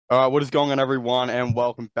All right, what is going on, everyone, and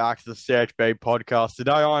welcome back to the CHB Podcast.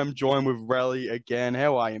 Today, I am joined with Relly again.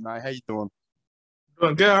 How are you, mate? How you doing?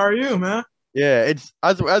 Doing good. How are you, man? Yeah, it's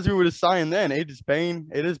as we were just saying then. It has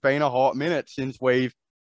been a hot minute since we've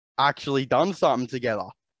actually done something together.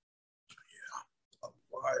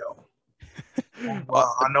 Wow. I,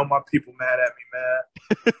 Wow. I know my people mad at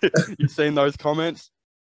me, man. you've seen those comments?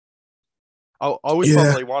 I was Yeah.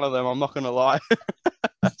 probably one of them. I'm not gonna lie.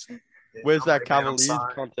 Where's that Man, I'm Cavaliers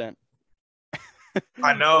sorry. content?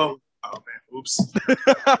 I know. Oh man. Oops.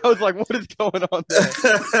 I was like, what is going on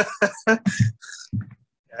there? I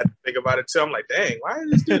had to think about it too. I'm like, dang, why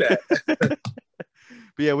did this do that? But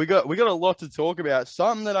yeah, we got a lot to talk about.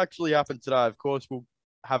 Something that actually happened today. Of course, we'll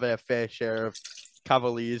have our fair share of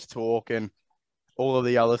Cavaliers talk and all of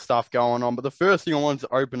the other stuff going on. But the first thing I wanted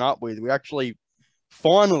to open up with, we actually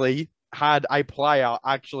finally had a player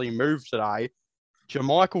actually move today.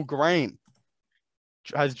 Jermichael Green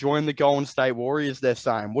has joined the Golden State Warriors, they're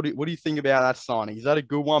saying. What do you think about that signing? Is that a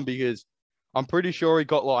good one? Because I'm pretty sure he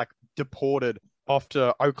got like deported off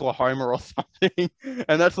to Oklahoma or something.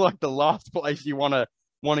 And that's like the last place you want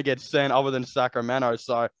to get sent other than Sacramento.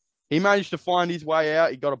 So he managed to find his way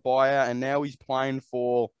out. He got a buyout and now he's playing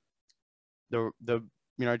for the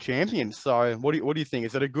champions. So what do you think?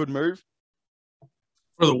 Is it a good move?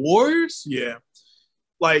 For the Warriors, yeah.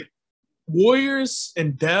 Like Warriors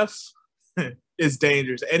and depth is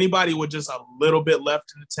dangerous. Anybody with just a little bit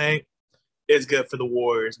left in the tank is good for the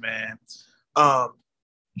Warriors, man.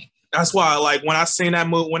 That's why, like, when I seen that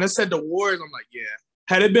move, when it said the Warriors, I'm like, yeah.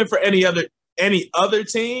 Had it been for any other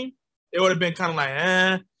team, it would have been kind of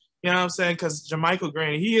like, you know what I'm saying? Because Jermichael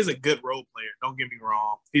Green, he is a good role player. Don't get me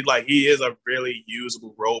wrong. He is a really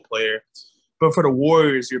usable role player. But for the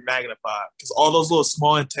Warriors, you're magnified because all those little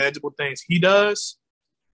small intangible things he does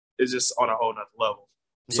is just on a whole nother level.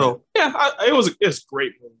 Yeah. So it's a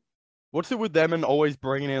great move. What's it with them and always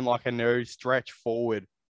bringing in like a new stretch forward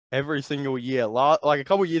every single year? Like a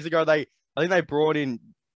couple of years ago, I think they brought in,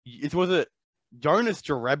 was it Jonas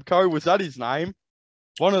Jerebko? Was that his name?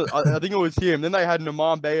 I think it was him. Then they had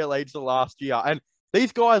Naman Bjelica last year, and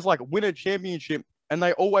these guys like win a championship, and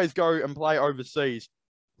they always go and play overseas.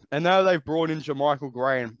 And now they've brought in Jermichael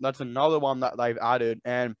Green. That's another one that they've added,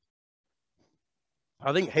 and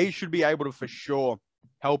I think he should be able to for sure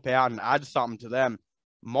help out and add something to them.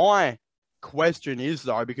 My question is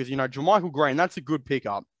though, because Jermichael Green, that's a good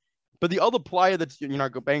pickup. But the other player that's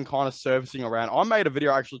been kind of surfacing around, I made a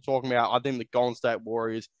video actually talking about I think the Golden State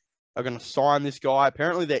Warriors are going to sign this guy.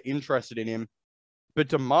 Apparently they're interested in him. But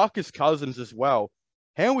DeMarcus Cousins as well.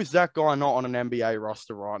 How is that guy not on an NBA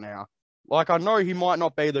roster right now? Like, I know he might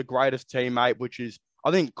not be the greatest teammate, which is, I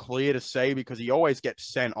think, clear to see because he always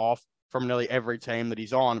gets sent off from nearly every team that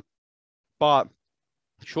he's on. But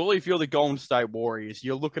surely if you're the Golden State Warriors,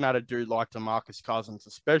 you're looking at a dude like DeMarcus Cousins,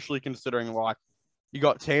 especially considering, like, you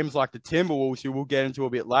got teams like the Timberwolves, who we'll get into a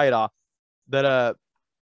bit later, that are,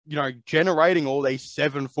 generating all these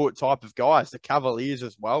 7-foot type of guys, the Cavaliers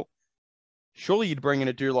as well. Surely you'd bring in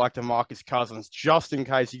a dude like DeMarcus Cousins just in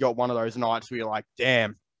case you got one of those nights where you're like,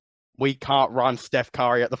 damn, we can't run Steph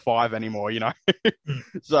Curry at the 5 anymore,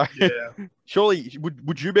 So Yeah. surely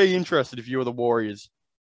would you be interested if you were the Warriors?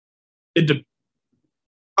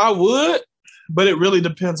 I would, but it really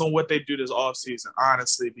depends on what they do this offseason,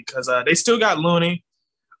 honestly, because they still got Looney.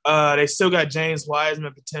 They still got James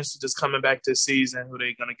Wiseman potentially just coming back this season, who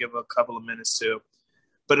they're going to give a couple of minutes to.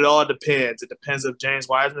 But it all depends. It depends if James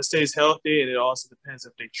Wiseman stays healthy, and it also depends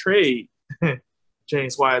if they trade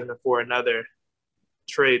James Wiseman for another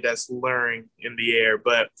trade that's luring in the air.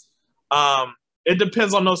 But it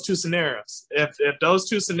depends on those two scenarios. If those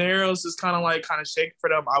two scenarios is kind of shaky for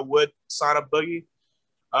them, I would sign a Boogie.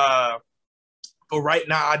 But right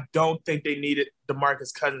now, I don't think they needed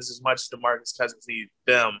DeMarcus Cousins as much as DeMarcus Cousins needed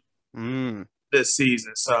them this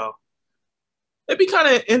season. So it'd be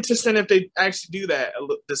kind of interesting if they actually do that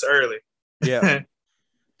this early. Yeah.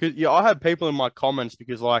 Because I had people in my comments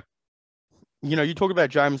because, like, you talk about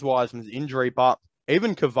James Wiseman's injury, but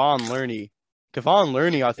even Kevon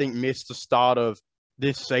Looney, I think, missed the start of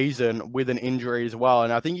this season with an injury as well.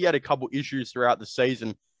 And I think he had a couple issues throughout the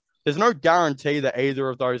season. There's no guarantee that either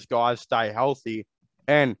of those guys stay healthy.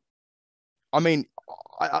 And, I mean,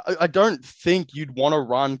 I don't think you'd want to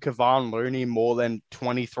run Kevon Looney more than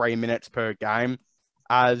 23 minutes per game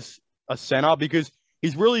as a center because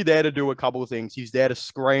he's really there to do a couple of things. He's there to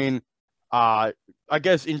screen, I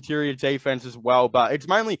guess, interior defense as well. But it's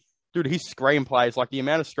mainly, dude, his screenplays, like the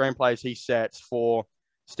amount of screenplays he sets for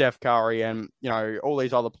Steph Curry and, all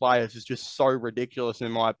these other players is just so ridiculous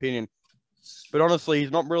in my opinion. But honestly,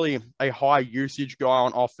 he's not really a high usage guy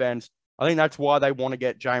on offense. I think that's why they want to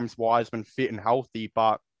get James Wiseman fit and healthy.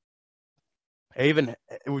 But even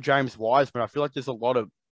with James Wiseman, I feel like there's a lot of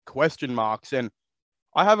question marks. And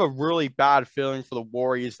I have a really bad feeling for the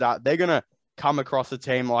Warriors that they're going to come across a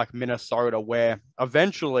team like Minnesota where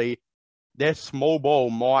eventually their small ball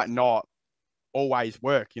might not always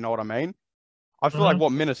work. You know what I mean? I feel like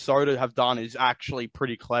what Minnesota have done is actually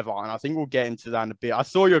pretty clever, and I think we'll get into that in a bit. I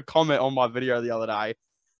saw your comment on my video the other day.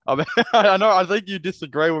 I think you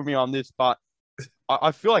disagree with me on this, but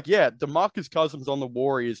I feel like, yeah, DeMarcus Cousins on the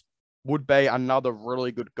Warriors would be another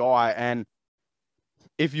really good guy. And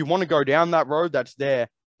if you want to go down that road, that's there.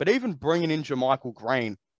 But even bringing in JaMychal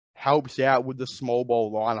Green helps out with the small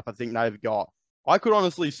ball lineup I think they've got. I could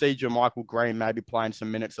honestly see JaMychal Green maybe playing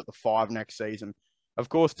some minutes at the 5 next season. Of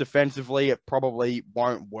course, defensively, it probably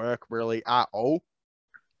won't work really at all.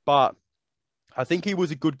 But I think he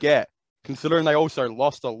was a good get, considering they also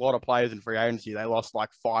lost a lot of players in free agency. They lost like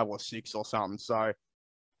 5 or 6 or something. So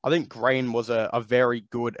I think Green was a very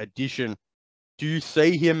good addition. Do you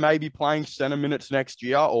see him maybe playing center minutes next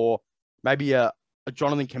year, or maybe a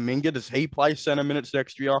Jonathan Kuminga? Does he play center minutes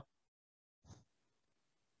next year?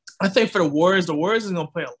 I think for the Warriors is going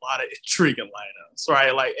to play a lot of intriguing lineups,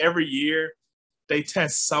 right? Like every year, they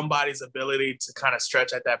test somebody's ability to kind of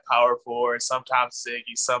stretch at that power forward. Sometimes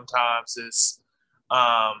Ziggy, sometimes it's,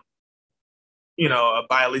 by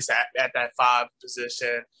at least at that 5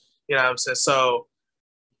 position. You know what I'm saying? So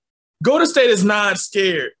Golden State is not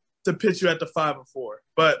scared to pitch you at the 5 or 4.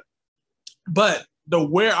 But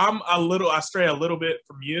where I stray a little bit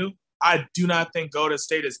from you. I do not think Golden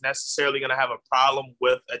State is necessarily going to have a problem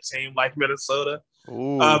with a team like Minnesota.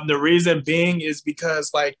 The reason being is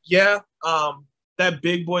because, that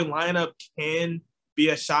big boy lineup can be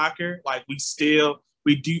a shocker. Like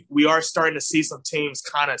we are starting to see some teams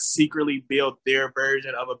kind of secretly build their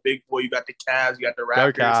version of a big boy. You got the Cavs, you got the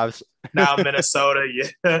Raptors, now Minnesota,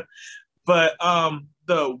 yeah. But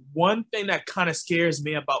the one thing that kind of scares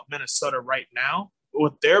me about Minnesota right now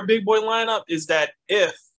with their big boy lineup is that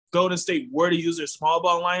if Golden State were to use their small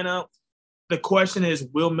ball lineup, the question is,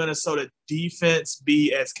 will Minnesota defense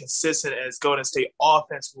be as consistent as Golden State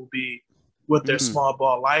offense will be with their small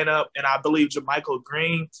ball lineup? And I believe JaMychal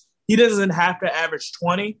Green, he doesn't have to average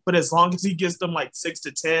 20, but as long as he gets them like 6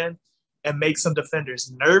 to 10 and makes some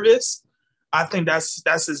defenders nervous, I think that's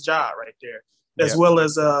his job right there. As well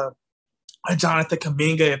as a Jonathan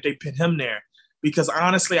Kuminga if they put him there. Because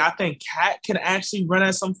honestly, I think Cat can actually run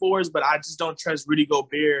at some fours, but I just don't trust Rudy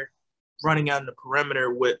Gobert running out in the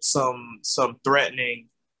perimeter with some threatening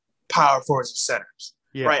power forwards and centers.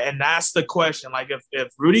 Yeah. Right. And that's the question. Like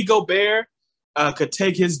if Rudy Gobert could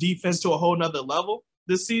take his defense to a whole nother level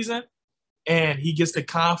this season and he gets the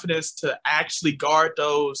confidence to actually guard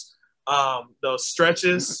those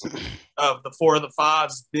stretches of the 4 and the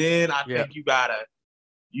 5s, then I think you got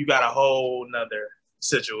a whole nother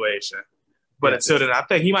situation. But until then, I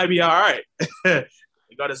think he might be all right.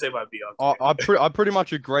 You got to say might be okay. I pretty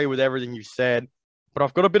much agree with everything you said, but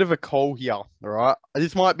I've got a bit of a call here, all right?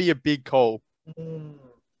 This might be a big call,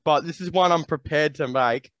 but this is one I'm prepared to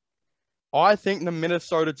make. I think the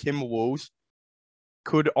Minnesota Timberwolves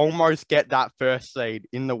could almost get that first seed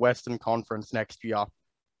in the Western Conference next year.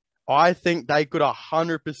 I think they could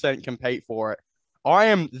 100% compete for it. I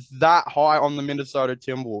am that high on the Minnesota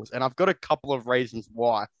Timberwolves, and I've got a couple of reasons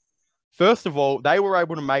why. First of all, they were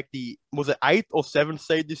able to make was it 8th or 7th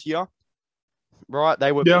seed this year? Right?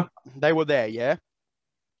 They were there, yeah?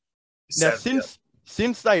 Now,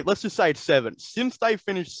 since they, let's just say it's 7th, since they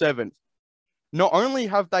finished 7th, not only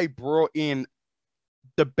have they brought in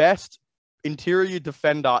the best interior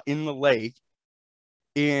defender in the league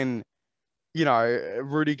in,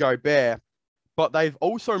 Rudy Gobert, but they've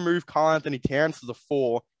also moved Karl-Anthony Towns to the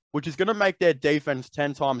 4, which is going to make their defense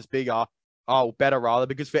 10 times bigger. Better rather,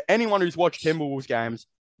 because for anyone who's watched Timberwolves games,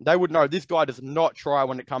 they would know this guy does not try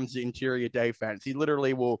when it comes to interior defense. He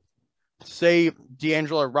literally will see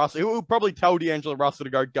D'Angelo Russell. He will probably tell D'Angelo Russell to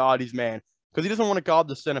go guard his man because he doesn't want to guard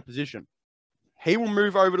the center position. He will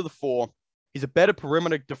move over to the 4. He's a better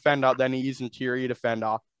perimeter defender than he is interior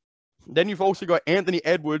defender. Then you've also got Anthony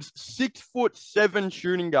Edwards, 6'7"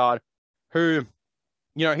 shooting guard, who,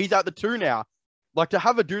 he's at the 2 now. Like to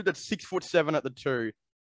have a dude that's 6'7" at the 2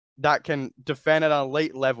 that can defend at an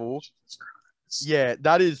elite level. Yeah,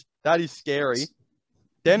 that is scary.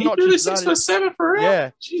 They're not just 6'7" for real.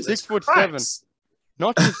 Yeah, Jesus 6'7". Christ.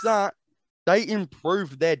 Not just that, they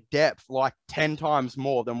improved their depth like 10 times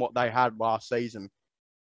more than what they had last season.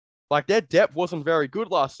 Like their depth wasn't very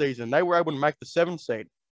good last season. They were able to make the 7th seed.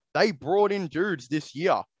 They brought in dudes this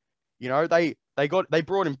year. They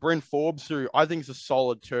brought in Bryn Forbes, who I think is a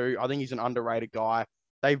solid 2. I think he's an underrated guy.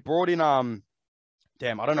 they brought in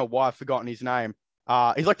damn, I don't know why I've forgotten his name.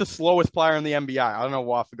 He's like the slowest player in the NBA. I don't know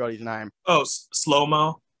why I forgot his name. Oh,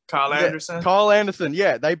 slow-mo, Kyle Anderson. Kyle Anderson,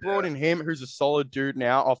 yeah. They brought in him, who's a solid dude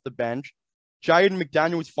now off the bench. Jaden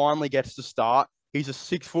McDaniels finally gets to start. He's a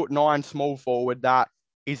 6'9" small forward that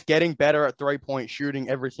is getting better at three-point shooting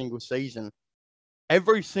every single season.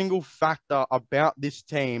 Every single factor about this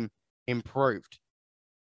team improved.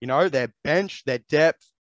 You know, their bench, their depth,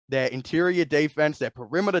 their interior defense, their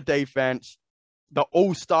perimeter defense, the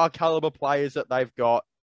all-star caliber players that they've got.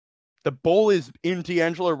 The ball is in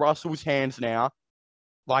D'Angelo Russell's hands now,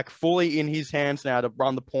 like fully in his hands now to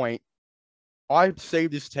run the point. I see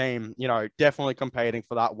this team, you know, definitely competing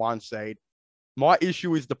for that 1 seed. My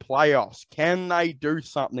issue is the playoffs. Can they do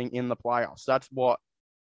something in the playoffs? That's what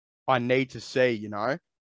I need to see, you know?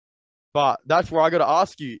 But that's where I got to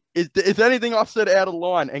ask you, is anything I've said out of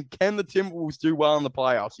line? And can the Timberwolves do well in the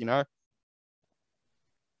playoffs, you know?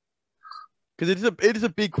 Because it is a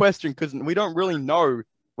big question because we don't really know.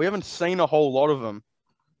 We haven't seen a whole lot of them.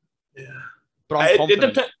 Yeah. But I'm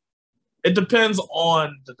confident. It depends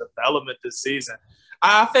on the development this season.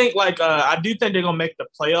 I think, I do think they're going to make the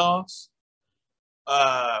playoffs.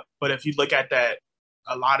 But if you look at that,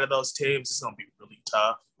 a lot of those teams, it's going to be really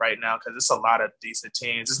tough right now because it's a lot of decent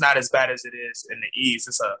teams. It's not as bad as it is in the East.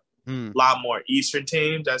 It's a lot more Eastern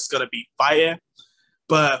teams that's going to be fighting.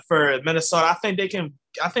 But for Minnesota, I think they can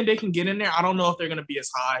get in there. I don't know if they're going to be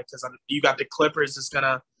as high because you got the Clippers that's going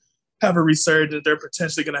to have a resurgence. They're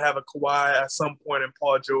potentially going to have a Kawhi at some point in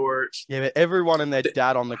Paul George. Yeah, but everyone and their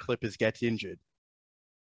dad on the Clippers gets injured.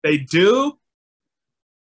 They do,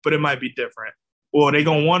 but it might be different. Well, they're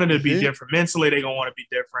going to want it to be different. Mentally, they're going to want to be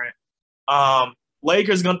different.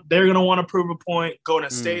 Lakers, they're going to want to prove a point. Golden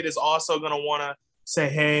State is also going to want to say,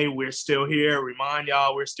 hey, we're still here. Remind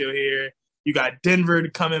y'all we're still here. You got Denver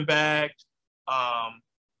coming back.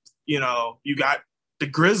 You know, you got the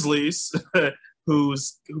Grizzlies, who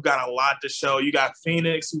got a lot to show. You got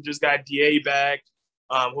Phoenix, who just got DA back,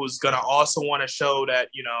 who's going to also want to show that,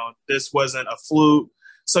 you know, this wasn't a fluke.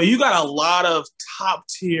 So you got a lot of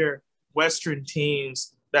top-tier Western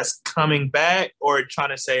teams that's coming back or trying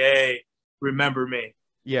to say, hey, remember me.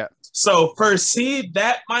 Yeah. So first seed,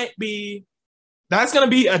 that's going to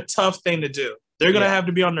be a tough thing to do. They're going to have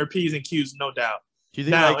to be on their P's and Q's, no doubt. Do you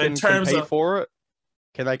think they can compete for it?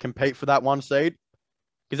 Can they compete for that 1 seed?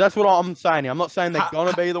 Because that's what I'm saying. I'm not saying they're going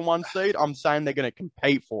to be the 1 seed. I'm saying they're going to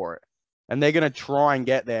compete for it. And they're going to try and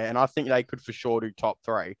get there. And I think they could for sure do top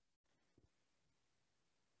 3.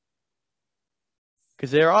 Because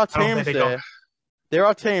there are teams there. There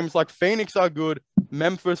are teams like Phoenix are good.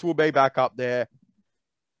 Memphis will be back up there.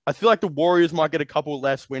 I feel like the Warriors might get a couple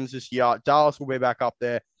less wins this year. Dallas will be back up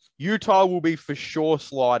there. Utah will be for sure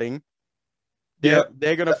sliding. They're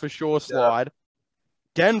going to for sure slide.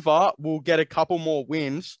 Denver will get a couple more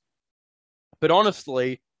wins. But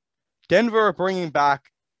honestly, Denver are bringing back,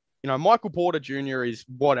 you know, Michael Porter Jr. is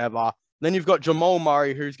whatever. Then you've got Jamal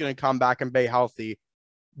Murray, who's going to come back and be healthy.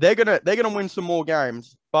 They're gonna win some more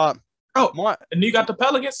games. But and you got the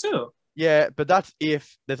Pelicans too. Yeah, but that's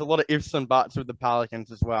if. There's a lot of ifs and buts with the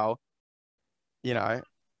Pelicans as well. You know,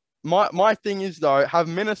 my thing is, though, have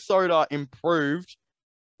Minnesota improved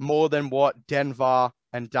more than what Denver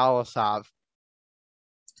and Dallas have?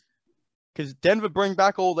 Because Denver bring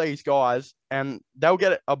back all these guys, and they'll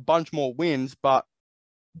get a bunch more wins, but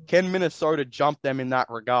can Minnesota jump them in that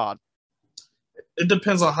regard? It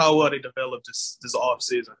depends on how well they develop this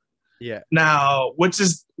offseason. Yeah. Now, which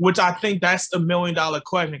I think that's the $1 million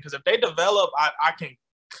question, because if they develop, I can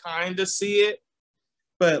kind of see it.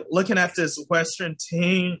 But looking at this Western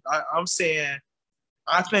team, I'm saying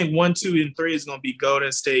I think 1, 2, and 3 is going to be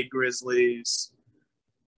Golden State, Grizzlies,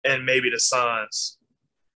 and maybe the Suns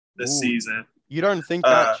this season. You don't think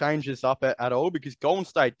that changes up at all? Because Golden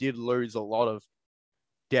State did lose a lot of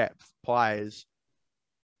depth players.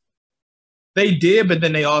 They did, but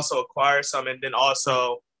then they also acquired some, and then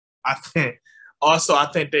also I think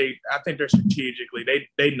they're strategically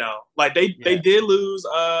they know, like they did lose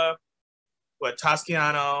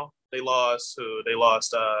Toscano. They lost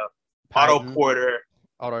Otto Porter.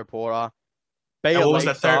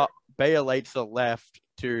 Bielitsa left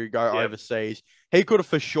to go overseas. He could have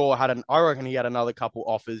for sure I reckon he had another couple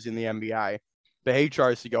offers in the NBA, but he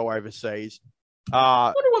chose to go overseas.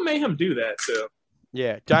 I wonder what made him do that too.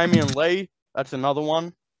 Yeah, Damian Lee, that's another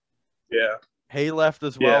one. Yeah. He left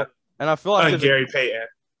as well. Yeah. And I feel like Gary Payton.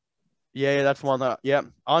 Yeah, that's one that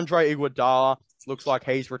Andre Iguodala looks like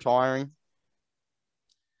he's retiring.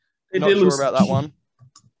 Not sure about that one.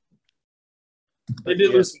 They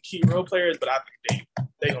did lose some key role players, but I think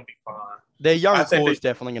they're gonna be fine. Their young core is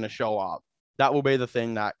definitely gonna show up. that will be the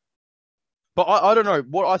thing that. But I don't know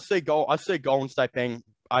what I see. I see Golden State being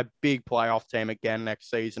a big playoff team again next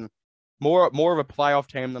season. More of a playoff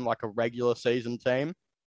team than like a regular season team.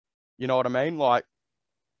 You know what I mean? Like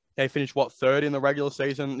they finished third in the regular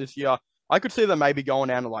season this year. I could see them maybe going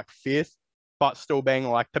down to like fifth, but still being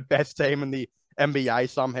like the best team in the NBA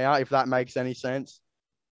somehow, if that makes any sense.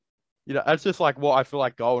 You know, that's just like what I feel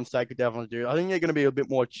like Golden State could definitely do. I think they're going to be a bit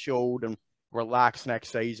more chilled and relaxed next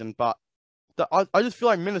season, but I just feel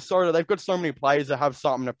like Minnesota, they've got so many players that have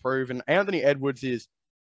something to prove, and Anthony Edwards he's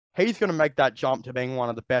going to make that jump to being one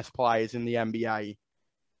of the best players in the NBA.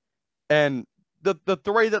 And the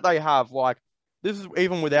three that they have, like, this is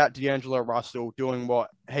even without D'Angelo Russell doing what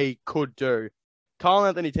he could do. Karl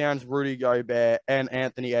Anthony Towns, Rudy Gobert, and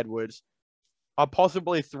Anthony Edwards are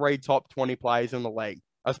possibly 3 top 20 players in the league,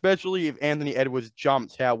 especially if Anthony Edwards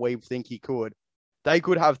jumps how we think he could. They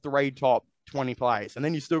could have 3 top 20 players. And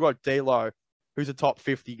then you still got D'Lo, who's a top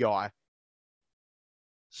 50 guy.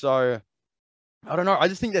 So, I don't know. I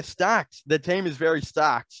just think they're stacked. Their team is very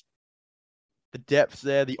stacked. The depth's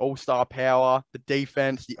there, the all-star power, the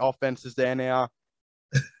defense, the offense is there now.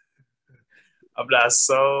 I'm not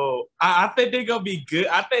so... I think they're going to be good.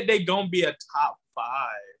 I think they're going to be a top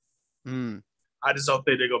 5. I just don't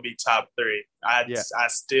think they're going to be top 3. I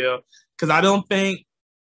still... Because I don't think...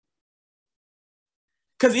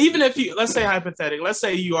 Because even if you... Let's say hypothetically, let's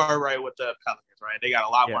say you are right with the Pelicans, right? They got a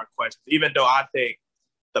lot more questions. Even though I think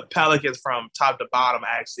the Pelicans from top to bottom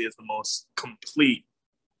actually is the most complete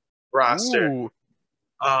roster. Ooh.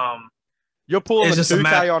 You're pulling the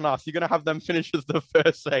 2K on us. You're going to have them finish as the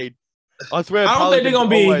first seed. I swear, I don't think they're going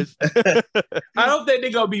to be... I don't think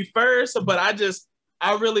they're going to be first, but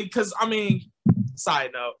I really... Because, I mean,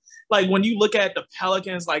 side note, like, when you look at the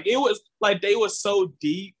Pelicans, like, it was... Like, they were so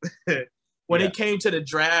deep. When it came to the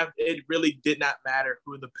draft, it really did not matter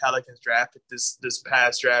who the Pelicans drafted this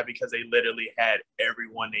past draft because they literally had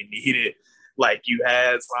everyone they needed. Like, you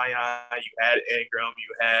had Zion, you had Ingram,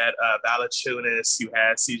 you had Valanciunas, you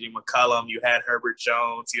had C.J. McCollum, you had Herbert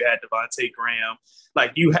Jones, you had Devontae Graham.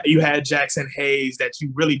 Like, you had Jackson Hayes that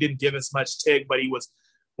you really didn't give as much tick, but he was,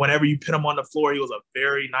 whenever you put him on the floor, he was a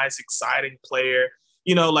very nice, exciting player.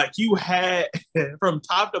 You know, like, you had, from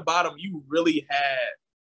top to bottom, you really had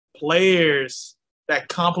players that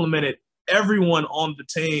complemented everyone on the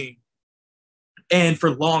team and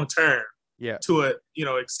for long term to a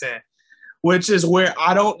extent, which is where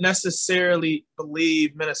I don't necessarily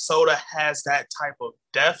believe Minnesota has that type of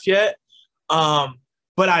depth yet.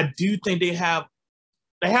 But I do think they have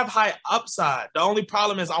high upside. The only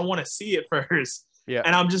problem is I want to see it first. Yeah.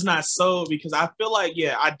 And I'm just not sold because I feel like,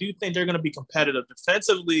 I do think they're going to be competitive.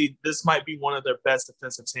 Defensively, this might be one of their best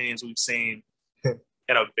defensive teams we've seen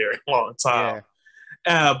in a very long time.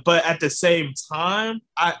 Yeah. But at the same time,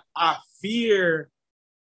 I fear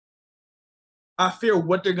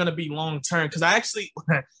what they're going to be long term because I actually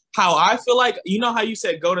how I feel like, you know how you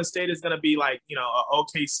said Golden State is going to be like, an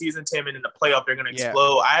okay season team and in the playoff they're going to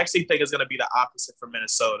explode. I actually think it's going to be the opposite for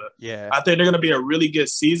Minnesota. Yeah. I think they're going to be a really good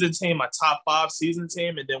season team, a top 5 season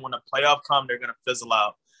team, and then when the playoff come, they're going to fizzle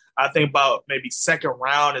out. I think about maybe second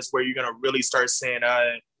round is where you're going to really start saying,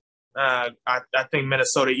 I think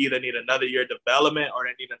Minnesota either need another year of development or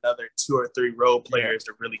they need another 2 or 3 role players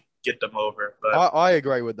to really get them over. But I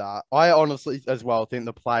agree with that. I honestly as well think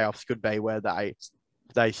the playoffs could be where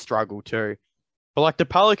they struggle too. But like the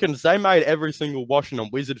Pelicans, they made every single Washington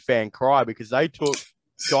Wizard fan cry because they took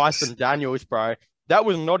Dyson Daniels, bro. That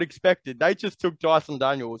was not expected. They just took Dyson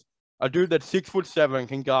Daniels, a dude that's 6'7",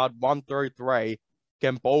 can guard 1-3,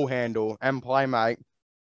 can ball handle and play make,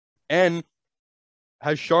 and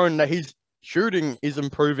has shown that his shooting is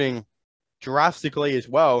improving drastically as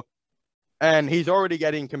well. And he's already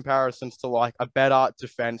getting comparisons to like a better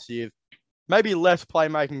defensive, maybe less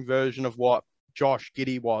playmaking version of what Josh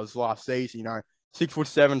Giddey was last season,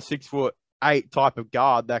 6'7", 6'8" type of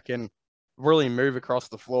guard that can really move across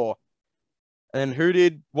the floor. And who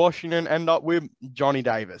did Washington end up with? Johnny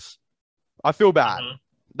Davis. I feel bad. Mm-hmm.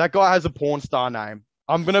 That guy has a porn star name.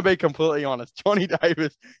 I'm going to be completely honest. Johnny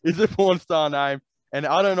Davis is a porn star name. And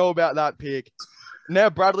I don't know about that pick. Now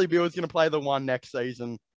Bradley Beal is going to play the 1 next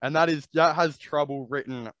season. And that has trouble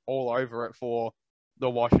written all over it for the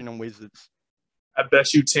Washington Wizards. I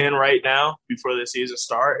bet you 10 right now before the season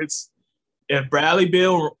starts. If Bradley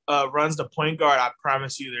Beal runs the point guard, I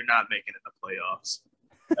promise you they're not making it in the playoffs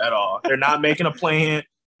at all. They're not making a play-in.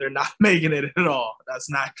 They're not making it at all. That's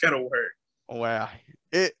not going to work. Wow.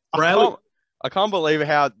 I can't believe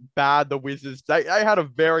how bad the Wizards, they had a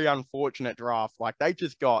very unfortunate draft. Like, they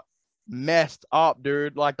just got messed up,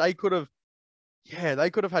 dude. Like, they could have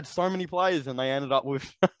had so many players and they ended up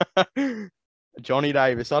with Johnny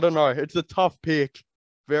Davis. I don't know. It's a tough pick.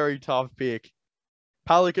 Very tough pick.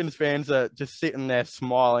 Pelicans fans are just sitting there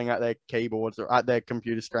smiling at their keyboards or at their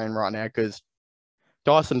computer screen right now because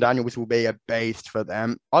Dyson Daniels will be a beast for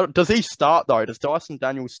them. Does he start, though? Does Dyson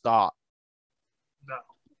Daniels start? No.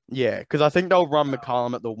 Yeah, because I think they'll run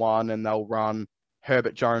McCollum at the 1 and they'll run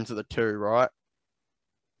Herbert Jones at the 2, right?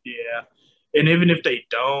 Yeah. And even if they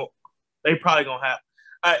don't, they probably going to have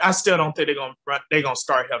 – I still don't think they're gonna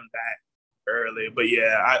start him that early. But,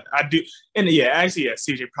 yeah, I do – and, yeah, actually, yeah,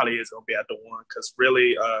 CJ probably is going to be at the 1 because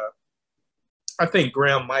really I think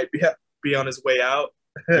Graham might be on his way out.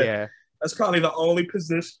 Yeah. That's probably the only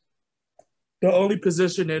position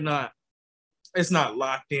it's not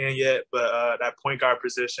locked in yet, but that point guard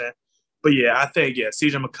position. But yeah, I think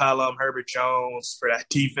CJ McCollum, Herbert Jones for that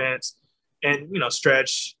defense, and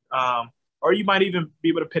stretch. Or you might even be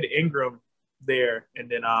able to put Ingram there, and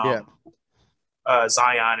then Zion and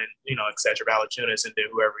et cetera, Valanciunas, and then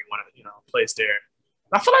whoever you want to place there.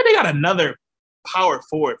 I feel like they got another power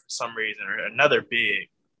forward for some reason, or another big.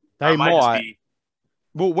 They might.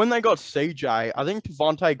 Well, when they got CJ, I think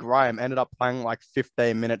Devontae Graham ended up playing like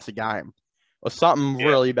 15 minutes a game or something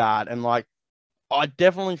really bad. And like, I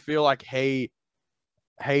definitely feel like he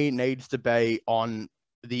needs to be on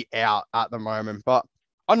the out at the moment. But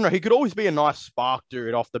I don't know. He could always be a nice spark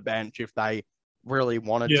dude off the bench if they really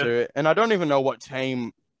wanted to. And I don't even know what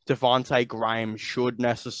team Devontae Graham should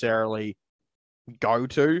necessarily go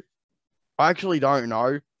to. I actually don't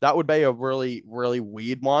know. That would be a really, really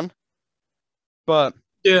weird one. But,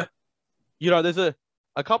 there's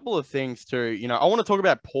a couple of things too. I want to talk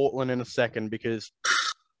about Portland in a second because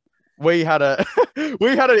we had an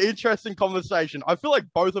interesting conversation. I feel like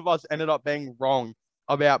both of us ended up being wrong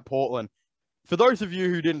about Portland. For those of you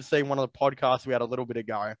who didn't see one of the podcasts we had a little bit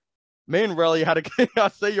ago, me and Relly I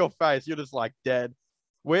see your face. You're just like dead.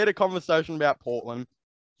 We had a conversation about Portland.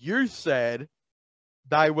 You said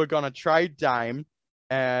they were going to trade Dame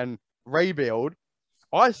and rebuild.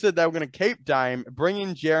 I said they were going to keep Dame, bring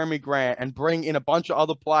in Jeremy Grant, and bring in a bunch of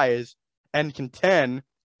other players and contend.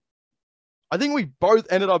 I think we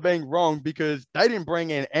both ended up being wrong because they didn't bring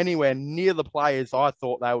in anywhere near the players I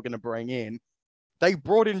thought they were going to bring in. They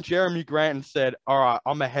brought in Jeremy Grant and said, all right,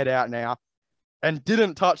 I'm going to head out now, and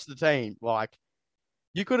didn't touch the team. Like,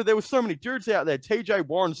 there were so many dudes out there. TJ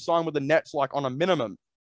Warren signed with the Nets, like, on a minimum.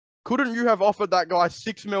 Couldn't you have offered that guy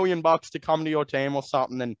 $6 million to come to your team or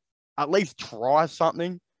something and at least try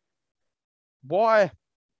something? Why?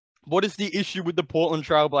 What is the issue with the Portland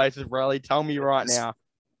Trailblazers, Relly? Tell me right now.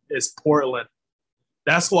 It's Portland.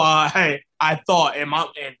 That's why I thought in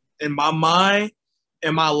my mind,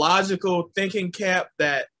 in my logical thinking cap,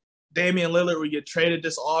 that Damian Lillard would get traded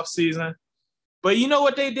this offseason. But you know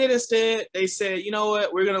what they did instead? They said, you know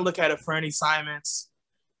what? We're going to look at it for Fernie Simons.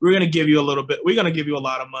 We're going to give you a little bit. We're going to give you a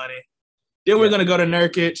lot of money. Then we're going to go to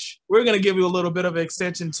Nurkic. We're going to give you a little bit of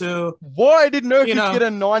extension too. Why did Nurkic get a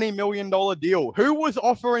 $90 million deal? Who was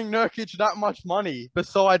offering Nurkic that much money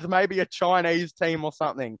besides maybe a Chinese team or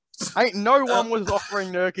something? Ain't no one was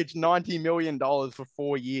offering Nurkic $90 million for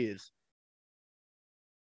 4 years.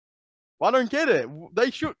 I don't get it.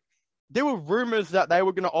 There were rumors that they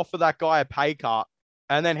were going to offer that guy a pay cut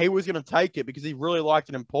and then he was going to take it because he really liked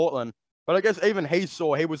it in Portland. But I guess even he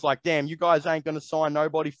was like, damn, you guys ain't going to sign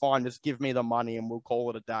nobody. Fine, just give me the money and we'll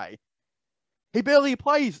call it a day. He barely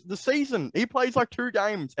plays the season. He plays like 2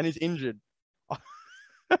 games and is injured.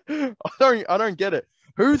 I don't get it.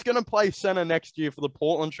 Who's going to play center next year for the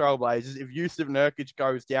Portland Trailblazers if Yusuf Nurkic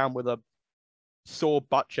goes down with a sore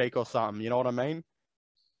butt cheek or something? You know what I mean?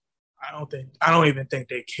 I don't even think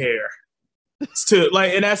they care. And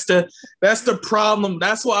that's the problem.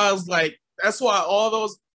 That's why all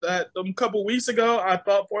those that a couple weeks ago, I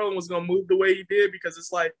thought Portland was going to move the way he did because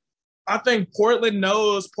it's like, I think Portland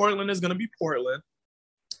knows Portland is going to be Portland.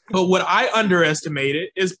 But what I underestimated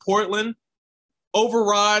is Portland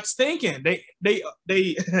overrides thinking. They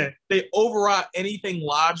override anything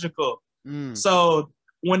logical. So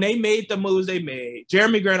when they made the moves they made,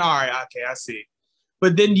 Jeremy Grant, all right, okay, I see.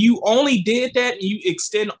 But then you only did that and you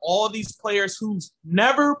extend all these players who's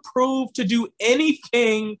never proved to do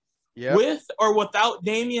anything with or without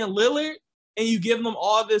Damian Lillard, and you give them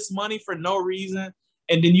all this money for no reason,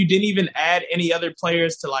 and then you didn't even add any other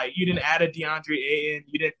players to, like, you didn't add a DeAndre Ayton.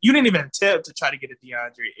 You didn't even attempt to try to get a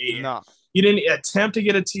DeAndre Ayton. No. You didn't attempt to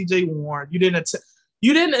get a TJ Warren. You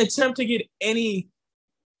didn't attempt to get any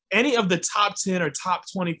of the top 10 or top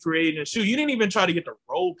 20 free agents. Shoot, you didn't even try to get the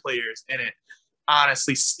role players in it,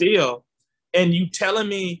 honestly, still. And you're telling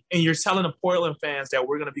the Portland fans that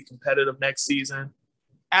we're going to be competitive next season?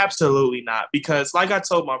 Absolutely not. Because like I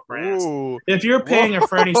told my friends, if you're paying a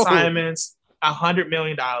Fernie Simons $100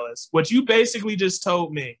 million. What you basically just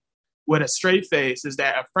told me with a straight face is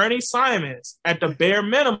that Fernie Simons, at the bare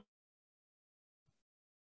minimum,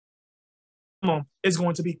 is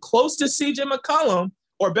going to be close to CJ McCollum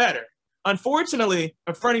or better. Unfortunately,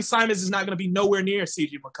 Fernie Simons is not going to be nowhere near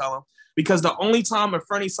CJ McCollum because the only time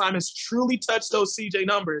Fernie Simons truly touched those CJ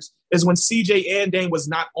numbers is when CJ and Dame was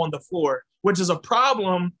not on the floor, which is a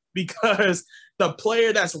problem because the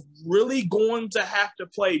player that's really going to have to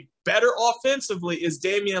play better offensively is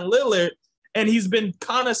Damian Lillard, and he's been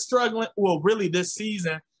kind of struggling, well, really this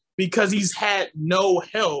season because he's had no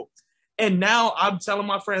help. And now I'm telling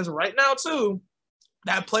my friends right now too,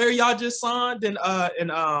 that player y'all just signed in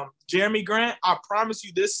Jeremy Grant, I promise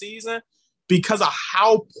you this season, because of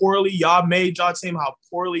how poorly y'all made y'all team, how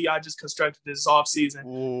poorly y'all just constructed this offseason.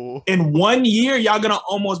 Ooh. In 1 year, y'all going to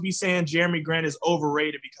almost be saying Jeremy Grant is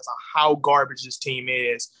overrated because of how garbage this team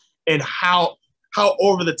is and how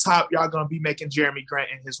over the top y'all going to be making Jeremy Grant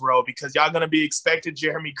in his role because y'all going to be expecting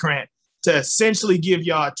Jeremy Grant to essentially give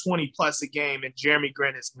y'all 20-plus a game, and Jeremy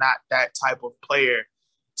Grant is not that type of player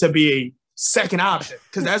to be a second option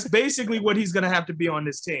because that's basically what he's going to have to be on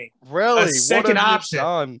this team. Really? A second option.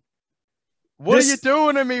 Done? What are you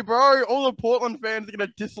doing to me, bro? All the Portland fans are going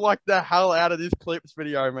to dislike the hell out of this Clips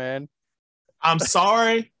video, man. I'm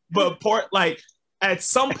sorry, but at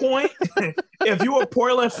some point, if you're a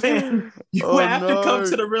Portland fan, you have to come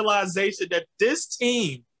to the realization that this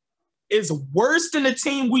team is worse than the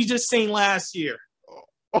team we just seen last year.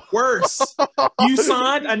 Worse. You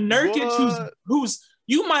signed a Nurkic who's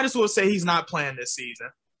you might as well say he's not playing this season.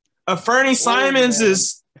 Fernie Simons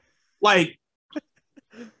is like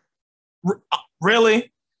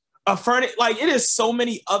really a Fernie. Like it is so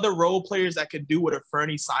many other role players that could do what a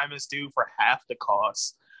Fernie Simons do for half the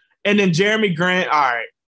cost. And then Jeremy Grant, all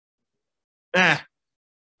right.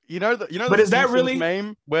 You know but the is that really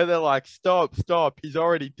meme where they're like, stop, he's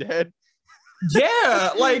already dead?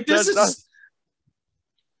 Yeah, like this is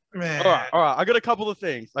man. All right. I got a couple of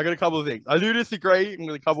things. I do disagree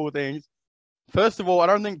with a couple of things. First of all, I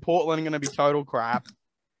don't think Portland are going to be total crap.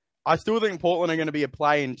 I still think Portland are going to be a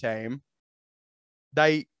playing team.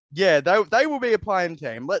 They will be a playing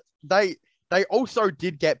team. They also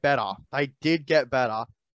did get better. They did get better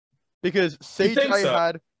because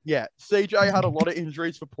CJ had a lot of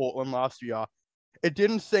injuries for Portland last year. It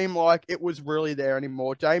didn't seem like it was really there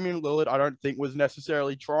anymore. Damian Lillard, I don't think, was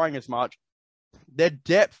necessarily trying as much. Their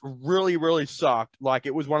depth really, really sucked. Like,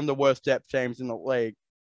 it was one of the worst depth teams in the league.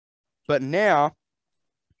 But now,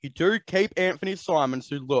 you do keep Anthony Simons,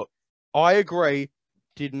 who, look, I agree,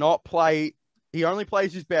 did not play. He only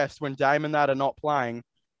plays his best when Dame and that are not playing.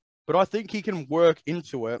 But I think he can work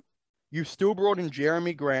into it. You've still brought in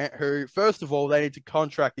Jeremy Grant, who, first of all, they need to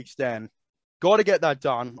contract extend. Got to get that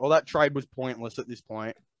done, or that trade was pointless at this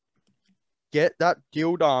point. Get that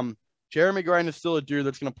deal done. Jeremy Grant is still a dude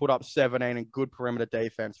that's going to put up 17 and good perimeter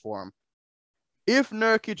defense for him. If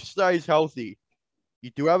Nurkic stays healthy,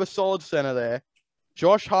 you do have a solid center there.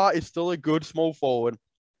 Josh Hart is still a good small forward.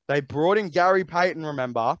 They brought in Gary Payton,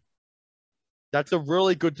 remember. That's a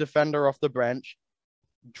really good defender off the bench.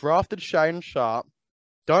 Drafted Shane Sharp.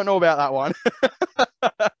 Don't know about that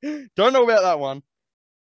one.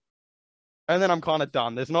 And then I'm kind of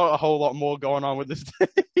done. There's not a whole lot more going on with this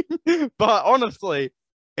team. But honestly,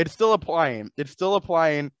 it's still a plane.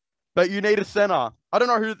 But you need a center. I don't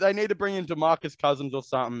know who they need to bring in DeMarcus Cousins or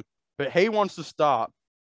something, but he wants to start.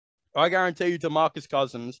 I guarantee you DeMarcus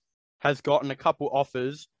Cousins has gotten a couple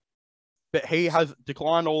offers, but he has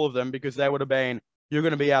declined all of them because they would have been, you're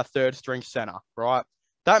going to be our third string center, right?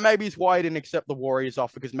 That maybe is why he didn't accept the Warriors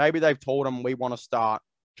offer because maybe they've told him we want to start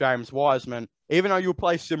James Wiseman. Even though you'll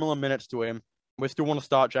play similar minutes to him, we still want to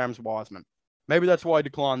start James Wiseman. Maybe that's why he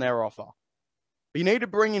declined their offer. But you need to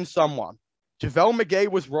bring in someone. JaVale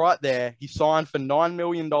McGee was right there. He signed for $9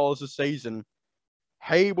 million a season.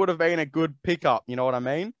 He would have been a good pickup, you know what I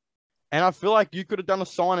mean? And I feel like you could have done a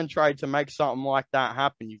sign and trade to make something like that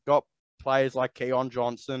happen. You've got players like Keon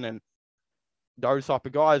Johnson and those type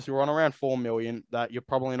of guys who are on around $4 million that you're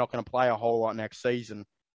probably not going to play a whole lot next season.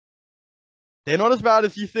 They're not as bad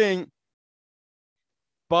as you think,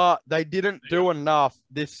 but they didn't do enough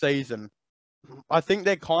this season. I think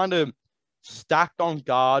they're kind of stacked on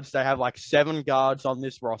guards. They have like 7 guards on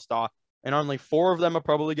this roster, and only 4 of them are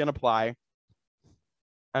probably going to play.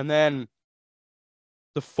 And then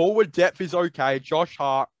the forward depth is okay. Josh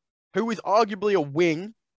Hart, who is arguably a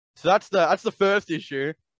wing, so that's the first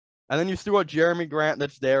issue. And then you've still got Jeremy Grant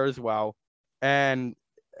that's there as well. And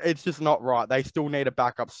it's just not right. They still need a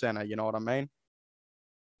backup center, you know what I mean?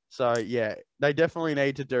 So, yeah, they definitely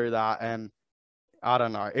need to do that. And I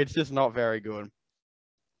don't know. It's just not very good.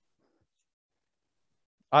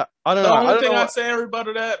 I don't The know. only thing I say in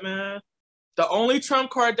rebuttal to that, man, the only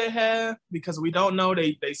trump card they have, because we don't know,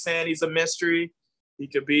 they saying he's a mystery. He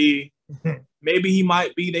could be, maybe he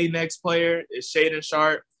might be their next player, is Shaden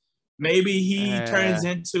Sharp. Maybe he turns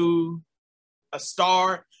into a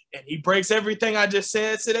star and he breaks everything I just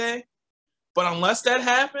said today. But unless that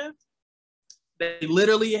happens, they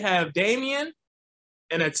literally have Damian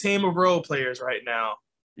and a team of role players right now.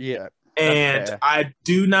 Yeah. And I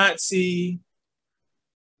do not see.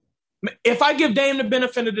 If I give Dame the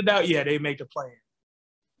benefit of the doubt, yeah, they make the play.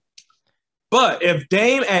 But if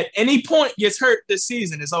Dame at any point gets hurt this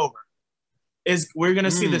season, it's over. We're going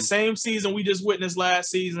to see the same season we just witnessed last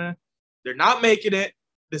season. They're not making it.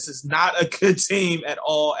 This is not a good team at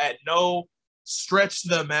all, at no stretch to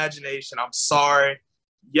the imagination. I'm sorry.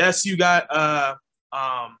 Yes, you got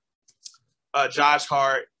Josh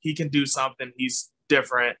Hart. He can do something. He's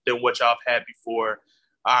different than what y'all have had before.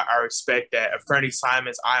 I respect that. Fernie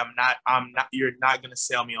Simons, I'm not. You're not gonna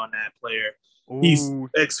sell me on that player. Ooh. He's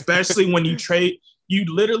especially when you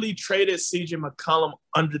literally traded CJ McCollum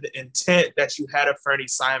under the intent that you had a Fernie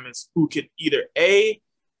Simons who could either A,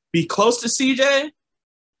 be close to CJ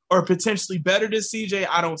or potentially better than CJ.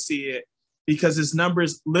 I don't see it because his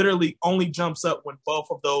numbers literally only jumps up when both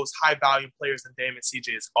of those high value players and Dame and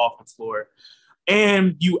CJ is off the floor.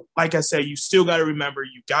 And you, like I said, you still got to remember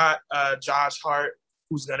you got Josh Hart,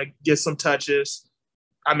 who's going to get some touches.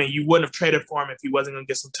 I mean, you wouldn't have traded for him if he wasn't going to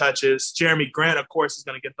get some touches. Jeremy Grant, of course, is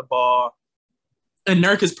going to get the ball. And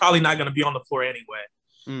Nurk is probably not going to be on the floor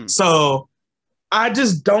anyway. So I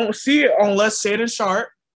just don't see it unless Shaden Sharp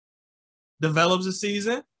develops a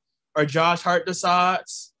season or Josh Hart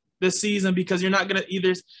decides this season, because you're not going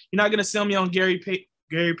to sell me on Gary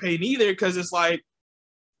Payton either, because it's like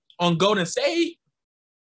on Golden State,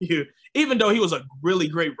 even though he was a really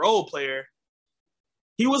great role player,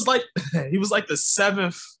 he was like the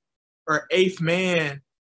seventh or eighth man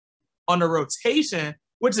on the rotation,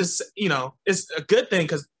 which is, it's a good thing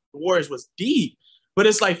because the Warriors was deep. But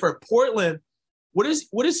it's like for Portland, what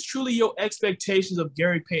is truly your expectations of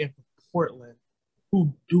Gary Payton for Portland,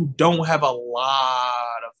 who don't have a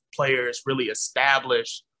lot of players really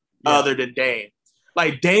established other than Dame?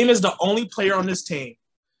 Like, Dame is the only player on this team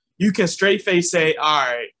you can straight face say, all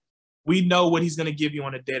right, we know what he's going to give you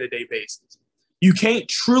on a day-to-day basis. You can't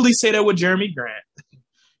truly say that with Jeremy Grant.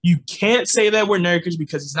 You can't say that with Nurkic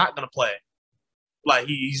because he's not going to play. Like,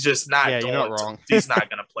 he's just not going you're not wrong. He's not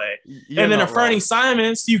going to play. And then Fernie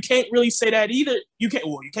Simons, you can't really say that either. You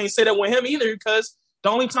can't say that with him either, because the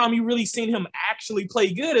only time you really seen him actually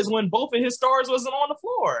play good is when both of his stars wasn't on the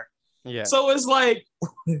floor. Yeah. So it's like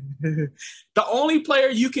the only player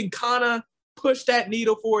you can kind of push that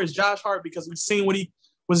needle for is Josh Hart, because we've seen what he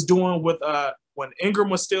was doing with when Ingram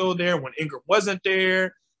was still there, when Ingram wasn't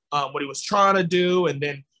there, what he was trying to do, and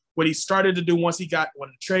then what he started to do when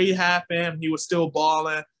the trade happened, he was still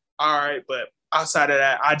balling. All right, but outside of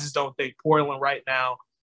that, I just don't think Portland right now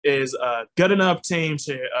is a good enough team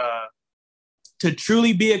to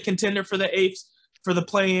truly be a contender for the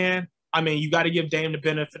play-in. I mean, you got to give Dame the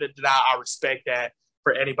benefit of the doubt. I respect that.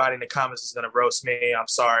 For anybody in the comments is going to roast me, I'm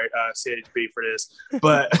sorry, CHB, for this.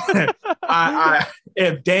 But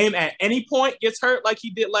if Dame at any point gets hurt like he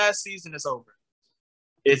did last season, it's over.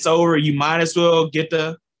 It's over. You might as well get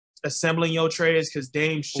the assembling your trades, because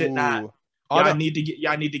Dame should not. Y'all need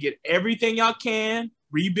to get everything y'all can.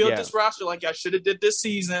 Rebuild this roster like y'all should have did this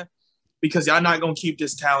season, because y'all not going to keep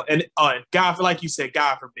this talent. And God, like you said,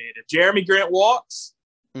 God forbid, if Jeremy Grant walks.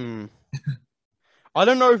 I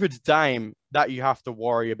don't know if it's Dame that you have to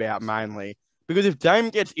worry about mainly, because if Dame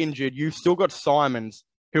gets injured, you've still got Simons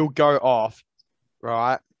who'll go off,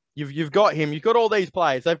 right? You've got him. You've got all these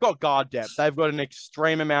players. They've got guard depth. They've got an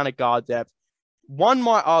extreme amount of guard depth. One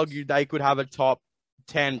might argue they could have a top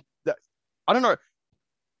 10. I don't know.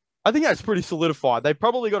 I think that's pretty solidified. They've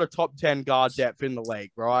probably got a top 10 guard depth in the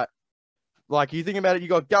league, right? Like, you think about it, you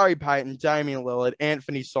got Gary Payton, Damian Lillard,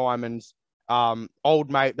 Anthony Simons,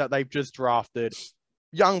 old mate that they've just drafted.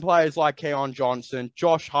 Young players like Keon Johnson,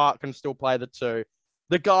 Josh Hart can still play the two.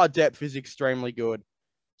 The guard depth is extremely good,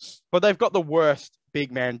 but they've got the worst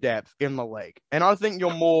big man depth in the league. And I think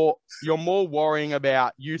you're more worrying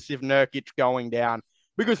about Yusuf Nurkic going down,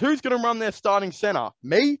 because who's going to run their starting center?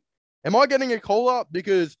 Me? Am I getting a call up?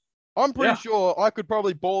 Because I'm pretty sure I could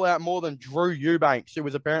probably ball out more than Drew Eubanks, who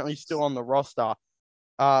was apparently still on the roster.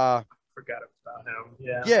 Forgot about him.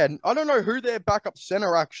 Yeah. I don't know who their backup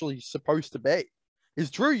center actually is supposed to be. Is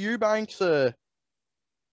Drew Eubanks I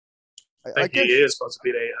guess he is supposed to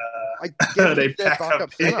be their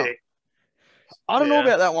backup center. I don't know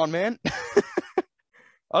about that one, man.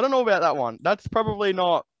 I don't know about that one. That's probably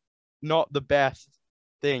not the best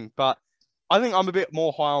thing. But I think I'm a bit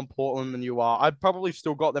more high on Portland than you are. I'd probably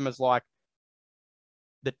still got them as like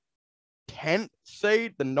the 10th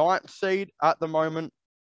seed, the 9th seed at the moment,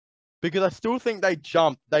 because I still think they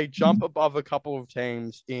jump above a couple of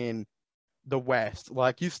teams in the West.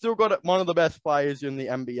 Like, you still got one of the best players in the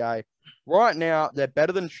NBA. Right now, they're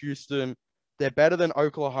better than Houston. They're better than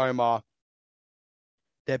Oklahoma.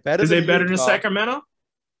 They're better than better Utah. than Sacramento?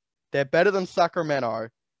 They're better than Sacramento.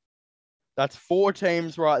 That's 4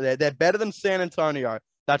 teams right there. They're better than San Antonio.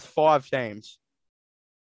 That's 5 teams.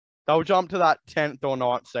 They'll jump to that 10th or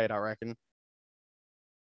 9th seed, I reckon.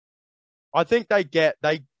 I think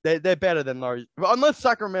they're better than those. Unless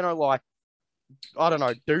Sacramento, like, I don't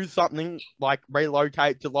know, do something like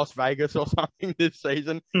relocate to Las Vegas or something this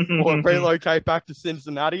season, or relocate back to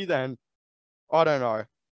Cincinnati, then I don't know.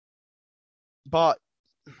 But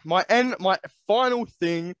my final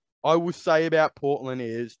thing I will say about Portland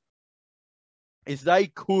is they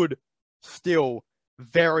could still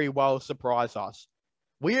very well surprise us.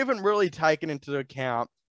 We haven't really taken into account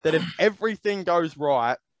that if everything goes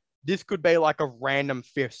right, this could be like a random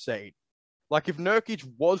 5th seed. Like, if Nurkic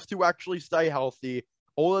was to actually stay healthy,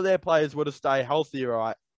 all of their players were to stay healthy,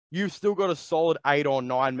 right? You've still got a solid 8 or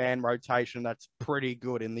 9 man rotation that's pretty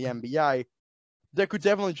good in the NBA. That could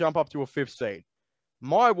definitely jump up to a 5th seed.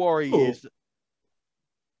 My worry is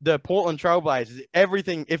the Portland Trailblazers.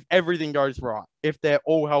 If everything goes right, if they're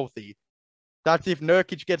all healthy, that's if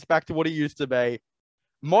Nurkic gets back to what he used to be.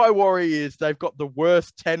 My worry is they've got the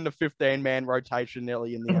worst 10 to 15 man rotation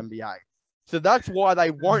nearly in the NBA. So that's why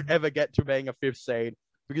they won't ever get to being a 5th seed,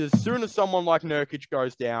 because as soon as someone like Nurkic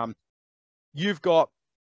goes down, you've got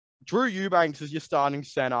Drew Eubanks as your starting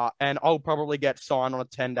center, and I'll probably get signed on a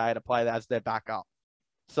 10-day to play as their backup.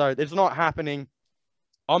 So it's not happening.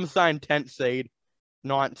 I'm saying 10th seed,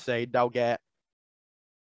 9th seed they'll get.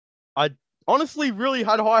 I honestly really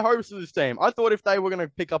had high hopes for this team. I thought if they were going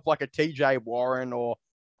to pick up like a TJ Warren or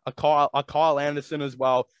a Kyle Anderson as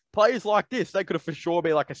well, players like this, they could have for sure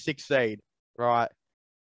be like a 6th seed, right?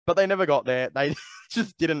 But they never got there. They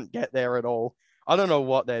just didn't get there at all. I don't know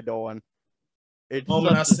what they're doing. The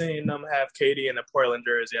moment I seen them have KD in the Portland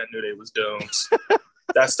jersey, I knew they was doomed.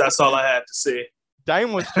 That's all I had to see.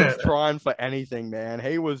 Dame was just trying for anything, man.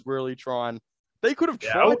 He was really trying. They could have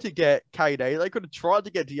tried to get KD. They could have tried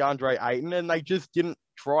to get DeAndre Ayton, and they just didn't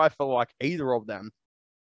try for like either of them.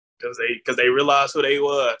 Because they realized who they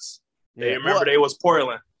was. They remember they was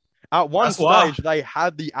Portland. At one stage, they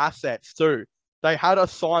had the assets too. They had a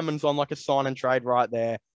Simons on like a sign and trade right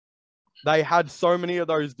there. They had so many of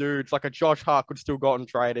those dudes, like a Josh Hart could still gotten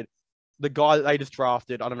traded. The guy that they just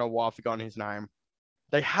drafted, I don't know why I've forgotten his name.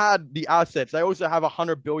 They had the assets. They also have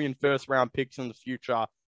 100 billion first-round picks in the future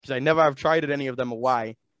because they never have traded any of them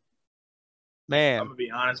away. Man. I'm going to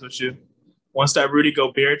be honest with you. Once that Rudy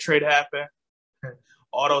Gobert trade happened,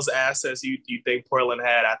 all those assets you think Portland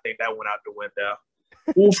had, I think that went out the window.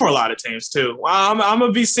 Well, for a lot of teams, too. Well, I'm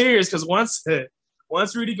going to be serious because once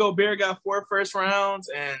Rudy Gobert got 4 first rounds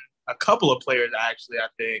and a couple of players, actually, I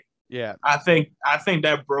think. Yeah. I think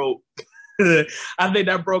that broke I think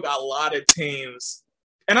that broke a lot of teams.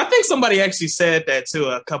 And I think somebody actually said that too,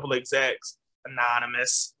 a couple of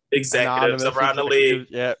anonymous executives around the league.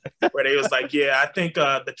 Yeah. Where they was like, yeah, I think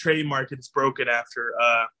the trade market is broken after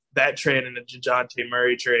that trade and the DeJounte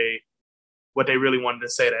Murray trade. What they really wanted to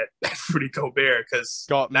say that Rudy Gobert, because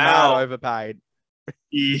got now overpaid.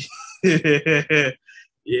 Yeah.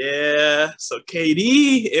 So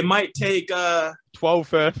KD, it might take 12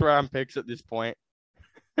 first-round picks at this point.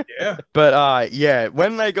 Yeah. But yeah,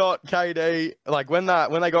 when they got KD, like when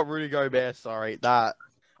they got Rudy Gobert,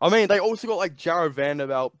 they also got like Jared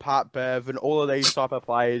Vanderbilt, Pat Bev, and all of these type of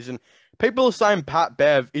players. And people are saying Pat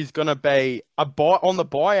Bev is gonna be on the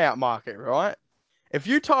buyout market, right? If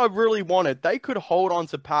Utah really wanted, they could hold on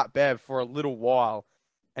to Pat Bev for a little while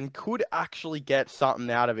and could actually get something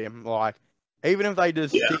out of him, like even if they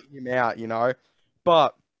just sit him out, you know.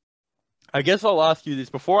 But I guess I'll ask you this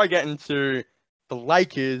before I get into the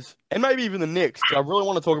Lakers and maybe even the Knicks. I really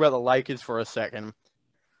want to talk about the Lakers for a second.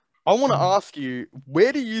 I want to ask you,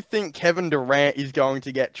 where do you think Kevin Durant is going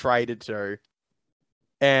to get traded to?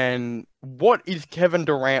 And what is Kevin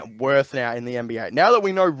Durant worth now in the NBA? Now that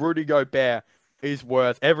we know Rudy Gobert is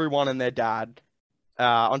worth everyone and their dad.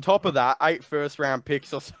 On top of that, 8 first-round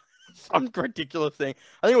picks or some ridiculous thing.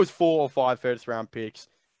 I think it was 4 or 5 first-round picks.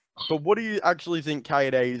 But what do you actually think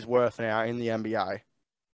KD is worth now in the NBA?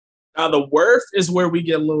 The worth is where we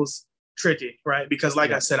get a little tricky, right? Because like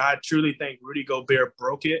I said, I truly think Rudy Gobert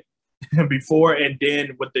broke it before, and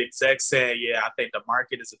then with the exec said, yeah, I think the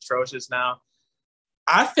market is atrocious now.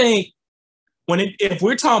 I think if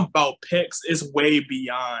we're talking about picks, it's way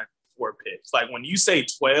beyond 4 picks. Like when you say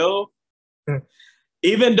 12,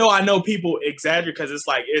 even though I know people exaggerate because it's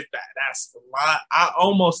like that's a lot. I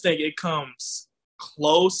almost think it comes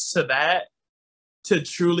close to that to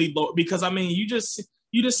truly because I mean you just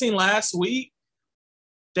seen last week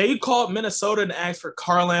they called Minnesota and asked for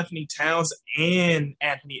Karl Anthony Towns and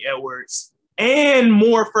Anthony Edwards and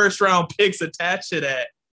more first round picks attached to that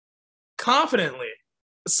confidently.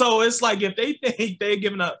 So it's like if they think they're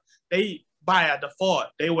giving up, they by a default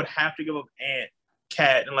they would have to give up Ant,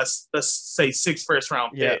 Cat, and let's say 6 first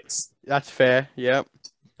round picks. That's fair. Yep,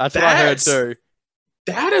 that's what I heard too.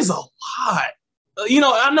 That is a lot. You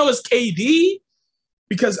know, I know it's KD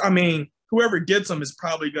because I mean whoever gets them is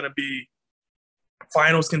probably going to be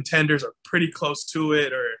finals contenders or pretty close to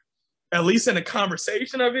it, or at least in a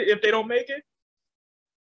conversation of it if they don't make it.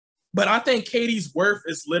 But I think KD's worth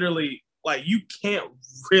is literally like you don't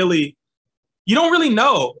really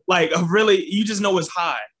know. Like you just know it's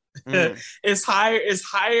high. It's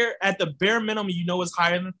higher at the bare minimum. You know it's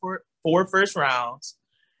higher than 4 first rounds,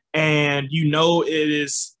 and you know it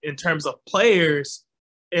is in terms of players,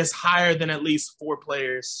 it's higher than at least 4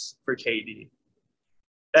 players for KD.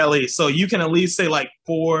 At least, so you can at least say like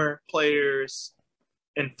 4 players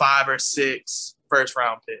and 5 or 6 first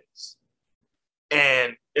round picks,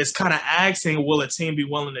 and it's kind of asking, will a team be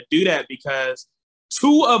willing to do that? Because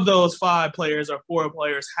 2 of those 5 players or 4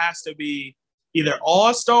 players has to be either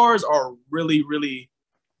all-stars or really, really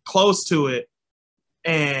close to it.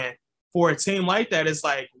 And for a team like that, it's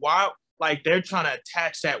like, why? Like they're trying to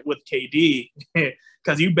attach that with KD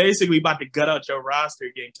because you basically about to gut out your roster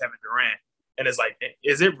getting Kevin Durant. And it's like,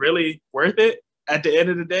 is it really worth it at the end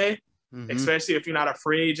of the day? Mm-hmm. Especially if you're not a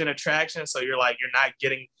free agent attraction. So you're like,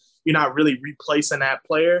 you're not really replacing that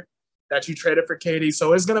player that you traded for KD.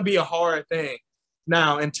 So it's going to be a hard thing.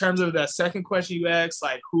 Now, in terms of the second question you asked,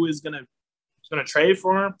 like who is going to trade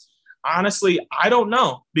for him? Honestly, I don't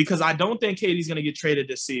know because I don't think KD's going to get traded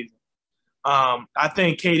this season. I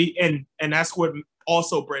think KD, and that's what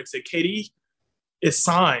also breaks it. KD is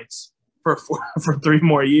signed for 3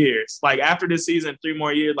 more years. Like after this season, 3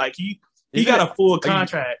 more years. Like he got a full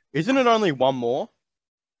contract. Isn't it only 1 more?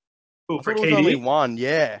 Ooh, for KD? KD? Only 1,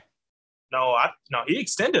 yeah. No, he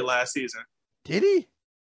extended last season. Did he?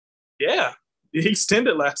 Yeah, he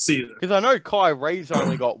extended last season. Because I know Kyrie's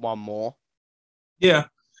only got 1 more. Yeah.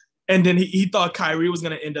 And then he thought Kyrie was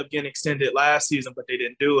going to end up getting extended last season, but they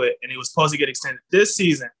didn't do it. And he was supposed to get extended this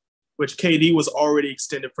season, which KD was already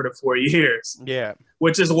extended for the 4 years. Yeah.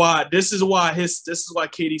 Which is why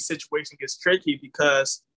KD's situation gets tricky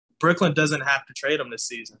because Brooklyn doesn't have to trade him this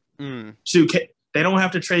season. Shoot, they don't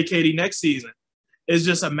have to trade KD next season. It's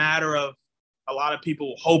just a matter of a lot of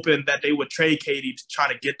people hoping that they would trade KD to try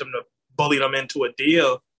to get them to bully them into a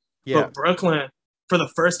deal. Yeah. But Brooklyn, for the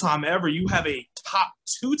first time ever, you have a top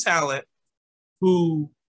 2 talent who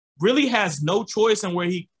really has no choice in where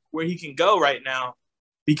he can go right now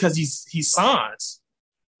because he signs.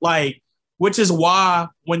 Like, which is why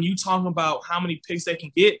when you talk about how many picks they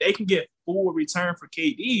can get full return for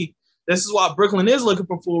KD. This is why Brooklyn is looking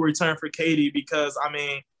for full return for KD because, I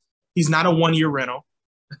mean, he's not a 1-year rental.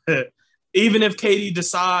 Even if KD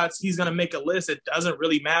decides he's going to make a list, it doesn't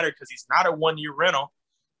really matter because he's not a 1-year rental.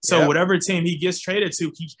 So whatever team he gets traded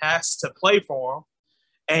to, he has to play for him.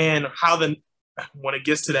 And when it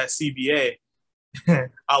gets to that CBA,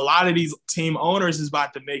 a lot of these team owners is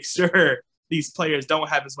about to make sure these players don't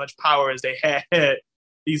have as much power as they had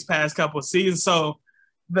these past couple of seasons. So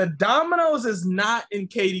the dominoes is not in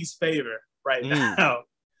KD's favor right now.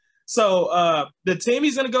 So the team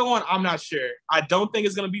he's going to go on, I'm not sure. I don't think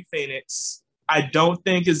it's going to be Phoenix. I don't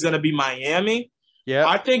think it's going to be Miami. Yeah,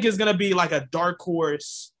 I think it's going to be like a dark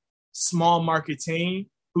horse, small market team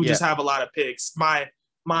who just have a lot of picks.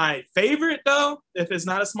 My favorite, though, if it's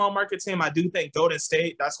not a small market team, I do think Golden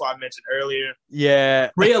State. That's what I mentioned earlier.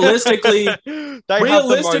 Yeah. Realistically, have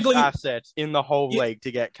the most assets in the whole league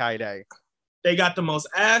to get KD. They got the most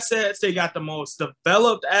assets. They got the most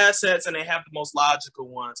developed assets, and they have the most logical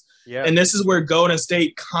ones. Yeah. And this is where Golden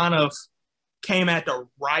State kind of came at the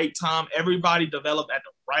right time. Everybody developed at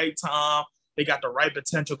the right time. They got the right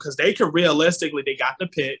potential because they got the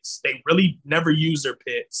picks. They really never use their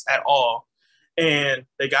picks at all. And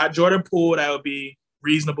they got Jordan Poole. That would be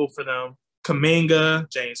reasonable for them.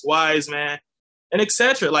 Kuminga, James Wiseman, and et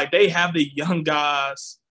cetera. Like, they have the young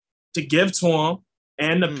guys to give to them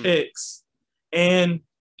and the picks. And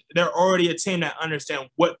they're already a team that understand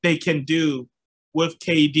what they can do with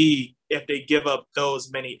KD if they give up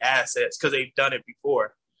those many assets because they've done it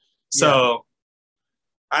before. So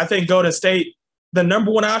I think Golden State, the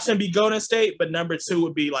number one option would be Golden State, but number two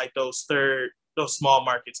would be like those small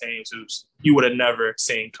market teams who you would have never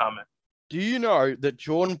seen coming. Do you know that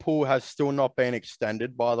Jordan Poole has still not been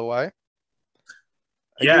extended, by the way?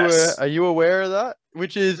 Yes. Are you aware of that?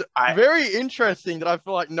 Which is very interesting that I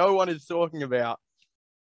feel like no one is talking about.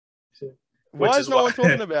 Why is no one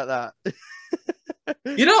talking about that?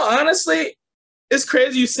 You know, honestly, it's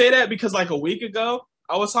crazy you say that because like a week ago,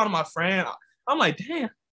 I was talking to my friend. I'm like, damn,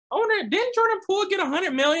 I wonder, didn't Jordan Poole get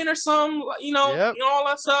 $100 million or something? You know, all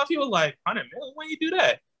that stuff. He was like, $100 million? When you do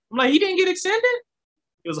that? I'm like, he didn't get extended?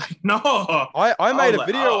 He was like, no. I made a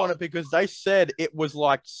video on it because they said it was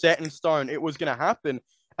like set in stone. It was going to happen.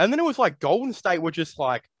 And then it was like Golden State were just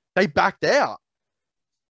like, they backed out.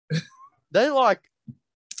 They like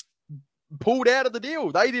pulled out of the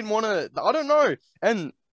deal. They didn't want to, I don't know.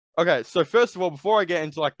 And okay, so first of all, before I get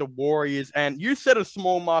into like the Warriors, and you said a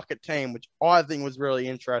small market team, which I think was really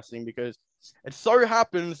interesting because it so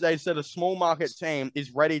happens they said a small market team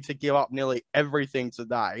is ready to give up nearly everything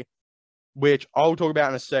today, which I'll talk about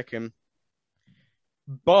in a second.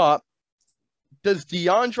 But does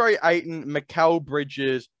DeAndre Ayton, Mikal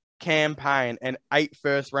Bridges, Cam Payne, and 8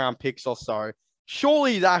 first-round picks or so,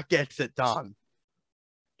 surely that gets it done?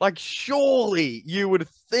 Like, surely you would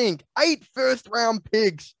think 8 first-round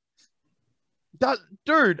picks.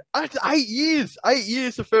 Dude, that's 8 years. 8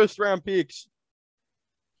 years of first-round picks.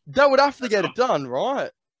 That would have to get it done, right?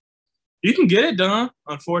 You can get it done.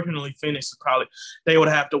 Unfortunately, Phoenix they would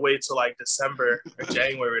have to wait till like December or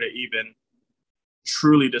January to even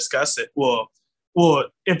truly discuss it. Well,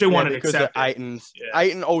 if they wanted to accept it.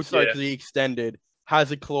 Ayton also, because he extended,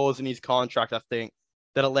 has a clause in his contract, I think,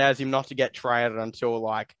 that allows him not to get traded until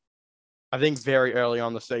like, I think very early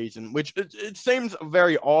on the season, which it seems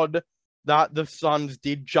very odd that the Suns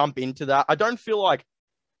did jump into that. I don't feel like,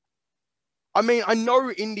 I mean, I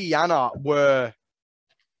know Indiana were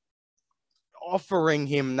offering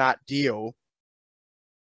him that deal,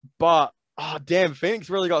 but damn, Phoenix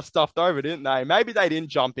really got stuffed over, didn't they? Maybe they didn't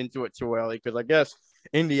jump into it too early because I guess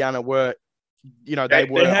Indiana were, they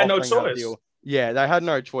had no choice. Deal. Yeah, they had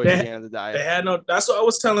no choice at the end of the day. They had no. That's what I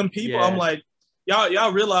was telling people. Yeah. I'm like,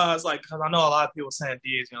 y'all realize, like, because I know a lot of people saying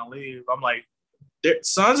DA is gonna leave. I'm like,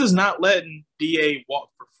 Suns is not letting DA walk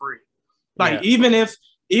for free. Like, even if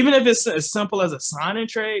it's as simple as a sign and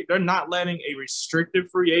trade, they're not letting a restricted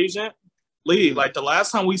free agent leave. Like the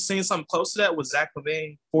last time we seen something close to that was Zach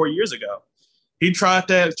LaVine 4 years ago. He tried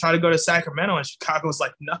to go to Sacramento, and Chicago was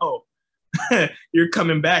like, no, you're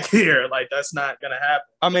coming back here. Like, that's not going to happen.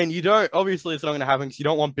 I mean, obviously it's not going to happen because you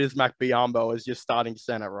don't want Bismack Biyombo as your starting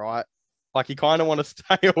center, right? Like, you kind of want to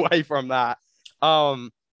stay away from that. I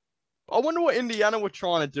wonder what Indiana were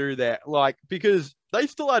trying to do there. Like, because they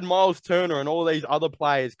still had Miles Turner and all these other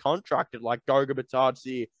players contracted, like Goga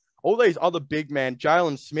Batadze, all these other big men,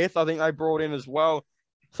 Jalen Smith, I think they brought in as well.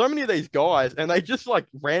 So many of these guys, and they just like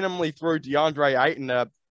randomly threw DeAndre Ayton a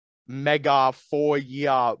mega 4-year,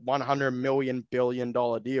 $100 billion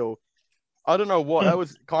deal. I don't know what, that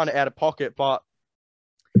was kind of out of pocket, but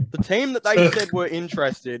the team that they said were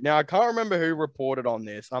interested. Now, I can't remember who reported on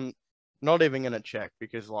this. I'm not even going to check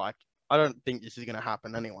because, like, I don't think this is going to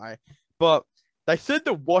happen anyway. But they said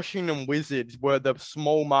the Washington Wizards were the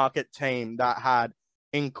small market team that had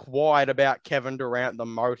inquired about Kevin Durant the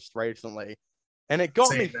most recently. And it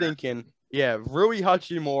got me thinking, Rui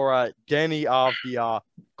Hachimura, Denny Avdia,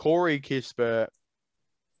 Corey Kispert,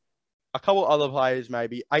 a couple other players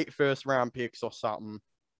maybe, 8 first-round picks or something.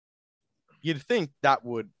 You'd think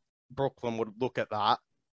Brooklyn would look at that.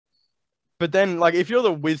 But then, like, if you're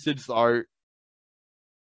the Wizards, though,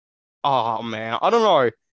 oh, man, I don't know.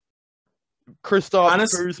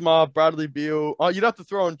 Kristaps, Kuzma, Bradley Beal. Oh, you'd have to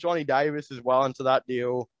throw in Johnny Davis as well into that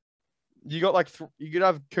deal. You got like you could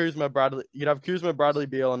have Kuzma, Bradley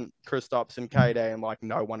Beal, and Kristaps and KD, and like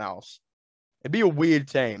no one else. It'd be a weird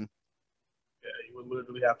team. Yeah, you would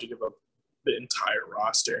literally have to give up the entire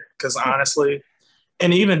roster because honestly,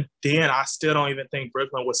 and even then, I still don't even think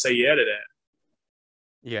Brooklyn would say yeah to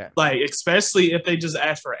that. Yeah, like especially if they just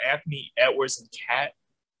asked for Anthony Edwards and Cat,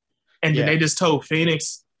 and then they just told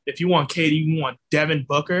Phoenix, if you want KD, you want Devin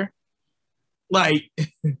Booker. Like,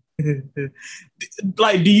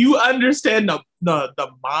 like, do you understand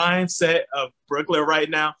the mindset of Brooklyn right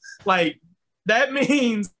now? Like, that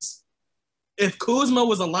means if Kuzma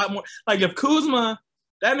was a lot more, like if Kuzma,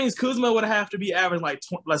 that means Kuzma would have to be averaging like,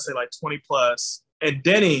 let's say like 20 plus, and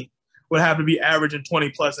Denny would have to be averaging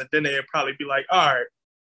 20 plus, and then they'd probably be like, all right,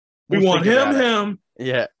 we want him.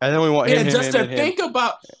 Yeah, and then we want him. Just to think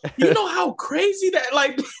about, you know how crazy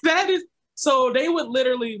that is. So they would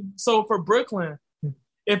literally. So for Brooklyn,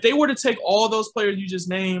 if they were to take all those players you just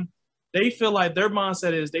named they feel like their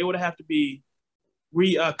mindset is they would have to be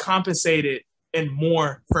compensated in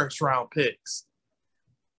more first round picks,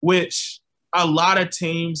 which a lot of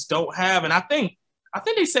teams don't have. And I think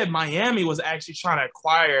they said Miami was actually trying to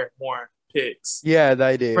acquire more picks. Yeah,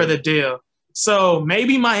 they did. For the deal. So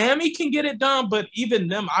maybe Miami can get it done, but even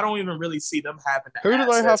them, I don't even really see them having Who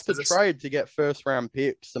do they have to trade to get first round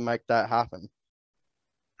picks to make that happen?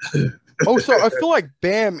 Also, I feel like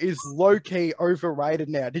Bam is low-key overrated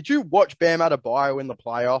now. Did you watch Bam Adebayo in the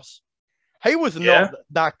playoffs? He was not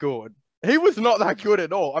that good. He was not that good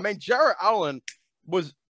at all. I mean, Jarrett Allen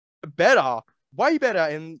was better, way better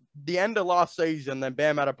in the end of last season than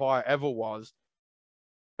Bam Adebayo ever was.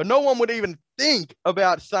 But no one would even think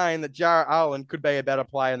about saying that Jarrett Allen could be a better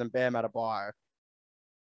player than Bam Adebayo.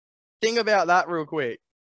 Think about that real quick.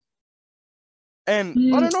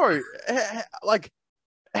 And I don't know, like,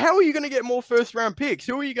 how are you going to get more first-round picks?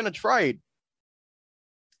 Who are you going to trade?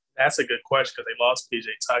 That's a good question because they lost PJ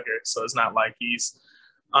Tucker, so it's not like he's.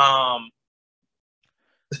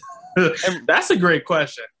 That's a great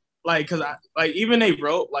question. Like, because even they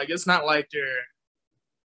wrote it's not like they're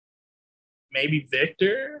maybe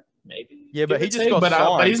Victor, maybe. Yeah, but he just got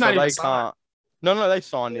signed. But he's not so even signed. No, they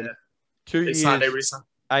signed him. 2 years, signed every time.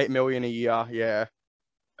 $8 million a year. Yeah,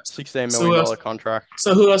 $16 million contract.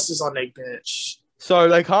 So who else is on their bench? So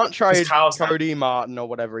they can't trade Cody Martin or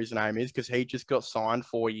whatever his name is because he just got signed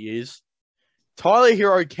 4 years. Tyler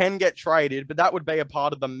Hero can get traded, but that would be a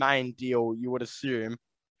part of the main deal, you would assume.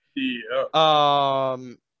 Yeah.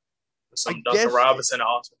 Duncan Robinson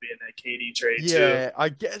also be in that KD trade too. Yeah,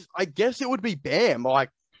 I guess it would be Bam.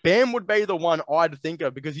 Like Bam would be the one I'd think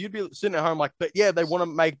of because you'd be sitting at home like, but yeah, they want to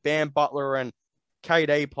make Bam, Butler, and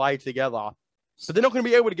KD play together. So they're not going to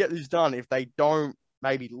be able to get this done if they don't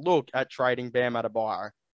maybe look at trading Bam Adebayo.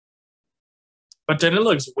 But then it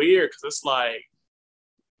looks weird because it's like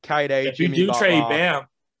KD, if Jimmy you do Butler. trade Bam,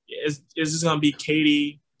 is this going to be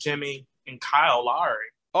KD, Jimmy, and Kyle Lowry?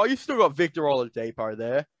 Oh, you still got Victor Oladipo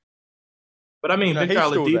there. But I mean, Victor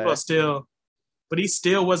Oladipo still, but he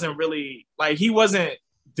still wasn't really he wasn't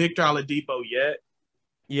Victor Oladipo yet.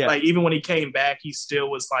 Yeah. Like even when he came back, he still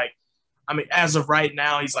was like, I mean, as of right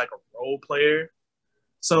now, he's like a role player.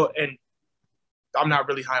 So, and I'm not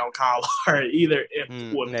really high on Kyle Lowry either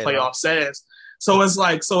in what playoff says. So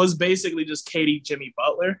it's basically just KD, Jimmy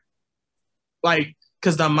Butler. Like,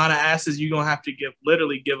 because the amount of assets you're going to have to give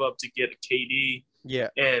up to get a KD. Yeah.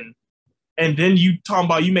 And then you talking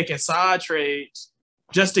about you making side trades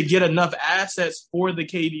just to get enough assets for the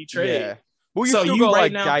KD trade. Yeah. Well, you still got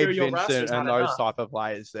like Gabe Vincent and those type of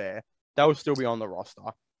players there. They will still be on the roster.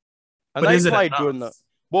 And they played good in the.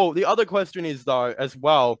 Well, the other question is, though, as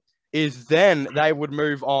well, is then they would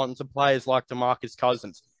move on to players like DeMarcus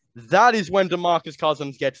Cousins. That is when DeMarcus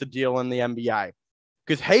Cousins gets a deal in the NBA.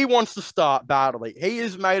 Because he wants to start badly. He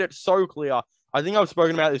has made it so clear. I think I've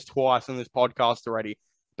spoken about this twice in this podcast already.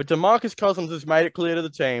 But DeMarcus Cousins has made it clear to the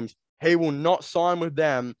teams he will not sign with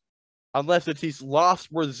them unless it's his last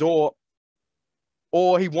resort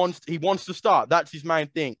or he wants to start. That's his main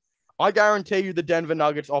thing. I guarantee you the Denver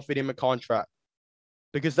Nuggets offered him a contract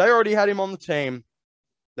because they already had him on the team.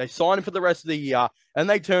 They signed him for the rest of the year, and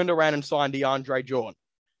they turned around and signed DeAndre Jordan.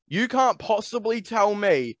 You can't possibly tell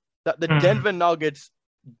me that the Denver Nuggets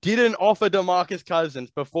didn't offer DeMarcus Cousins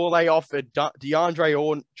before they offered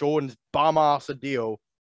DeAndre Jordan's bum-ass a deal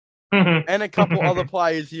and a couple other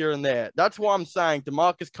players here and there. That's why I'm saying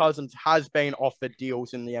DeMarcus Cousins has been offered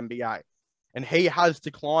deals in the NBA, and he has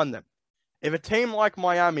declined them. If a team like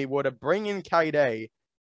Miami were to bring in KD,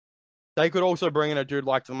 they could also bring in a dude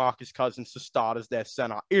like DeMarcus Cousins to start as their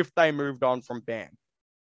center if they moved on from Bam.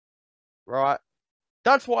 Right?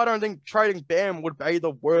 That's why I don't think trading Bam would be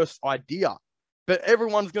the worst idea. But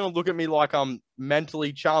everyone's going to look at me like I'm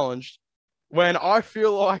mentally challenged when I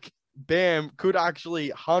feel like Bam could actually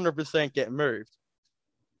 100% get moved.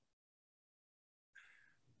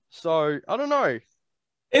 So, I don't know.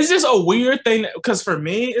 It's just a weird thing because for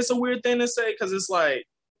me, it's a weird thing to say because it's like,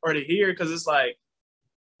 or to hear because it's like,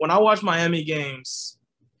 when I watch Miami games,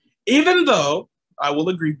 even though I will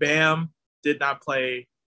agree Bam did not play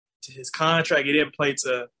to his contract, he didn't play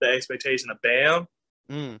to the expectation of Bam.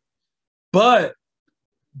 But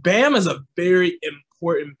Bam is a very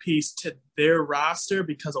important piece to their roster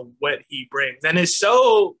because of what he brings. And it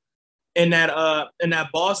showed in that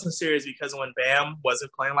Boston series because when Bam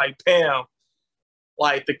wasn't playing like Bam,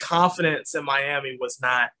 like the confidence in Miami was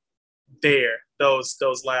not there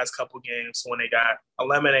those last couple games when they got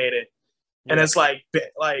eliminated. And it's like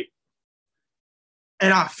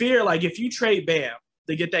and I fear like if you trade Bam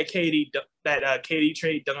to get that KD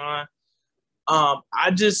trade done,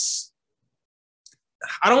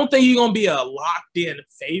 I don't think you're gonna be a locked in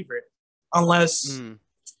favorite unless,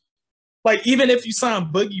 like, even if you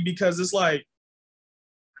sign Boogie, because it's like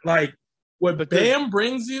what Bam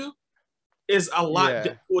brings you is a lot.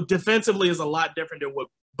 Defensively is a lot different than what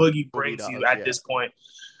Boogie brings you at this point.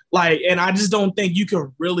 Like, and I just don't think you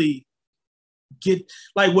can really get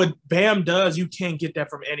like what Bam does. You can't get that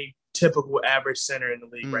from any typical average center in the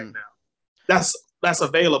league right now. That's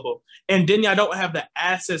available, and then y'all don't have the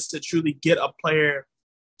assets to truly get a player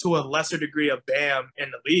to a lesser degree of Bam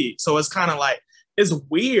in the league. So it's kind of like, it's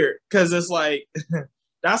weird because it's like,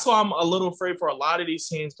 that's why I'm a little afraid for a lot of these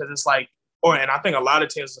teams, because it's like, and I think a lot of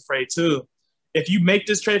teams are afraid too. If you make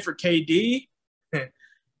this trade for KD,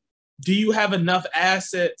 do you have enough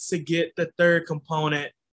assets to get the third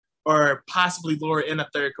component or possibly lure in a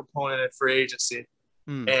third component in free agency?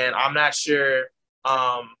 And I'm not sure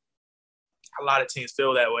a lot of teams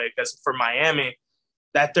feel that way, because for Miami,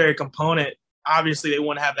 that third component, obviously they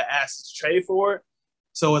wouldn't have the assets to trade for it.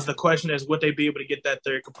 So the question is, would they be able to get that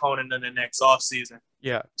third component in the next offseason?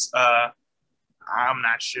 Yeah. I'm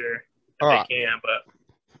not sure if they can, but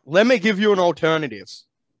let me give you an alternative.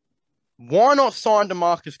 Why not sign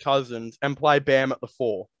DeMarcus Cousins and play Bam at the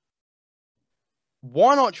 4?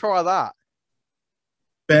 Why not try that?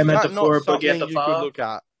 Bam at the 4, Boogie at the 5? Could look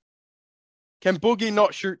at? Can Boogie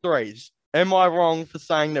not shoot threes? Am I wrong for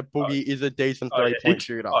saying that Boogie is a decent three-point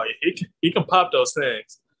shooter? He can pop those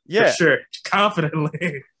things. Yeah. For sure.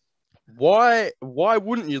 Confidently. Why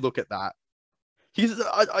wouldn't you look at that?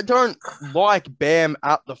 I don't like Bam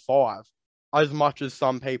at the 5 as much as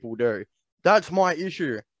some people do. That's my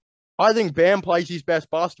issue. I think Bam plays his best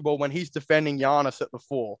basketball when he's defending Giannis at the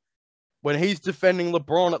 4. When he's defending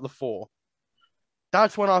LeBron at the 4.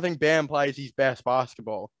 That's when I think Bam plays his best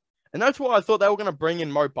basketball. And that's why I thought they were going to bring in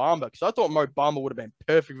Mo Bamba, because I thought Mo Bamba would have been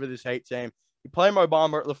perfect for this Heat team. You play Mo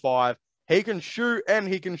Bamba at the 5. He can shoot and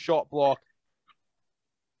he can shot block.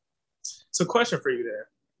 So, question for you there.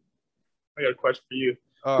 I got a question for you.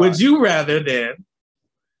 Would you rather then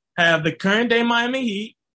have the current day Miami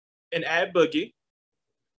Heat and add Boogie,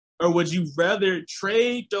 or would you rather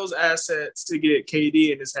trade those assets to get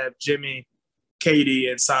KD and just have Jimmy, KD,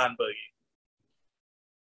 and sign Boogie?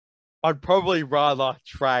 I'd probably rather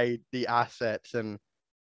trade the assets and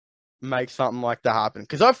make something like that happen.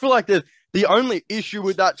 Because I feel like the only issue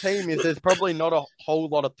with that team is there's probably not a whole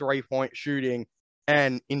lot of three-point shooting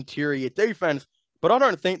and interior defense, but I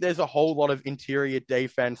don't think there's a whole lot of interior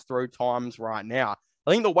defense through times right now.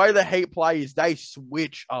 I think the way the Heat play is they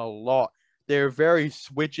switch a lot. They're a very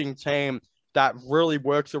switching team that really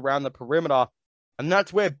works around the perimeter, and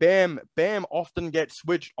that's where Bam often gets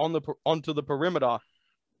switched onto the perimeter.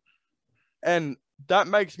 And that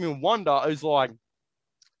makes me wonder, is like,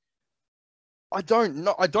 I don't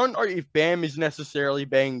know if Bam is necessarily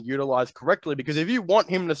being utilized correctly, because if you want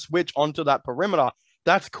him to switch onto that perimeter,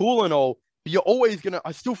 that's cool and all, but you're always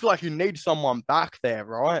I still feel like you need someone back there,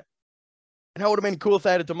 right? And that would have been cool if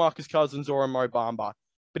they had a DeMarcus Cousins or a Mo Bamba.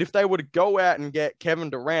 But if they were to go out and get Kevin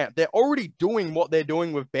Durant, they're already doing what they're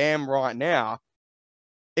doing with Bam right now,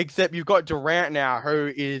 except you've got Durant now,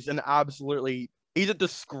 who is he's a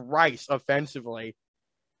disgrace offensively.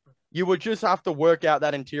 You would just have to work out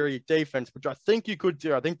that interior defense, which I think you could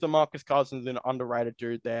do. I think DeMarcus Cousins is an underrated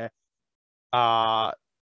dude there.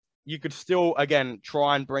 You could still, again,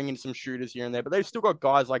 try and bring in some shooters here and there, but they've still got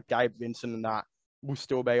guys like Gabe Vincent and that will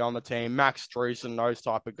still be on the team. Max Strus and those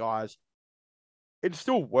type of guys. It'd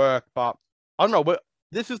still work, but I don't know. But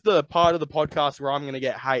this is the part of the podcast where I'm going to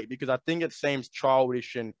get hate, because I think it seems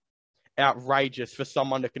childish and outrageous for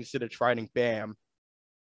someone to consider trading Bam.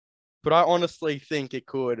 But I honestly think it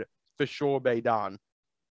could for sure be done.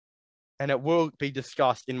 And it will be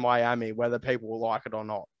discussed in Miami whether people will like it or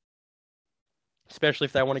not. Especially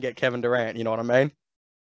if they want to get Kevin Durant, you know what I mean?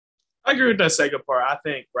 I agree with that second part. I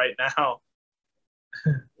think right now,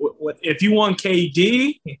 if you want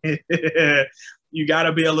KD, you got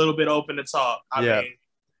to be a little bit open to talk. I mean,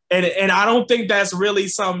 and I don't think that's really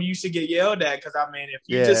something you should get yelled at, because, I mean, if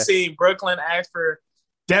you just seen Brooklyn ask for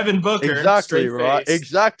Devin Booker, exactly right,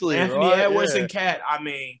 Anthony Edwards and Cat, I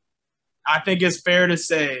mean, I think it's fair to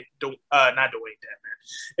say, not Dwayne Dedman.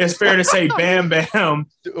 It's fair to say Bam Bam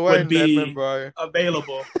would be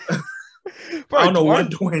available. Bro, I don't know what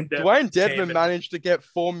Dwayne Dedman managed to get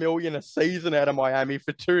 $4 million a season out of Miami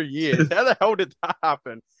for 2 years. How the hell did that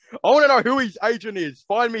happen? I want to know who his agent is.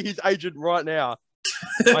 Find me his agent right now.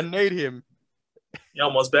 I need him. You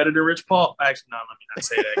almost better than Rich Paul. Actually, no, let me not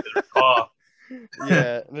say that, because Rich Paul.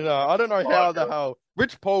 Yeah, no, I don't know how the hell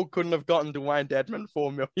Rich Paul couldn't have gotten Dwayne Dedman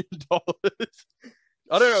 $4 million.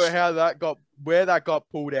 I don't know where that got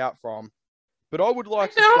pulled out from, but I would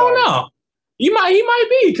like to. I don't know. He might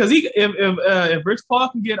be because if Rich Paul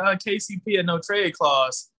can get KCP a no trade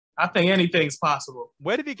clause, I think anything's possible.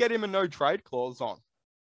 Where did he get him a no trade clause on?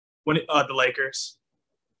 When the Lakers.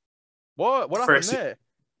 What happened there?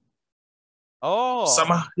 Oh,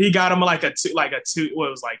 somehow he got him like a 2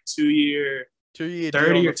 2-year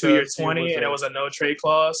 30 or 2-year 20, and it was a no trade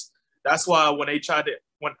clause. That's why when they tried to,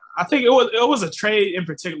 I think it was a trade in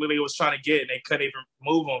particular they was trying to get, and they couldn't even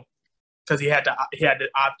move him because he had to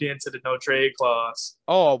opt into the no trade clause.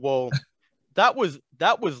 Oh well, that was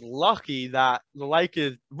lucky that the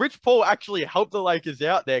Lakers, Rich Paul actually helped the Lakers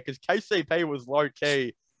out there because KCP was low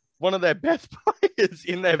key one of their best players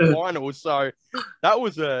in their finals. So that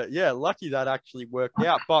was lucky that actually worked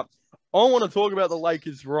out. But I want to talk about the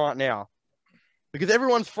Lakers right now because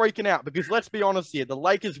everyone's freaking out. Because let's be honest here, the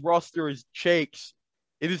Lakers roster is cheeks.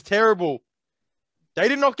 It is terrible. They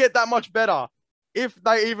did not get that much better, if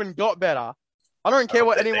they even got better. I don't care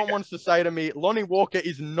what anyone wants to say to me. Lonnie Walker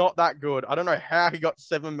is not that good. I don't know how he got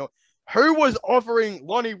 $7 million. Who was offering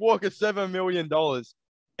Lonnie Walker $7 million?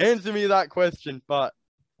 Answer me that question. But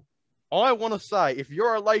I want to say, if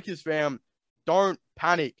you're a Lakers fan, don't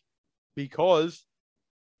panic because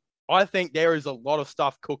I think there is a lot of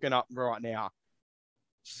stuff cooking up right now.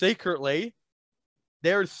 Secretly,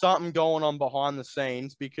 there is something going on behind the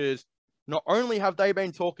scenes because not only have they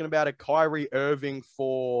been talking about a Kyrie Irving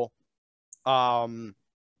for Russell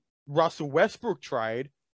Westbrook trade,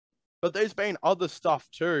 but there's been other stuff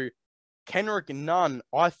too. Kendrick Nunn,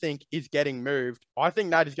 I think, is getting moved. I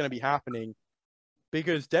think that is going to be happening.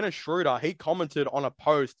 Because Dennis Schroeder, he commented on a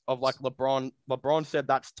post of like LeBron. LeBron said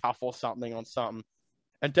that's tough or something on something.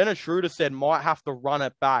 And Dennis Schroeder said might have to run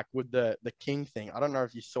it back with the King thing. I don't know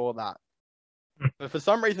if you saw that. But for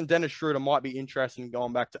some reason, Dennis Schroeder might be interested in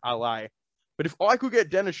going back to LA. But if I could get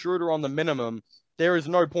Dennis Schroeder on the minimum, there is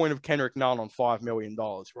no point of Kendrick Nunn on $5 million,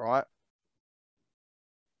 right?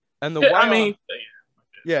 And the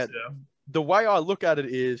the way I look at it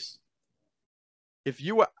is, if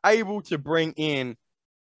you were able to bring in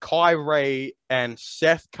Kyrie and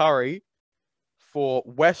Seth Curry for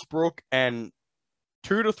Westbrook and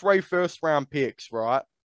 2 to 3 first-round picks, right?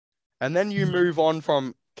 And then you move on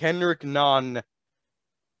from Kendrick Nunn,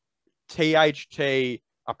 THT, a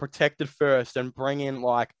protected first, and bring in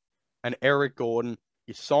like an Eric Gordon.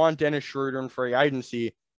 You sign Dennis Schroeder in free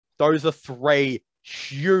agency. Those are 3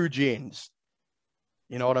 huge ins.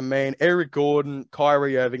 You know what I mean? Eric Gordon,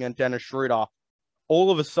 Kyrie Irving, and Dennis Schroeder. All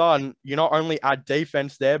of a sudden, you not only add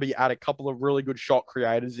defense there, but you add a couple of really good shot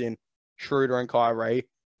creators in Schroeder and Kyrie.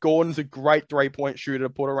 Gordon's a great 3-point shooter to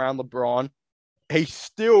put around LeBron. He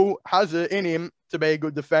still has it in him to be a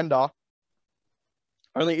good defender.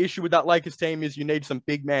 Only issue with that Lakers team is you need some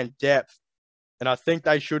big man depth. And I think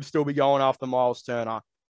they should still be going after Miles Turner.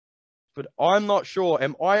 But I'm not sure.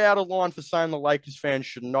 Am I out of line for saying the Lakers fans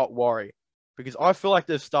should not worry? Because I feel like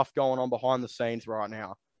there's stuff going on behind the scenes right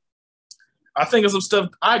now. I think it's some stuff.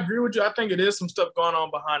 I agree with you. I think it is some stuff going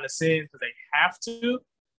on behind the scenes that they have to.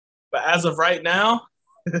 But as of right now,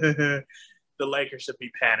 the Lakers should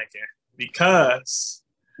be panicking because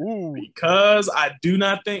I do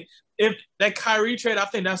not think if that Kyrie trade, I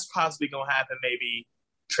think that's possibly going to happen maybe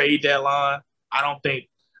trade deadline. I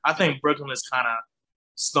think Brooklyn is kind of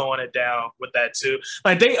slowing it down with that too.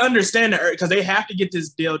 Like they understand it because they have to get this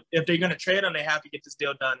deal. If they're going to trade him, they have to get this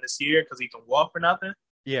deal done this year because he can walk for nothing.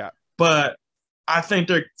 Yeah. But I think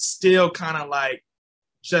they're still kind of like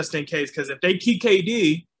just in case because if they keep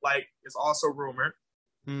KD, like it's also rumored,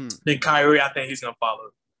 then Kyrie, I think he's gonna follow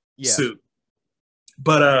suit.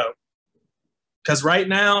 But because right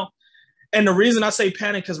now, and the reason I say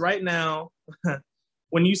panic because right now,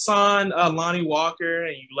 when you sign Lonnie Walker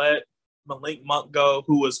and you let Malik Monk go,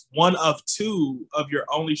 who was one of 2 of your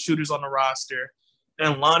only shooters on the roster,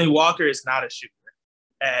 and Lonnie Walker is not a shooter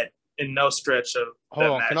in no stretch of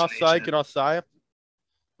Hold on, can I say?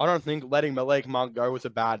 I don't think letting Malik Monk go was a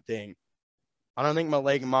bad thing. I don't think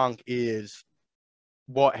Malik Monk is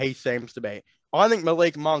what he seems to be. I think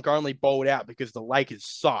Malik Monk only balled out because the Lakers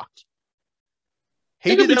sucked.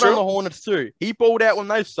 He did that on the Hornets too. He balled out when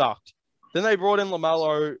they sucked. Then they brought in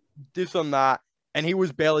LaMelo, this and that, and he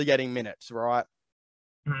was barely getting minutes, right?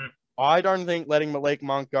 Mm-hmm. I don't think letting Malik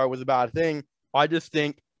Monk go was a bad thing. I just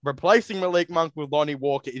think replacing Malik Monk with Lonnie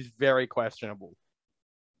Walker is very questionable.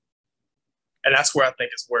 And that's where I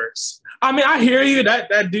think it's worse. I mean, I hear you.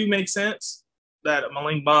 That do make sense. That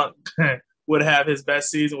Malik Monk would have his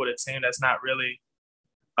best season with a team that's not really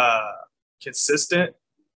consistent.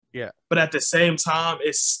 Yeah. But at the same time,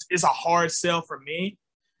 it's a hard sell for me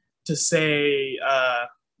to say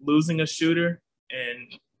losing a shooter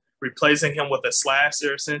and replacing him with a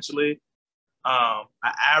slasher, essentially, An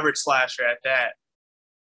average slasher at that,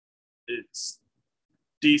 it's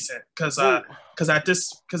decent because at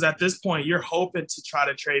this point you're hoping to try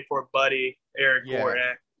to trade for Buddy, Eric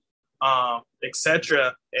Gordon,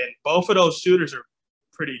 etc. And both of those shooters are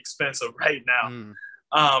pretty expensive right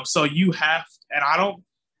now. So you have, and I don't,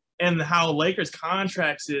 and how Lakers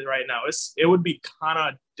contracts is right now, it would be kind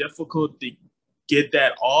of difficult to get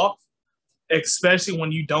that off, especially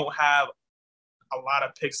when you don't have a lot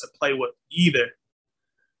of picks to play with either.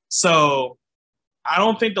 So I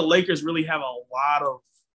don't think the Lakers really have a lot of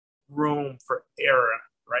room for error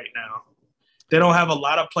right now. They don't have a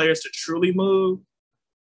lot of players to truly move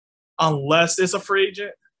unless it's a free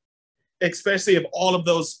agent, especially if all of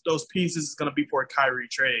those pieces is going to be for a Kyrie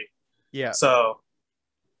trade. Yeah. So,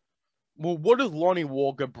 well, what does Lonnie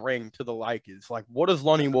Walker bring to the Lakers? Like, what does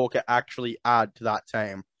Lonnie Walker actually add to that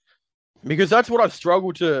team? Because that's what I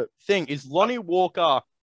struggle to think. Is Lonnie Walker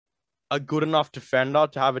a good enough defender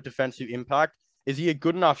to have a defensive impact? Is he a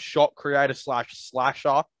good enough shot creator /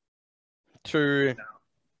 slasher to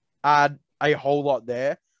add a whole lot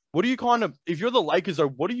there? What do you if you're the Lakers though,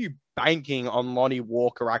 what are you banking on Lonnie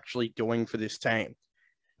Walker actually doing for this team?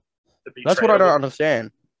 That's what I don't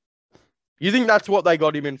understand. You think that's what they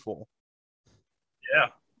got him in for? Yeah.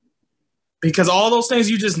 Because all those things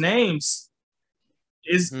you just named,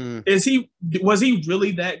 was he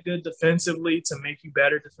really that good defensively to make you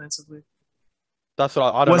better defensively? That's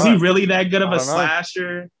what I don't know. Was he really that good of a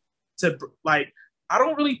slasher to like? I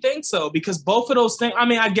don't really think so because both of those things. I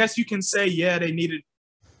mean, I guess you can say they needed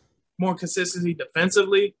more consistency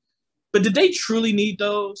defensively, but did they truly need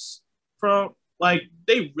those from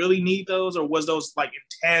they really need those, or was those like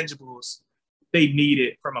intangibles they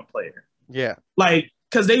needed from a player? Yeah,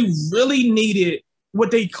 because they really needed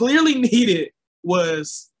what they clearly needed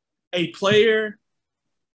was a player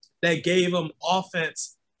that gave them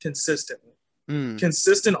offense consistently.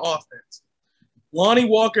 Consistent offense. Lonnie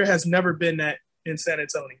Walker has never been that in San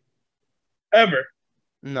Antonio. Ever.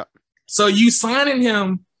 No. So you signing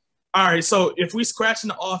him, all right, so if we scratching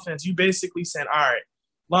the offense, you basically saying, all right,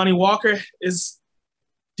 Lonnie Walker is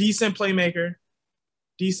decent playmaker,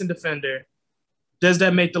 decent defender. Does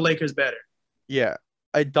that make the Lakers better? Yeah,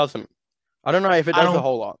 it doesn't. I don't know if it does a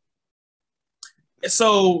whole lot.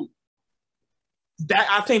 So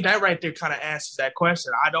I think that right there kind of answers that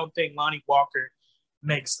question. I don't think Lonnie Walker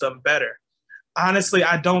makes them better. Honestly,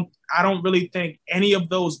 I don't really think any of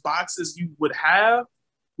those boxes you would have,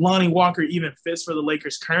 Lonnie Walker even fits for the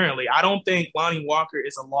Lakers currently. I don't think Lonnie Walker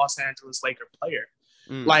is a Los Angeles Laker player.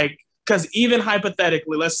 Because even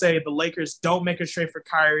hypothetically, let's say the Lakers don't make a trade for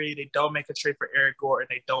Kyrie, they don't make a trade for Eric Gordon,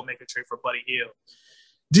 they don't make a trade for Buddy Hield.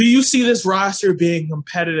 Do you see this roster being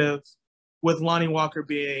competitive with Lonnie Walker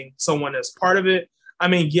being someone that's part of it? I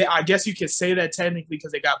mean, yeah, I guess you could say that technically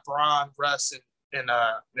because they got Bron, Russ, and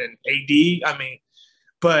AD. I mean,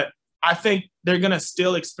 but I think they're gonna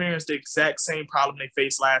still experience the exact same problem they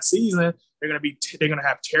faced last season. They're gonna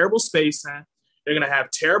have terrible spacing. They're gonna have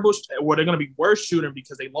they're gonna be worse shooting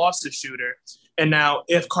because they lost a shooter. And now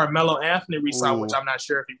if Carmelo Anthony resigned, which I'm not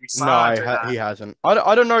sure if he resigned or not. He hasn't.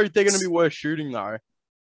 I don't know if they're gonna be worse shooting though.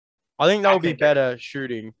 I think they'll be better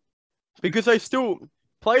shooting because they still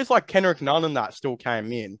players like Kendrick Nunn and that still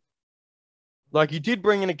came in. Like you did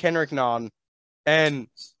bring in a Kendrick Nunn, and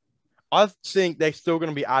I think they're still going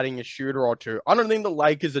to be adding a shooter or two. I don't think the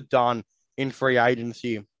Lakers are done in free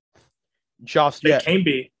agency just yet. They can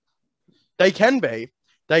be. They can be.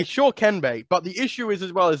 They sure can be. But the issue is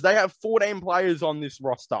as well is they have 14 players on this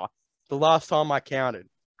roster. The last time I counted.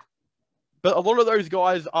 But a lot of those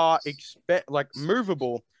guys are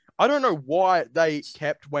movable. I don't know why they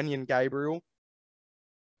kept Wenyen Gabriel.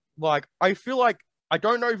 Like, I feel like I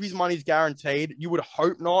don't know if his money's guaranteed. You would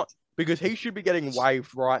hope not, because he should be getting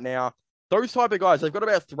waived right now. Those type of guys, they've got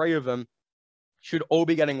about 3 of them, should all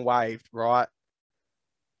be getting waived, right?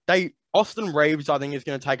 Austin Reeves, I think, is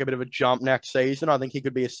going to take a bit of a jump next season. I think he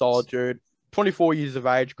could be a solid dude. 24 years of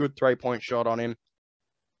age, good 3-point shot on him.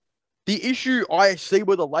 The issue I see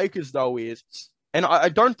with the Lakers, though, is, and I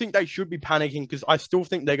don't think they should be panicking because I still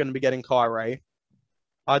think they're going to be getting Kyrie.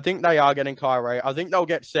 I think they are getting Kyrie. I think they'll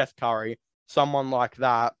get Seth Curry, someone like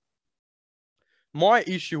that. My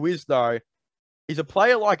issue is, though, is a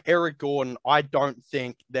player like Eric Gordon, I don't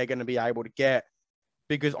think they're going to be able to get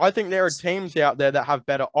because I think there are teams out there that have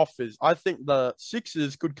better offers. I think the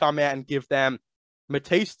Sixers could come out and give them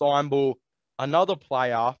Matisse Thybulle, another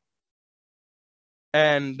player,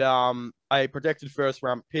 and a protected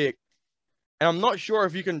first-round pick. And I'm not sure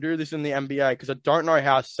if you can do this in the NBA because I don't know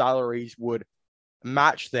how salaries would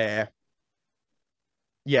match there.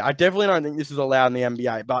 Yeah, I definitely don't think this is allowed in the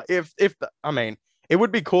NBA. But if It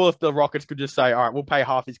would be cool if the Rockets could just say, all right, we'll pay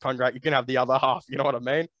half his contract. You can have the other half. You know what I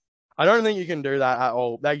mean? I don't think you can do that at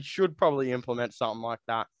all. They should probably implement something like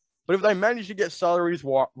that. But if they manage to get salaries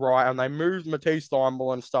right and they move Matisse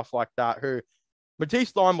Thybulle and stuff like that,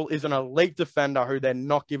 Matisse Thybulle is an elite defender who they're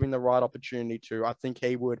not giving the right opportunity to. I think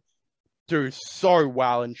he would do so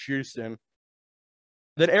well in Houston.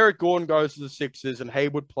 Then Eric Gordon goes to the Sixers and he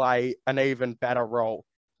would play an even better role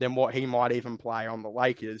than what he might even play on the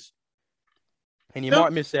Lakers. And you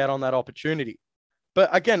might miss out on that opportunity. But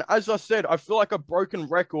again, as I said, I feel like a broken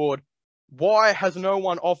record. Why has no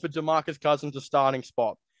one offered DeMarcus Cousins a starting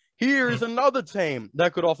spot? Here is another team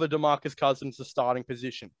that could offer DeMarcus Cousins a starting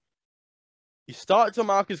position. You start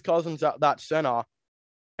DeMarcus Cousins at that center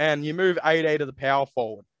and you move AD to the power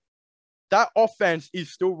forward. That offense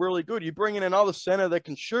is still really good. You bring in another center that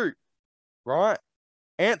can shoot, right?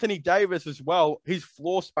 Anthony Davis as well, his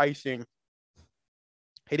floor spacing,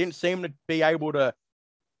 he didn't seem to be able to,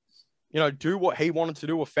 do what he wanted to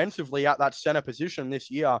do offensively at that center position this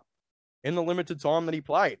year in the limited time that he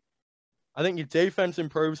played. I think your defense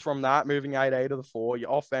improves from that, moving 8A to the 4.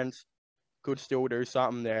 Your offense could still do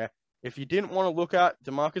something there. If you didn't want to look at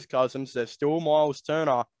DeMarcus Cousins, there's still Miles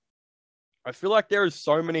Turner. I feel like there is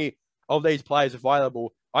so many of these players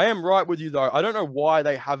available. I am right with you, though. I don't know why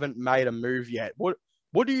they haven't made a move yet.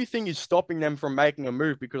 What do you think is stopping them from making a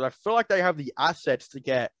move? Because I feel like they have the assets to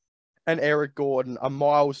get an Eric Gordon, a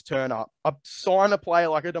Miles Turner, sign a player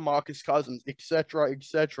like a DeMarcus Cousins, etc.,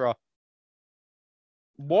 etc.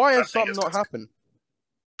 Why has something not happened?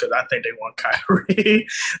 Because I think they want Kyrie.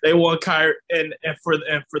 They want Kyrie, and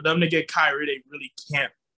for them to get Kyrie, they really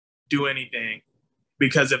can't do anything.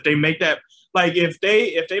 Because if they make that, like if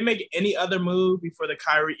they make any other move before the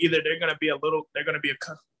Kyrie, either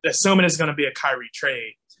assuming it's gonna be a Kyrie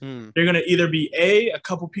trade. They're gonna either be a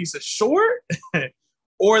couple pieces short,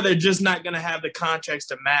 or they're just not gonna have the contracts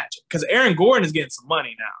to match. Because Aaron Gordon is getting some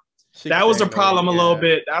money now. That was the problem a little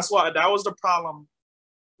bit. That was the problem.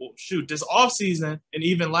 Well, shoot, this offseason and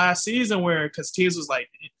even last season, where because teams was like,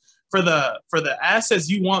 for the assets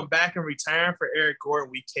you want back in return for Eric Gordon,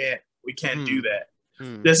 we can't do that.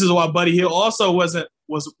 This is why Buddy Hield also wasn't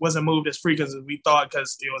moved as free, because we thought,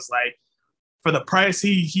 because it was like, for the price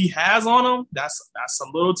he has on him, that's a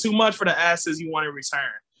little too much for the assets you want in return,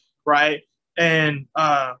 right? And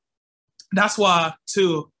that's why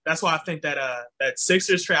I think that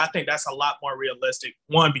Sixers trade, I think that's a lot more realistic.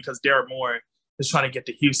 One, because Derek Moore is trying to get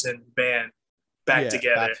the Houston band back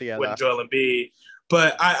together with Joel Embiid.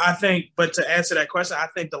 But I think to answer that question, I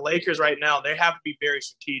think the Lakers right now, they have to be very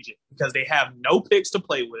strategic because they have no picks to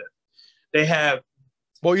play with. They have.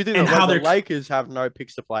 Well, you think the Lakers have no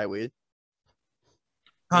picks to play with?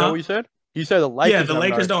 Is that what you said? You said the Lakers. Yeah, the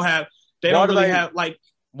Lakers don't have. They don't really have like.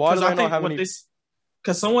 Why do they not have any?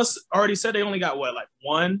 Because someone's already said they only got like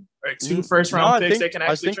 1 or 2 first round picks they can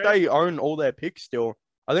actually trade. I think they own all their picks still.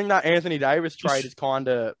 I think that Anthony Davis trade is kind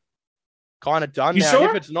of done now. Sure?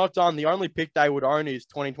 If it's not done, the only pick they would own is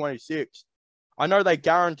 2026. I know they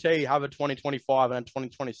guarantee have a 2025 and a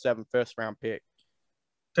 2027 first round pick.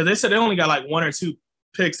 Because they said they only got like 1 or 2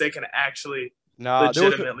 picks they can actually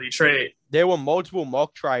legitimately trade. There were multiple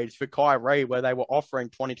mock trades for Kyrie where they were offering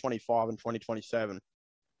 2025 and 2027.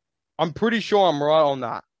 I'm pretty sure I'm right on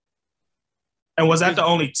that. And was that the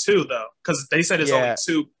only 2 though? Because they said it's only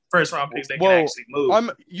 2 first round picks they can actually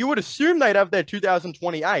move. You would assume they'd have their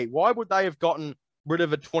 2028. Why would they have gotten rid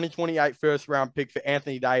of a 2028 first round pick for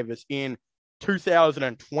Anthony Davis in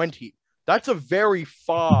 2020? That's a very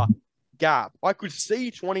far gap. I could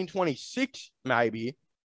see 2026 maybe,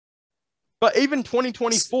 but even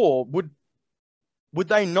 2024 would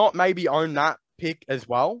they not maybe own that pick as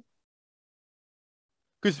well?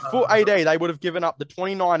 Because for AD, they would have given up the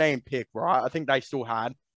 2019 pick, right? I think they still had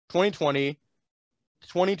 2020.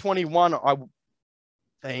 2021, I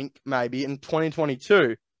think, maybe, in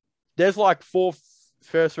 2022. There's like 4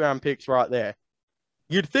 first-round picks right there.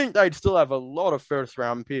 You'd think they'd still have a lot of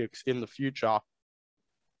first-round picks in the future.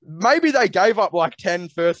 Maybe they gave up like 10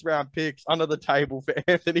 first-round picks under the table for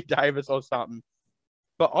Anthony Davis or something.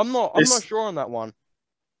 But I'm not sure on that one.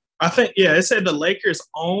 I think, it said the Lakers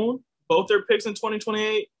own both their picks in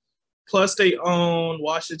 2028, plus they own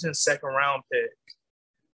Washington's second-round pick.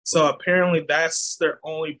 So apparently that's their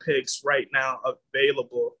only picks right now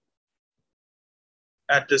available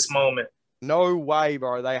at this moment. No way,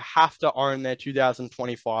 bro. They have to own their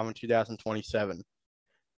 2025 and 2027.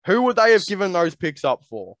 Who would they have given those picks up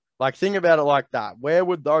for? Like, think about it like that. Where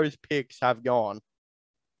would those picks have gone?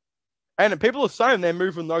 And people are saying they're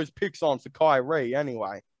moving those picks on for Kyrie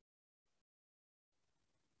anyway.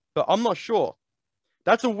 But I'm not sure.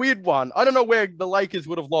 That's a weird one. I don't know where the Lakers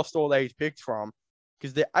would have lost all these picks from.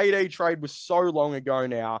 because the 8A trade was so long ago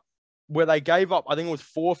now, where they gave up, I think it was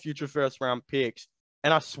 4 future first-round picks,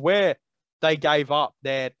 and I swear they gave up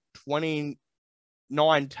their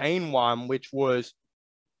 2019 one, which was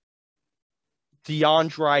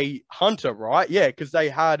DeAndre Hunter, right? Yeah, because they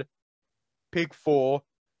had pick 4.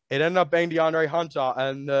 It ended up being DeAndre Hunter,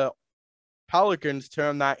 and the Pelicans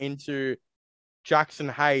turned that into Jackson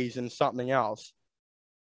Hayes and something else.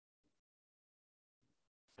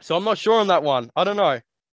 So I'm not sure on that one. I don't know.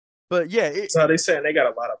 But yeah. So they saying they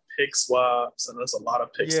got a lot of pick swaps, and there's a lot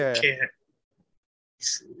of picks that can't.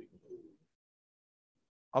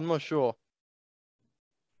 I'm not sure.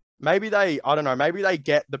 Maybe they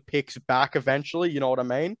get the picks back eventually. You know what I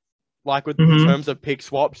mean? Like in terms of pick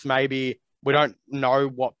swaps, maybe we don't know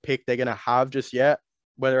what pick they're going to have just yet,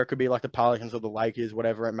 whether it could be like the Pelicans or the Lakers,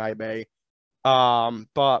 whatever it may be.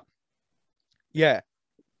 But yeah.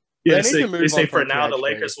 Yeah, they say for now the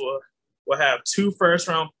Lakers will have 2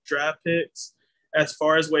 first-round draft picks as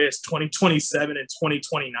far as way as 2027 and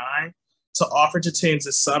 2029 to offer to teams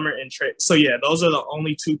this summer and trade. So yeah, those are the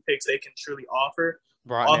only 2 picks they can truly offer.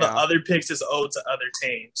 Right All now. the other picks is owed to other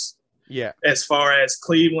teams. Yeah. As far as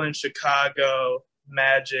Cleveland, Chicago,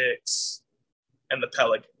 Magics, and the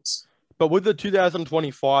Pelicans. But with the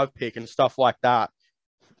 2025 pick and stuff like that,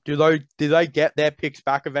 do they get their picks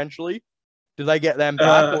back eventually? Do they get them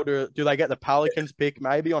back, or do they get the Pelicans pick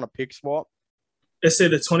maybe on a pick swap? It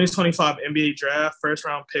said the 2025 NBA draft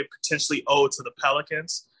first-round pick potentially owed to the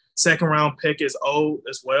Pelicans. Second-round pick is owed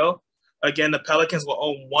as well. Again, the Pelicans will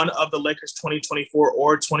own one of the Lakers' 2024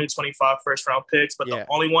 or 2025 first-round picks, but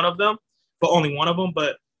only one of them.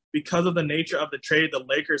 But because of the nature of the trade, the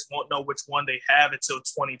Lakers won't know which one they have until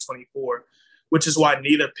 2024, which is why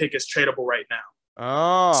neither pick is tradable right now.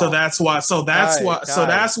 Oh, so that's why. So that's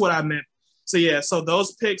what I meant. So yeah, so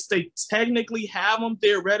those picks, they technically have them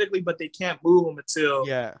theoretically, but they can't move them until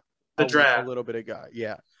the draft. A little bit ago.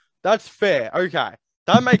 Yeah, that's fair. Okay,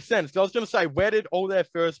 that makes sense. I was going to say, where did all their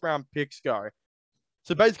first round picks go?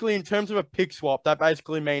 So basically, in terms of a pick swap, that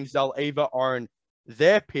basically means they'll either own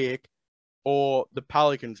their pick or the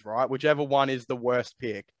Pelicans, right? Whichever one is the worst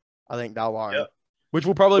pick, I think they'll own. Which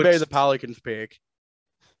will probably be the Pelicans pick.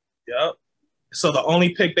 Yep. So the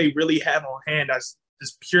only pick they really have on hand that's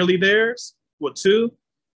just purely theirs, well, 2,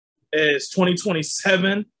 is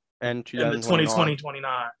 2027 and the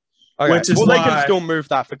 2029. Okay. Which is they can still move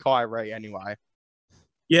that for Kyrie anyway.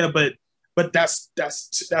 Yeah, but that's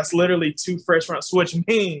literally 2 first rounds, which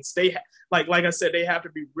means they like I said, they have to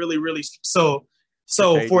be really, really so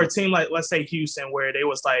for a team like, let's say Houston, where they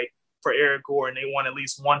was like for Eric Gordon, they want at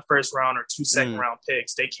least 1 first round or 2 second round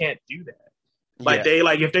picks. They can't do that.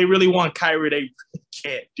 If they really want Kyrie, they really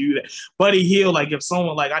can't do that. Buddy Hield, if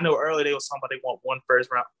someone I know earlier they was talking about they want 1 first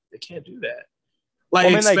round, they can't do that.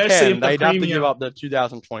 They can. They'd have to give up the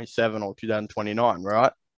 2027 or 2029,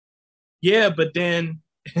 right? Yeah, but then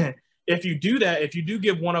if you do that, if you do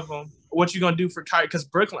give one of them, what you gonna do for Kyrie? Because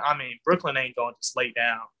Brooklyn ain't going to just lay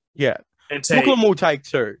down. Yeah, and Brooklyn will take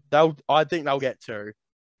 2. I think they'll get 2.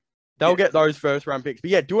 They'll get those first round picks. But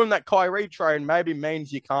yeah, doing that Kyrie trade maybe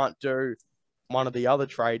means you can't do one of the other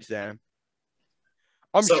trades then.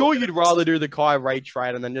 I'm sure you'd rather do the Kyrie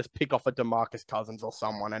trade and then just pick off a DeMarcus Cousins or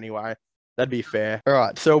someone anyway. That'd be fair. All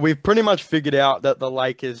right, so we've pretty much figured out that the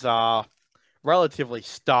Lakers are relatively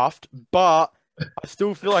stuffed, but I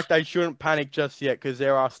still feel like they shouldn't panic just yet because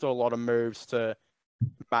there are still a lot of moves to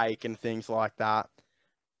make and things like that.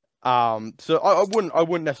 So I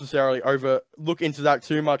wouldn't necessarily look into that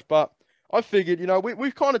too much, but I figured,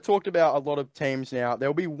 we've kind of talked about a lot of teams now.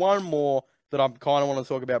 There'll be one more that I kind of want to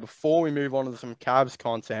talk about before we move on to some Cavs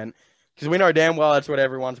content, because we know damn well that's what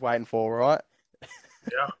everyone's waiting for, right?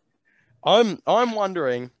 Yeah. I'm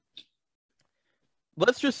wondering,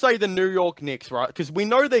 let's just say the New York Knicks, right? Because we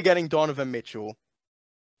know they're getting Donovan Mitchell.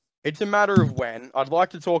 It's a matter of when. I'd like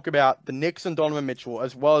to talk about the Knicks and Donovan Mitchell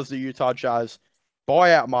as well as the Utah Jazz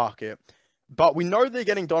buyout market. But we know they're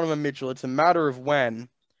getting Donovan Mitchell. It's a matter of when.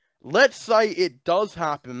 Let's say it does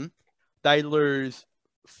happen. They lose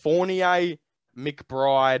Fournier,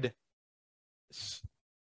 McBride,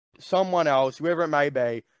 someone else, whoever it may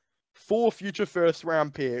be, 4 future first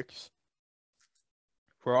round picks,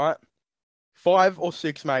 right? 5 or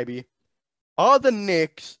 6 maybe. Are the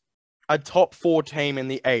Knicks a top 4 team in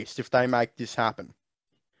the East if they make this happen?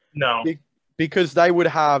 No. Because they would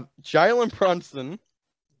have Jalen Brunson,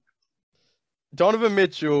 Donovan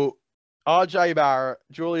Mitchell, RJ Barrett,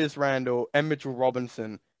 Julius Randle, and Mitchell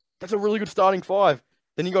Robinson. That's a really good starting 5.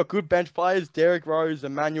 Then you got good bench players, Derrick Rose,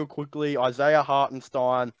 Emmanuel Quickly, Isaiah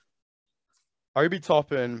Hartenstein, Obi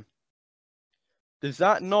Toppin. Is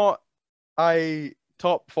that not a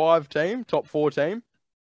top 5 team, top 4 team?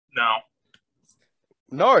 No.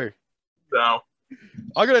 No. No.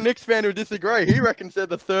 I got a Knicks fan who disagree. He reckons they're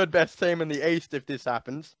the third best team in the East if this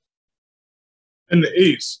happens. In the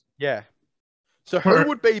East? Yeah. So who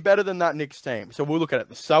would be better than that Knicks team? So we'll look at it.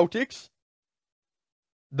 The Celtics.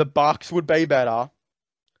 The Bucks would be better.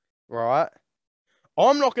 Right?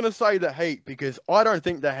 I'm not going to say the Heat because I don't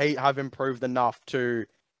think the Heat have improved enough to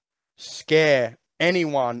scare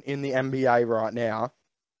anyone in the NBA right now.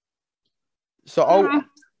 So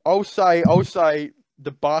I'll say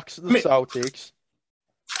the Bucks, the Celtics,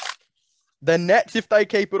 the Nets if they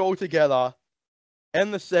keep it all together,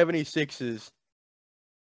 and the 76ers.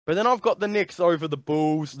 But then I've got the Knicks over the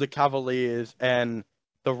Bulls, the Cavaliers, and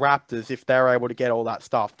the Raptors if they're able to get all that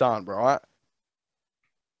stuff done, right?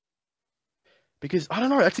 Because, I don't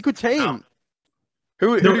know, that's a good team.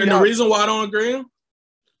 No. The reason why I don't agree,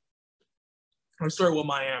 let's start with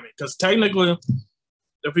Miami. Because technically,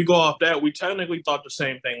 if we go off that, we technically thought the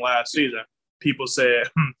same thing last season. People said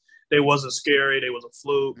they wasn't scary, they was a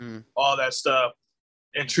fluke, all that stuff.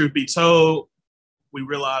 And truth be told, we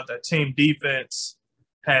realized that team defense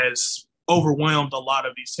has overwhelmed a lot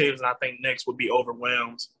of these teams, and I think Knicks would be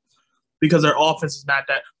overwhelmed because their offense is not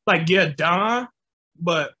that Don,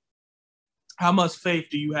 but how much faith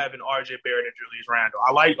do you have in RJ Barrett and Julius Randle?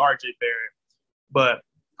 I like RJ Barrett, but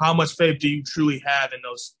how much faith do you truly have in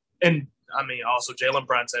those? And I mean, also Jalen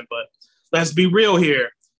Brunson, but let's be real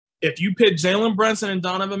here. If you put Jalen Brunson and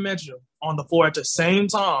Donovan Mitchell on the floor at the same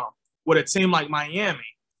time with a team like Miami,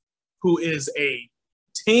 who is a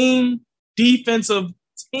team defensive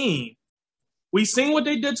team, we seen what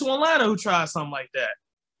they did to Atlanta, who tried something like that.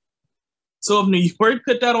 So if New York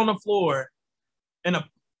put that on the floor in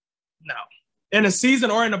a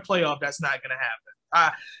season or in a playoff, that's not going to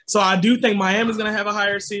happen. So I do think Miami's going to have a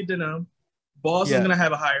higher seed than them. Boston's going to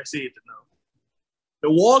have a higher seed than them.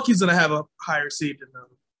 Milwaukee's going to have a higher seed than them.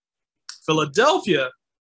 Philadelphia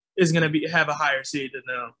is going to have a higher seed than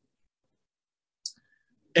them.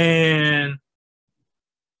 And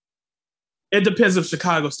it depends if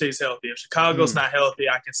Chicago stays healthy. If Chicago's not healthy,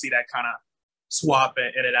 I can see that kind of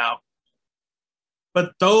swapping in and out.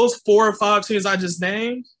 But those 4 or 5 teams I just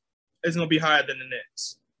named is going to be higher than the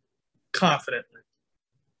Knicks, confidently,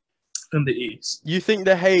 in the East. You think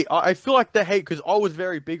the Heat? I feel like the Heat, because I was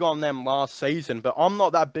very big on them last season, but I'm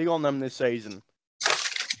not that big on them this season.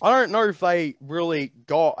 I don't know if they really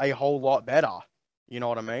got a whole lot better. You know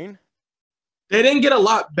what I mean? They didn't get a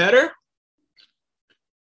lot better,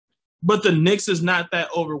 but the Knicks is not that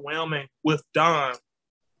overwhelming with Don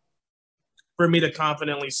for me to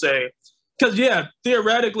confidently say. Because,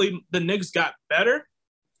 theoretically, the Knicks got better,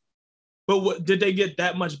 but did they get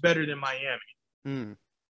that much better than Miami?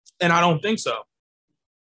 And I don't think so.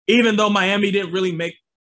 Even though Miami didn't make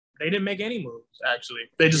any moves, actually.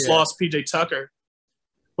 They just lost P.J. Tucker.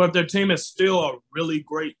 But their team is still a really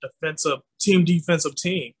great defensive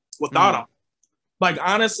team without him. Like,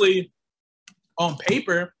 honestly, on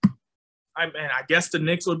paper, I guess the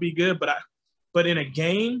Knicks would be good, but in a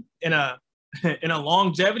game, in a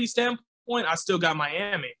longevity standpoint, I still got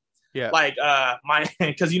Miami. Yeah. Like,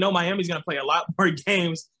 because Miami's going to play a lot more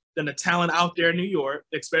games than the talent out there in New York,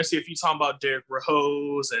 especially if you're talking about Derrick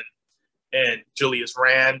Rose and Julius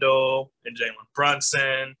Randle and Jalen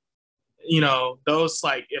Brunson. Those,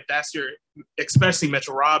 like, if that's especially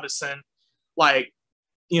Mitchell Robinson, like,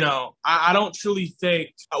 I don't truly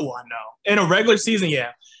think, I know. In a regular season,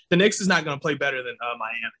 the Knicks is not going to play better than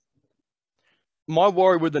Miami. My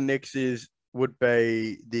worry with the Knicks would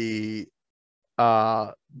be the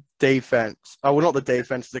defense. Oh, well, not the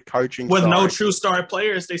defense, the coaching. With no true star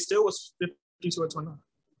players, they still was 52-29.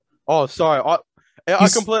 Oh, sorry. I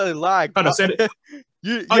completely lagged. I said it.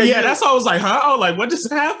 That's why I was like, huh? I was like, what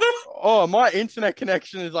just happened? Oh, my internet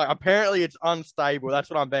connection is apparently it's unstable. That's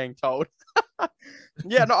what I'm being told. I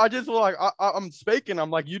just was like, I'm speaking. I'm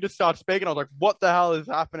like, you just start speaking. I was like, what the hell is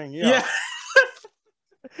happening here? Yeah.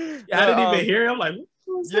 I didn't even hear it. I'm like,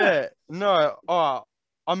 what was that? No.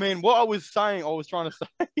 I mean, what I was trying to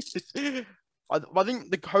say is I think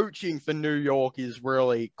the coaching for New York is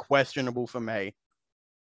really questionable for me.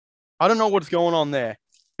 I don't know what's going on there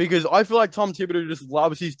because I feel like Tom Thibodeau just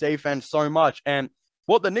loves his defense so much. And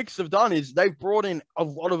what the Knicks have done is they've brought in a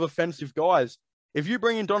lot of offensive guys. If you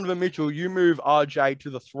bring in Donovan Mitchell, you move RJ to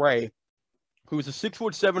the 3, who's a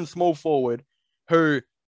 6'7" small forward, who,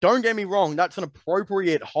 don't get me wrong, that's an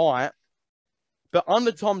appropriate height. But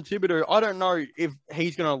under Tom Thibodeau, I don't know if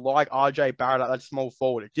he's going to like RJ Barrett at that small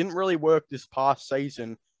forward. It didn't really work this past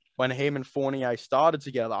season when him and Fournier started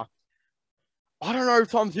together. I don't know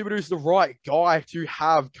if Tom Thibodeau is the right guy to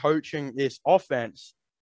have coaching this offense.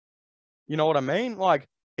 You know what I mean? Like,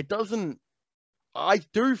 it doesn't... I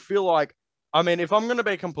do feel like, I mean, if I'm going to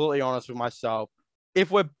be completely honest with myself,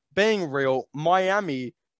 if we're being real,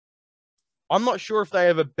 Miami, I'm not sure if they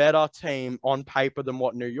have a better team on paper than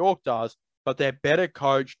what New York does, but they're better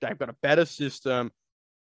coached. They've got a better system.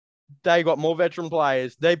 They got more veteran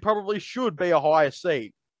players. They probably should be a higher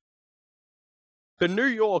seed. But New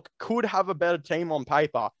York could have a better team on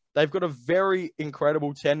paper. They've got a very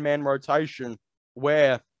incredible 10-man rotation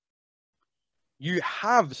where you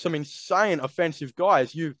have some insane offensive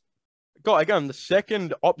guys. You've got, again, the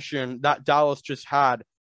second option that Dallas just had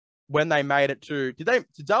when they made it to... Did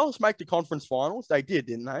Dallas make the conference finals? They did,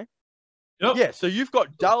 didn't they? Yep. Yeah, so you've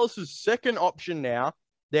got Dallas's second option now,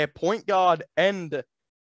 their point guard and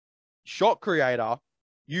shot creator.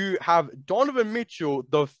 You have Donovan Mitchell,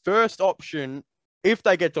 the first option, if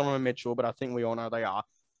they get Donovan Mitchell, but I think we all know they are,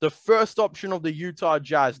 the first option of the Utah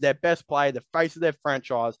Jazz, their best player, the face of their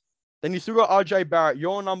franchise. Then you still got RJ Barrett,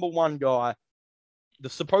 your number one guy, the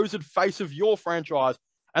supposed face of your franchise,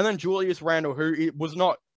 and then Julius Randle, who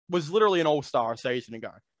was literally an all-star a season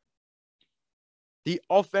ago. The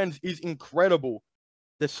offense is incredible.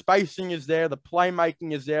 The spacing is there, the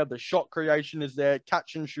playmaking is there, the shot creation is there,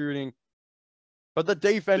 catch and shooting. But the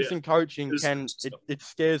defense and coaching it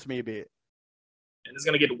scares me a bit. And it's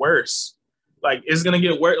gonna get worse. Like, it's gonna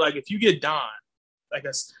get worse. Like, if you get Don, like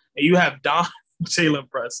us, and you have Don Jalen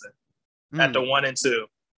Brunson at the 1 and 2,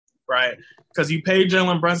 right? Because you paid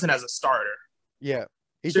Jalen Brunson as a starter. Yeah.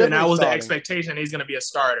 And that was the expectation. He's gonna be a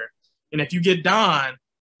starter. And if you get Don,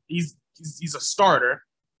 he's a starter,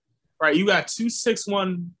 right? You got 2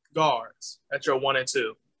 6'1" guards at your 1 and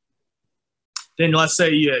 2. Then let's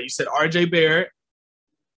say, you said RJ Barrett,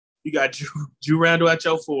 you got Drew Randall at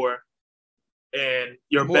your 4, and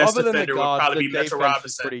your best defender would probably be Mitchell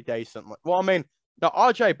Robinson. Pretty decent. Well, I mean, now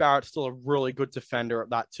RJ Barrett's still a really good defender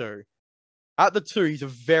at that 2. At the 2, he's a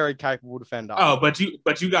very capable defender. Oh, but you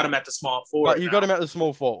got him at the small forward. But you got him at the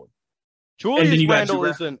small forward. Julius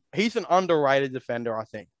Randle he's an underrated defender, I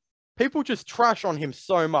think. People just trash on him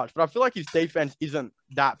so much, but I feel like his defense isn't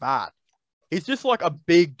that bad. He's just like a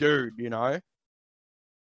big dude, you know?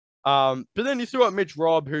 But then you still got Mitch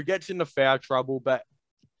Robb, who gets into foul trouble, but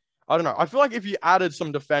I don't know. I feel like if you added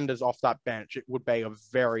some defenders off that bench, it would be a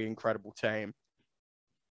very incredible team.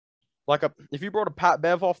 Like, if you brought a Pat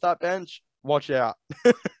Bev off that bench, watch out.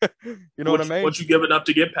 You know what I mean? What you giving up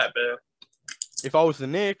to get Pat Bev? If I was the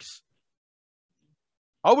Knicks,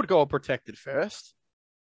 I would go a protected first.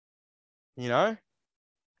 You know?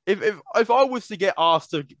 If I was to get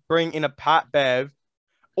asked to bring in a Pat Bev,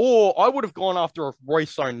 or I would have gone after a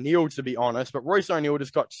Royce O'Neal, to be honest, but Royce O'Neal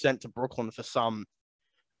just got sent to Brooklyn for some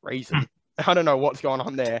reason. I don't know what's going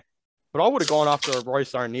on there. But I would have gone after a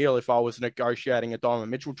Royce O'Neal if I was negotiating a Donovan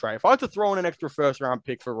Mitchell trade. If I had to throw in an extra first-round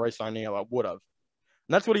pick for Royce O'Neal, I would have. And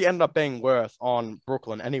that's what he ended up being worth on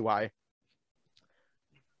Brooklyn anyway.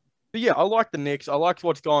 But yeah, I like the Knicks. I like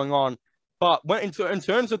what's going on. But in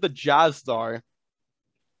terms of the Jazz, though,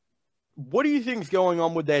 what do you think is going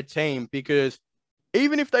on with their team? Because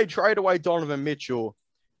even if they trade away Donovan Mitchell,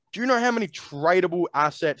 do you know how many tradable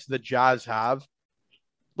assets the Jazz have?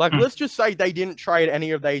 Like, let's just say they didn't trade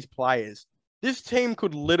any of these players. This team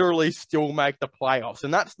could literally still make the playoffs.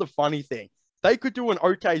 And that's the funny thing. They could do an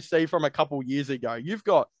OKC from a couple years ago. You've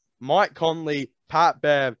got Mike Conley, Pat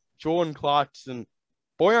Bev, Jordan Clarkson,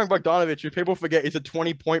 Bojan Bogdanovic, who people forget is a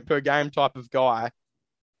 20-point-per-game type of guy.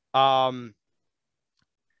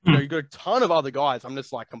 You've got a ton of other guys. I'm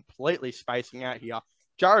just, like, completely spacing out here.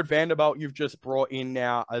 Jared Vanderbilt, you've just brought in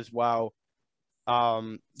now as well.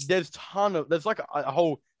 There's like a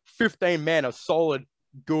whole 15 men of solid,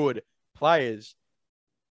 good players.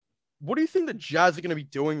 What do you think the Jazz are going to be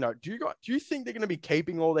doing, though? Do you think they're going to be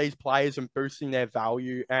keeping all these players and boosting their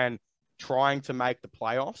value and trying to make the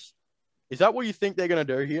playoffs? Is that what you think they're going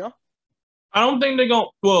to do here? I don't think they're going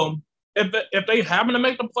to. Well, if they happen to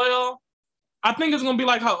make the playoff, I think it's going to be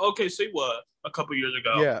like how OKC was a couple years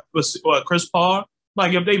ago. Yeah. With Chris Paul.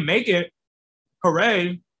 Like, if they make it,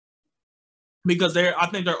 hooray. Because I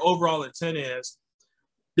think their overall intent is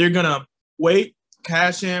they're going to wait,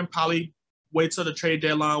 cash in, probably wait till the trade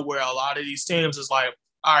deadline where a lot of these teams is like,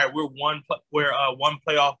 all right, we're one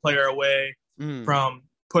playoff player away from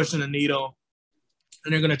pushing the needle.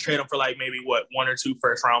 And they're going to trade them for like maybe 1 or 2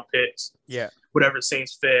 first-round picks. Yeah. Whatever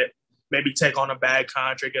seems fit. Maybe take on a bad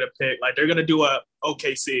contract, get a pick. Like, they're going to do a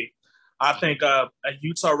OKC. I think a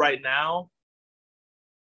Utah right now,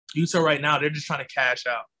 they're just trying to cash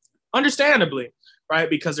out. Understandably, right?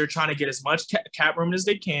 Because they're trying to get as much cap room as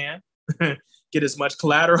they can, get as much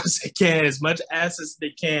collateral as they can, as much assets as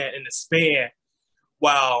they can in the span,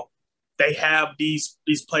 while they have these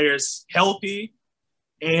players healthy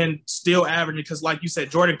and still averaging, because like you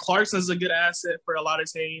said, Jordan Clarkson is a good asset for a lot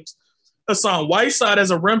of teams. Hassan Whiteside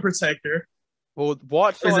as a rim protector. Well,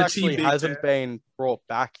 Whiteside actually hasn't been brought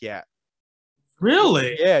back yet.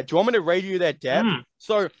 Really? Yeah. Do you want me to read you their depth?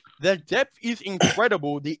 So their depth is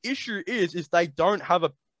incredible. The issue is they don't have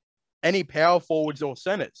any power forwards or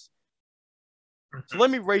centers. So let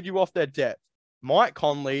me read you off their depth. Mike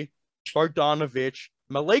Conley, Bogdanovic,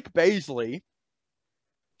 Malik Beasley,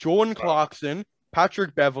 Jordan Clarkson,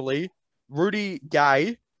 Patrick Beverley, Rudy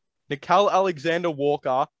Gay, Nickeil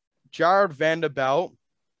Alexander-Walker, Jared Vanderbilt,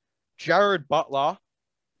 Jared Butler,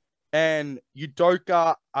 and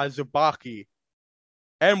Udoka Azubaki,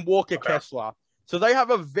 and Walker Kessler. So they have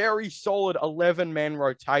a very solid 11-man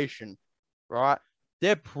rotation, right?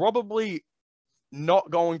 They're probably not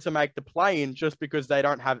going to make the play-in just because they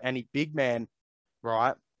don't have any big man,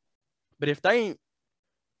 right? But if they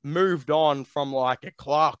moved on from like a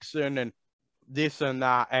Clarkson and this and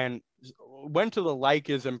that and went to the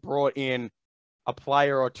Lakers and brought in a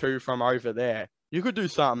player or two from over there, you could do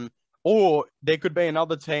something. Or there could be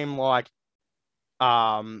another team like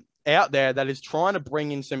out there that is trying to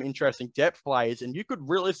bring in some interesting depth players, and you could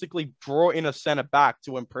realistically draw in a center back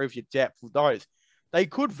to improve your depth with those. They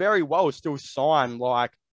could very well still sign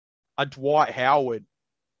like a Dwight Howard,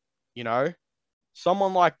 you know,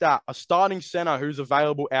 someone like that, a starting center who's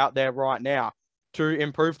available out there right now to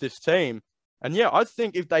improve this team. And yeah, I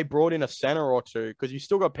think if they brought in a center or two, because you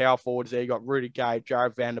still got power forwards there, you got Rudy Gay,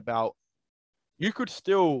 Jared Vanderbilt, you could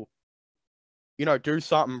still, you know, do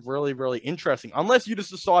something really, really interesting. Unless you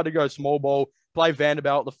just decide to go small ball, play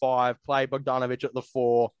Vanderbilt at the 5, play Bogdanovic at the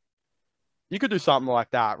 4. You could do something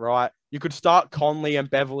like that, right? You could start Conley and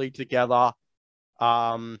Beverly together.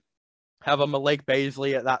 Have a Malik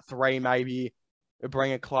Beasley at that 3 maybe.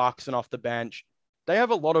 Bring a Clarkson off the bench. They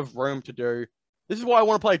have a lot of room to do. This is why I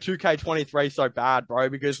want to play 2K23 so bad, bro,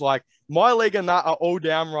 because like my league and that are all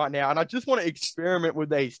down right now, and I just want to experiment with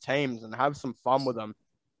these teams and have some fun with them,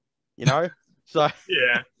 you know? So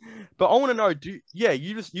yeah. But I want to know,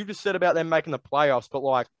 you just said about them making the playoffs, but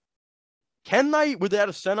like, can they without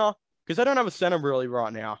a center? Because they don't have a center really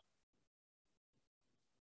right now.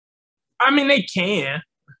 I mean, they can.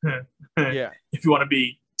 Yeah. If you want to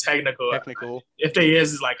be technical. If there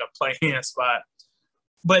is like a play-in spot.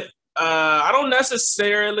 But I don't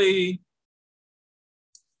necessarily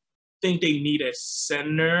think they need a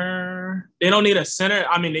center. They don't need a center.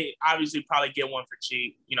 I mean, they obviously probably get one for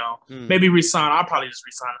cheap, you know. Maybe resign. I'll probably just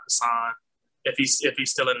resign Hassan if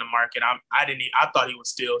he's still in the market. I thought he was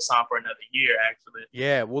still signed for another year, actually.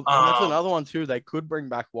 Yeah, well, that's another one too. They could bring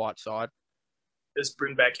back Whiteside. Just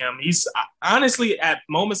bring back him. He's honestly at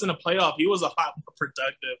moments in the playoff, he was a lot more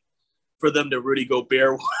productive for them than Rudy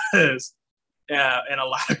Gobert was in a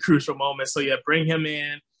lot of crucial moments. So yeah, bring him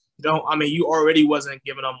in. You already wasn't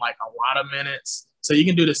giving him like a lot of minutes. So you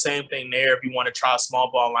can do the same thing there if you want to try a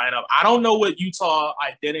small ball lineup. I don't know what Utah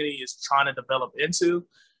identity is trying to develop into.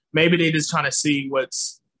 Maybe they're just trying to see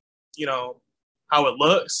what's, you know, how it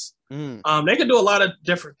looks. They could do a lot of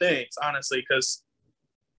different things, honestly, because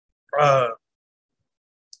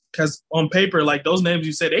on paper, like those names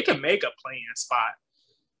you said, they can make a play-in spot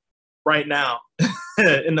right now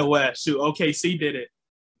in the West. Shoot, OKC did it.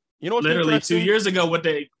 You know, literally 2 years ago, what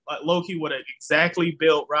they Loki would have exactly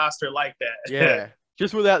built roster like that. Yeah,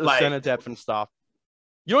 just without the center depth and stuff.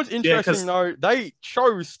 You know what's interesting though? They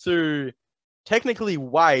chose to technically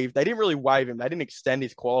waive. They didn't really waive him. They didn't extend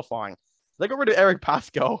his qualifying. They got rid of Eric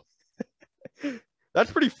Pascal.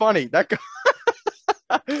 That's pretty funny. That guy.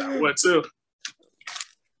 That would too.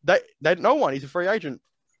 They no one. He's a free agent.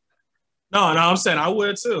 No, I'm saying I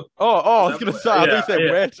would too. I was gonna say. I think they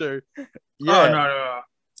said where to. Yeah. Oh, no.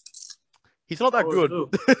 He's not that good.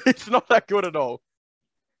 It's not that good at all.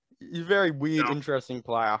 He's a very weird, interesting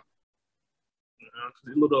player.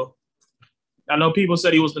 I know people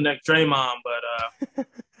said he was the next Draymond, but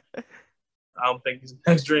I don't think he's the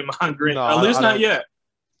next Draymond Green. No, at least not yet.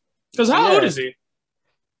 Because how old is he?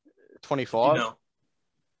 25. You know.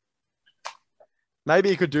 Maybe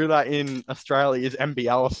he could do that in Australia's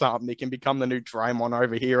NBL or something. He can become the new Draymond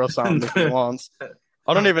over here or something if he wants.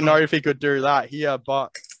 I don't even know if he could do that here,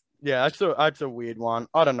 but yeah, that's a weird one.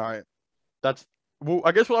 I don't know.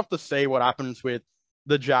 I guess we'll have to see what happens with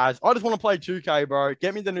the Jazz. I just want to play 2K, bro.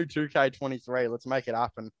 Get me the new 2K23. Let's make it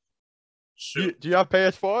happen. Do you have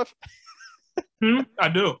PS5? I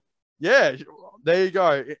do. Yeah, there you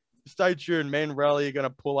go. Stay tuned. Me and Relly are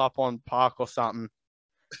gonna pull up on Park or something.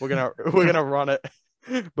 We're gonna run it.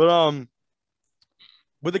 But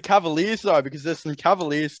with the Cavaliers though, because there's some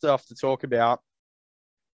Cavaliers stuff to talk about.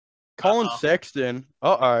 Colin Sexton.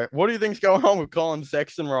 What do you think's going on with Colin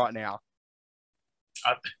Sexton right now?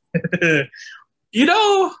 You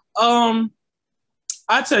know,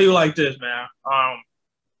 I tell you like this, man.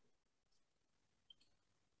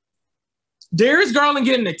 Darius Garland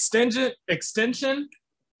getting extension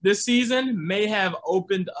this season may have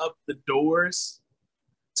opened up the doors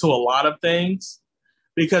to a lot of things,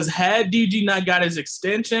 because had DG not got his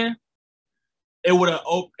extension, it would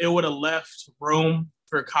have left room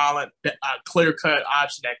for Colin, a clear-cut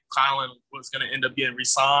option that Colin was going to end up getting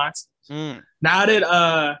re-signed. Now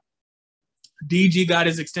that DG got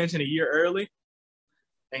his extension a year early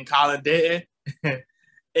and Colin didn't,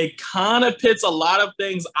 it kind of puts a lot of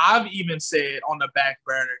things I've even said on the back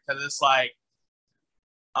burner, because it's like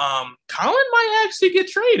Colin might actually get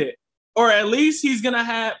traded, or at least he's going to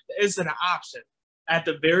have it's an option at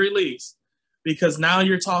the very least. Because now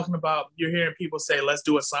you're hearing people say, let's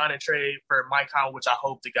do a sign and trade for Mike Conley, which I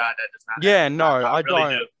hope to God that does not happen. No,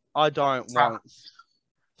 I don't want.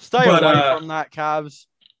 Stay away from that, Cavs.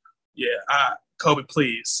 Yeah, Kobe,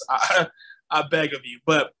 please. I beg of you.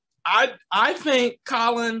 But I think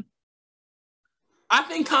Colin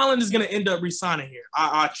is going to end up re-signing here.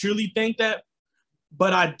 I truly think that.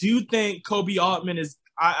 But I do think Kobe Altman is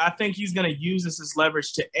 – I think he's going to use this as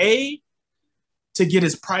leverage to get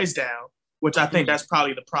his price down, which I think that's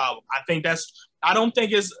probably the problem. I don't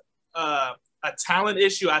think it's a talent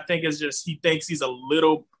issue. I think it's just he thinks he's a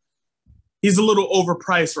little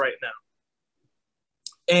overpriced right now.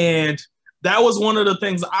 And that was one of the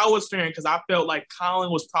things I was fearing, because I felt like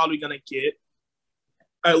Colin was probably going to get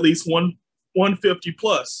at least 150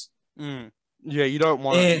 plus. Yeah, you don't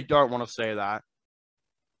want to say that.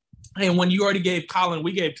 And when you already gave Colin,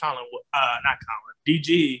 we gave Colin, not Colin,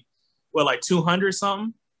 DG, like 200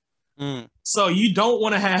 something. So you don't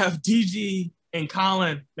want to have DG and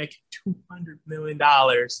Colin making $200 million,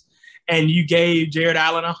 and you gave Jared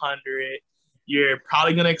Allen 100. You're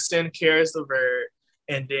probably going to extend Karis LeVert,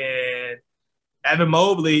 and then Evan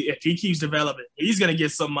Mobley, if he keeps developing, he's going to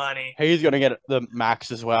get some money. He's going to get the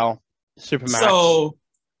max as well, super max.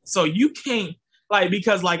 So you can't,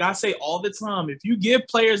 because I say all the time, if you give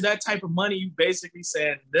players that type of money, you basically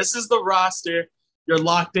saying, this is the roster you're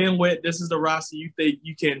locked in with. This is the roster you think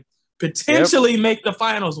you can potentially make the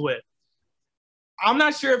finals with. I'm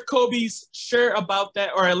not sure if Kobe's sure about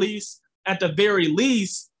that, or at least at the very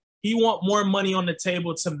least, he want more money on the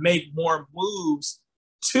table to make more moves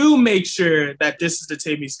to make sure that this is the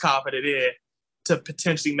team he's confident in to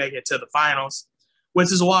potentially make it to the finals,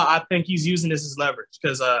 which is why I think he's using this as leverage.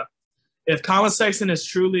 Because if Colin Sexton is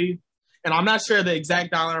truly, and I'm not sure the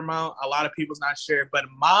exact dollar amount, a lot of people's not sure, but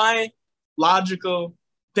my logical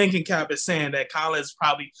thinking cap is saying that Colin is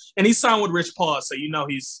probably, and he's signed with Rich Paul, so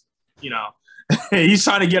he's he's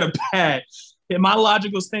trying to get a bag. And my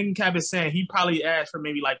logical thinking cap is saying he probably asked for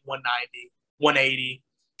maybe like 190, 180.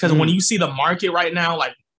 Because when you see the market right now,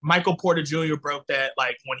 like Michael Porter Jr. broke that,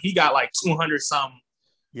 like when he got like 200 something.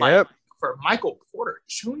 Yep. For Michael Porter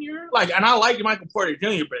Jr. And I like Michael Porter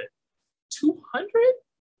Jr., but 200?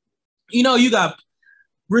 You got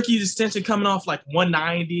Ricky's extension coming off like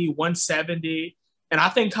 190, 170. And I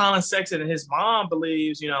think Colin Sexton and his mom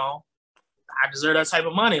believes, I deserve that type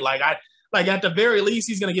of money. At the very least,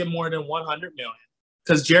 he's going to get more than 100 million,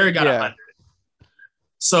 because Jared got 100.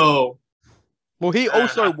 So, well, he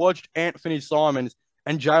also watched Anthony Simons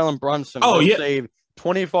and Jalen Brunson receive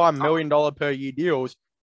 $25 million per year deals.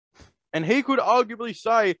 And he could arguably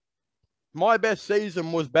say, my best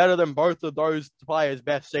season was better than both of those players'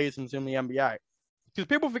 best seasons in the NBA. Because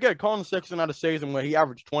people forget Colin Sexton had a season where he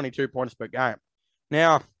averaged 22 points per game.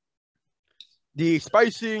 Now, the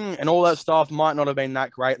spacing and all that stuff might not have been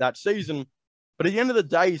that great that season, but at the end of the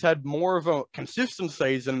day, he's had more of a consistent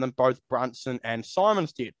season than both Brunson and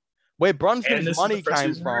Simons did. Where Brunson's money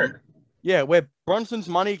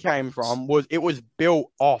came from, was it was built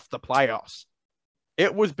off the playoffs.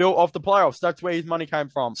 It was built off the playoffs. That's where his money came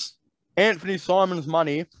from. Anthony Simons'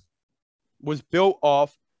 money was built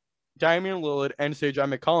off Damian Lillard and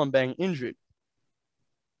CJ McCollum being injured.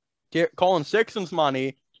 Colin Sexton's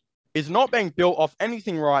money is not being built off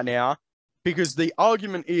anything right now, because the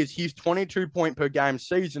argument is his 22 point per game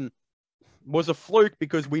season was a fluke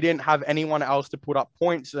because we didn't have anyone else to put up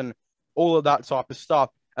points and all of that type of stuff.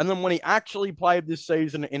 And then when he actually played this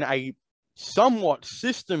season in a somewhat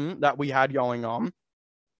system that we had going on,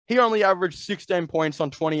 he only averaged 16 points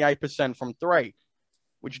on 28% from three,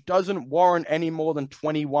 which doesn't warrant any more than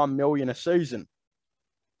 $21 million a season.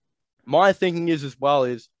 My thinking is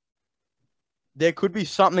there could be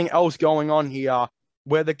something else going on here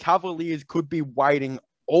where the Cavaliers could be waiting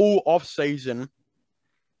all off-season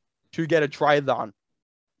to get a trade done.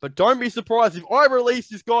 But don't be surprised if I release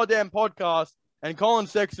this goddamn podcast and Colin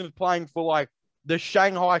Sexton is playing for like the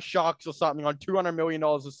Shanghai Sharks or something on $200 million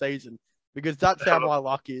a season because that's how my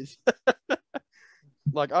luck is.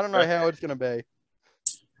 Like, I don't know how it's going to be.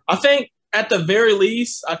 I think at the very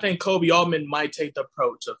least, I think Kobe Altman might take the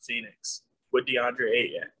approach of Phoenix with DeAndre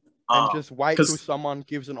Ayton. And just wait till someone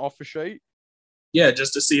gives an offer sheet. Yeah,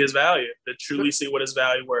 just to see his value, to truly see what his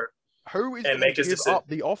value were. Who is going to give up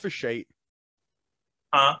the offer sheet?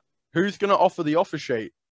 Huh? Who's going to offer the offer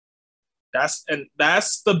sheet? That's the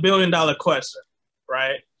 $1 billion question,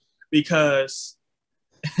 right? Because,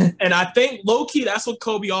 and I think low key, that's what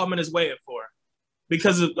Kobe Altman is waiting for.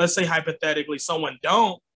 Because let's say hypothetically someone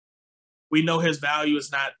don't, we know his value is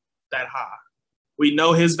not that high. We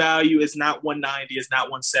know his value is not 190, it's not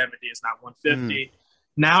 170, it's not 150.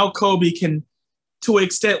 Now Kobe can, to an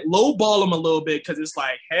extent, lowball him a little bit because it's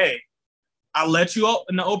like, hey, I let you out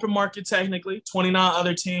in the open market technically. 29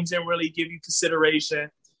 other teams didn't really give you consideration.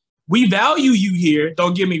 We value you here,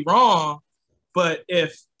 don't get me wrong, but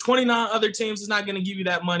if 29 other teams is not going to give you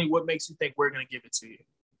that money, what makes you think we're going to give it to you,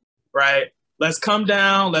 right? Let's come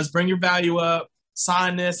down, let's bring your value up,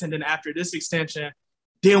 sign this, and then after this extension,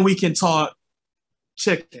 then we can talk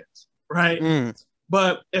chickens, right?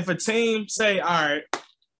 But if a team say, all right,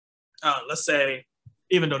 let's say,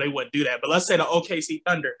 even though they wouldn't do that, but let's say the OKC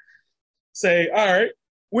Thunder say, all right,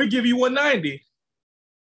 we'll give you 190.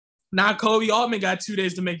 Now Kobe Altman got 2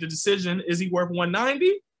 days to make the decision. Is he worth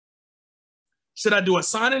 190? Should I do a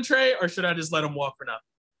sign and trade or should I just let him walk for nothing?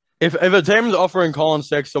 If a team's offering Colin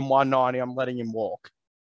Sexton 190, I'm letting him walk.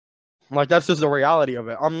 Like, that's just the reality of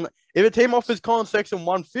it. If a team offers Colin Sexton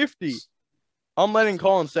 150, I'm letting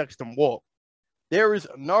Colin Sexton walk. There is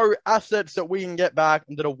no assets that we can get back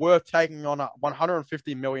that are worth taking on a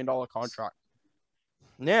 $150 million contract.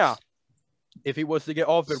 Now, if he was to get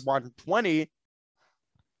offered 120,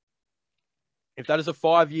 if that is a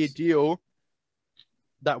 5-year deal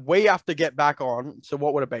that we have to get back on, so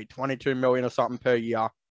what would it be, 22 million or something per year?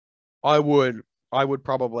 I would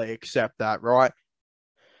probably accept that, right?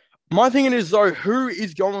 My thing is, though, who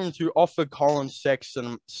is going to offer Colin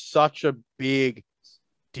Sexton such a big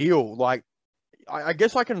deal? Like, I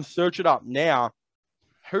guess I can search it up now.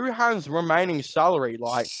 Who has remaining salary?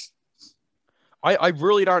 Like, I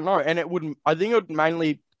really don't know. And I think it would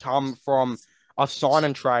mainly come from a sign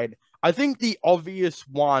and trade. I think the obvious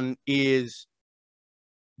one is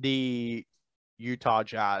the Utah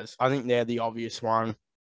Jazz. I think they're the obvious one.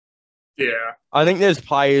 Yeah. I think there's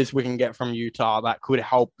players we can get from Utah that could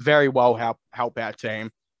very well help our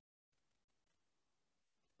team.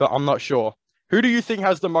 But I'm not sure. Who do you think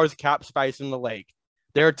has the most cap space in the league?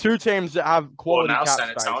 There are 2 teams that have quality cap space. San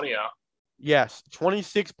Antonio. Yes,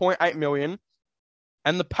 26.8 million.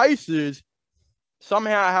 And the Pacers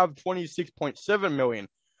somehow have 26.7 million.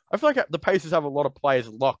 I feel like the Pacers have a lot of players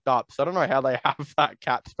locked up, so I don't know how they have that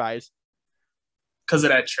cap space. Because of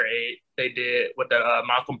that trade they did with the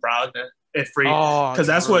Malcolm Brogdon at free. Because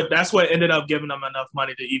that's what ended up giving them enough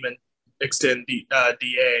money to even extend DA.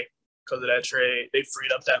 Because of that trade, they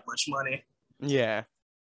freed up that much money. Yeah.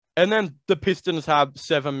 And then the Pistons have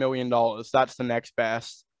 $7 million. That's the next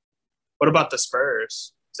best. What about the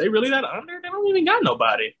Spurs? Is they really that under? They don't even got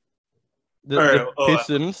nobody. The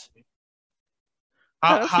Pistons.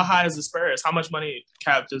 How high is the Spurs? How much money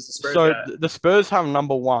cap does the Spurs got? The Spurs have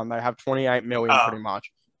number 1. They have 28 million pretty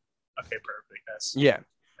much. Okay, perfect. Yeah. Okay.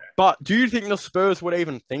 But do you think the Spurs would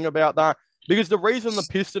even think about that? Because the reason the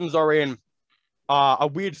Pistons are in a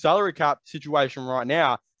weird salary cap situation right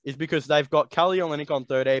now is because they've got Kelly Olynyk on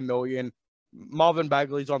 13 million, Marvin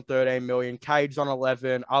Bagley's on 13 million, Cade's on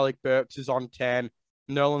 11, Alec Burks is on 10,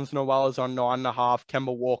 Nerlens Noel is on 9.5,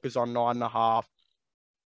 Kemba Walker's on 9.5.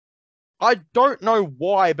 I don't know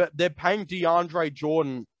why, but they're paying DeAndre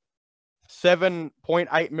Jordan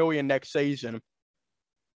 $7.8 million next season.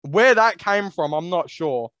 Where that came from, I'm not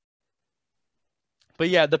sure. But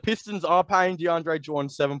yeah, the Pistons are paying DeAndre Jordan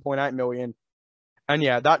 $7.8 million. And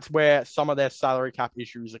yeah, that's where some of their salary cap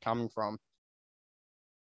issues are coming from.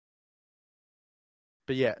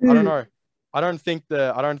 But yeah, I don't know. I don't think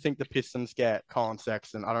the Pistons get Colin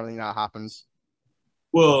Sexton. I don't think that happens.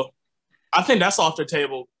 Well, I think that's off the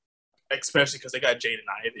table, especially because they got Jaden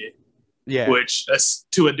Ivey. Yeah. Which,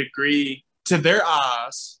 to a degree, to their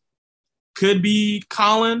eyes, could be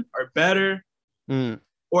Colin or better.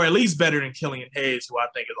 Or at least better than Killian Hayes, who I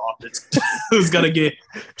think is off the who's going to get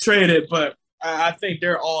traded. But I think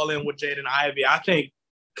they're all in with Jaden Ivey. I think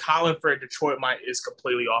Colin for Detroit is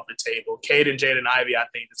completely off the table. Cade and Jaden Ivey, I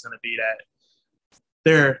think, is going to be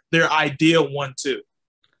that. Their ideal 1-2.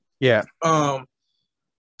 Yeah.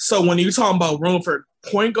 So when you're talking about room for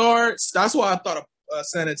point guards, that's why I thought of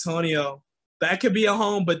San Antonio. That could be a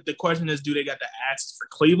home, but the question is, do they got the access for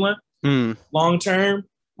Cleveland? long term.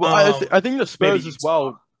 Well, I think the Spurs as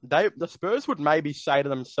well. The Spurs would maybe say to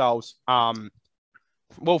themselves,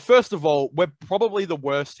 well, first of all, we're probably the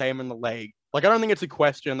worst team in the league. Like, I don't think it's a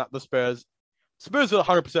question that the Spurs are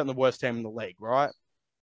 100% the worst team in the league, right?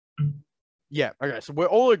 Yeah, okay, so we're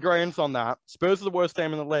all agreeing on that. Spurs are the worst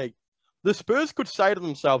team in the league. The Spurs could say to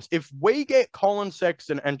themselves, if we get Colin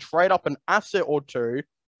Sexton and trade up an asset or two,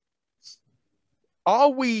 are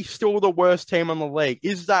we still the worst team in the league?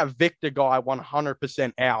 Is that Victor guy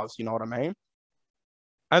 100% ours? You know what I mean?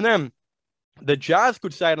 And then the Jazz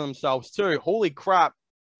could say to themselves too, holy crap,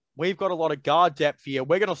 we've got a lot of guard depth here.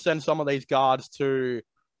 We're going to send some of these guards to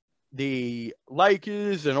the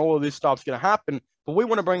Lakers and all of this stuff's going to happen. But we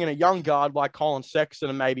want to bring in a young guard like Colin Sexton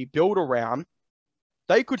and maybe build around.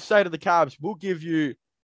 They could say to the Cavs, we'll give you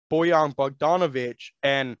Bojan Bogdanovic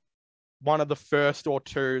and one of the first or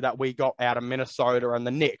two that we got out of Minnesota and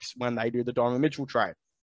the Knicks when they do the Donovan Mitchell trade.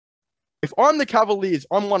 If I'm the Cavaliers,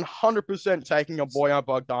 I'm 100% taking a Bojan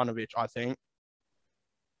Bogdanovic, I think,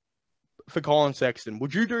 for Colin Sexton.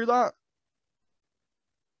 Would you do that?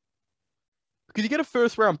 Because you get a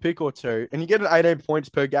first-round pick or two, and you get an 18 points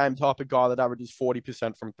per game type of guy that averages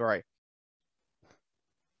 40% from three.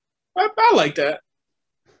 I like that.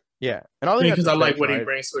 Yeah, and I think because I like what he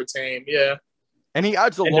brings to a team. Yeah, and he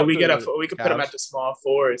adds a lot. And then we can put him at the small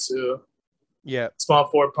forward too. Yeah, small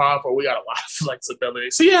forward, power forward. We got a lot of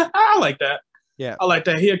flexibility. So yeah, I like that. Yeah, I like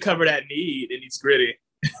that. He'll cover that need, and he's gritty,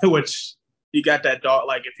 which he got that dog.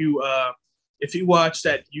 Like if you watch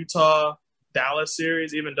that Utah Dallas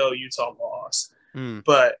series, even though Utah lost,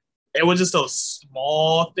 but it was just those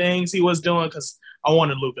small things he was doing because I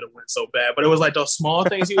wanted Luka to win so bad, but it was like those small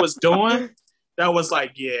things he was doing that was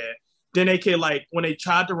like, yeah. Then they could, like, when they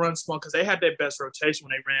tried to run small, because they had their best rotation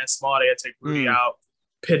when they ran small, they had to take Rudy out,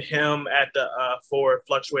 pit him at the 4,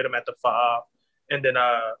 fluctuate him at the 5, and then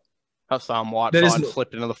Hassan Whiteside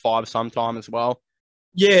slipped into the 5 sometime as well.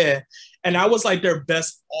 Yeah, and that was like their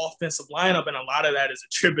best offensive lineup, and a lot of that is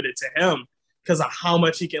attributed to him because of how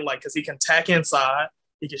much he can, like, because he can tack inside,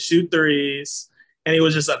 he can shoot threes, and he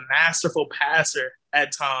was just a masterful passer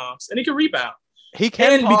at times, and he can rebound. He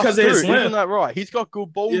can because of his isn't that right? He's got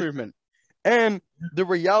good ball movement. And the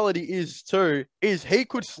reality is, too, is he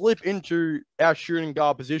could slip into our shooting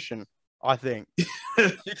guard position, I think.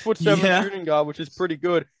 6'7" shooting guard, which is pretty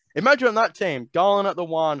good. Imagine that team. Garland at the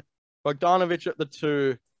 1, Bogdanovic at the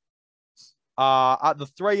 2. At the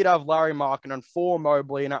 3, you'd have Larry Markin and 4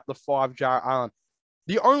 Mobley, and at the 5, Jarrett Allen.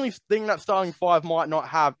 The only thing that starting 5 might not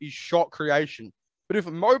have is shot creation. But if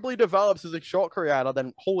Mobley develops as a shot creator,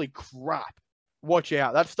 then holy crap. Watch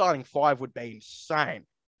out. That starting 5 would be insane.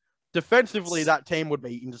 Defensively, that team would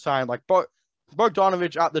be insane. Like,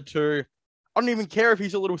 Bogdanovic at the 2. I don't even care if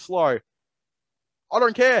he's a little slow. I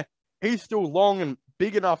don't care. He's still long and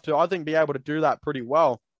big enough to, I think, be able to do that pretty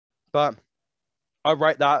well. But I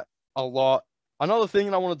rate that a lot. Another thing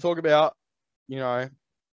that I want to talk about,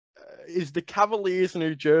 is the Cavaliers'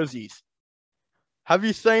 new jerseys. Have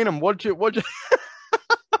you seen them? What'd you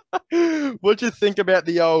think about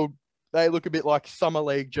the old... They look a bit like Summer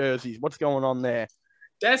League jerseys. What's going on there?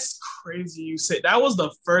 That's crazy you said. That was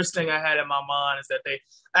the first thing I had in my mind is that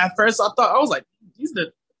at first I was like,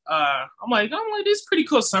 I'm like, these pretty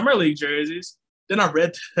cool Summer League jerseys. Then I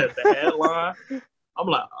read the headline. I'm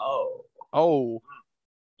like, oh.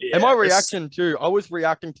 Yeah, and my reaction too, I was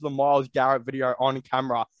reacting to the Myles Garrett video on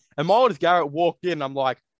camera. And Myles Garrett walked in. I'm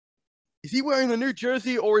like, is he wearing the new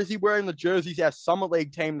jersey or is he wearing the jerseys our Summer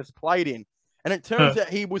League team has played in? And it turns out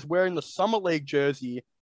he was wearing the Summer League jersey.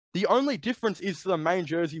 The only difference is to the main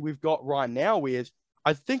jersey we've got right now is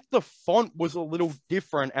I think the font was a little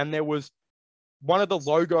different and there was one of the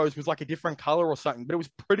logos was like a different color or something, but it was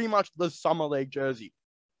pretty much the Summer League jersey.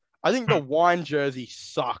 I think the wine jersey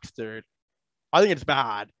sucks, dude. I think it's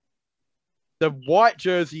bad. The white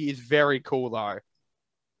jersey is very cool, though.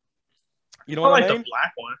 You know what I mean? I like the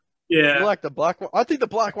black one. Yeah. You like the black one? I think the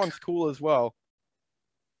black one's cool as well.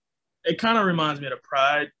 It kind of reminds me of the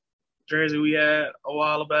Pride jersey we had a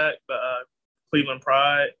while back, the Cleveland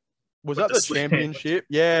Pride. Was that the championship?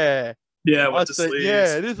 Yeah. Yeah, with the sleeves.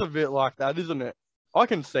 Yeah, it is a bit like that, isn't it? I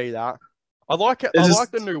can see that. I like it. I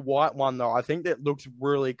like the new white one though. I think that looks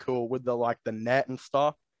really cool with the net and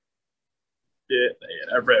stuff. Yeah,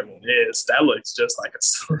 that red one is. That looks just like a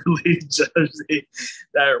Summer League jersey.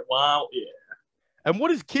 That wow, yeah. And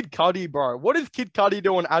what is Kid Cudi, bro? What is Kid Cudi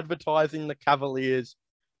doing advertising the Cavaliers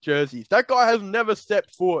jerseys? That guy has never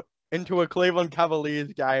stepped foot into a Cleveland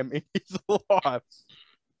Cavaliers game in his life.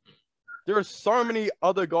 There are so many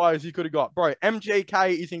other guys you could have got. Bro,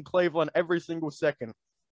 MGK is in Cleveland every single second.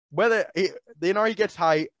 Whether he gets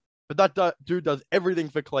hate, but that dude does everything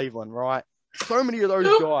for Cleveland, right? So many of those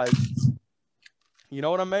guys. You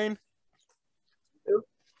know what I mean?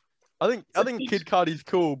 I think Kid Cudi's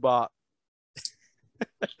cool, but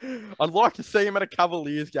I'd like to see him at a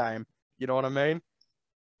Cavaliers game. You know what I mean?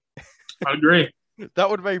 I agree. That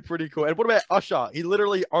would be pretty cool. And what about Usher? He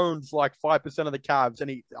literally owns like 5% of the Cavs,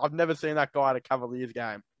 and I've never seen that guy at a Cavaliers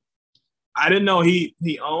game. I didn't know he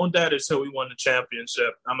owned that until we won the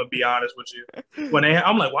championship. I'm gonna be honest with you.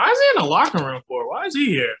 I'm like, why is he in the locker room for? Why is he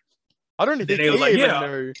here? I don't think he even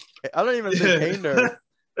knew. I don't even think he knew.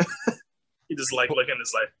 He just like looking,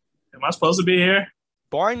 it's like, am I supposed to be here?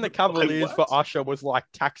 Buying the Cavaliers for Usher was like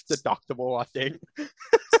tax deductible, I think.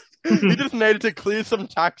 He just needed to clear some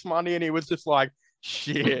tax money, and he was just like,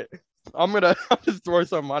 shit, I'll just throw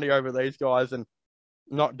some money over these guys and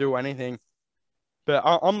not do anything. But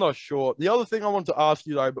I'm not sure. The other thing I want to ask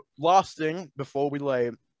you, though, but last thing before we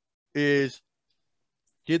leave, is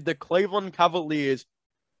did the Cleveland Cavaliers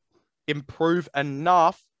improve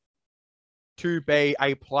enough to be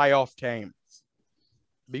a playoff team?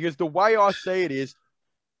 Because the way I see it is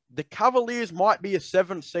the Cavaliers might be a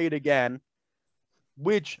 7th seed again,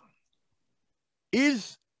 which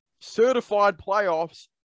is certified playoffs.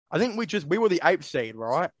 I think we were the 8th seed,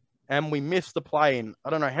 right? And we missed the play-in.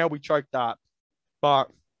 I don't know how we choked that.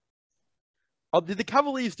 But did the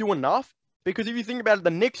Cavaliers do enough? Because if you think about it,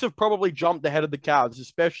 the Knicks have probably jumped ahead of the Cavs,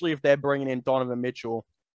 especially if they're bringing in Donovan Mitchell.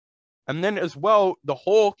 And then as well, the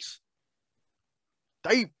Hawks,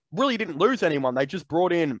 they really didn't lose anyone. They just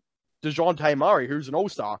brought in DeJounte Murray, who's an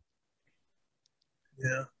all-star.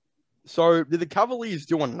 Yeah. So did the Cavaliers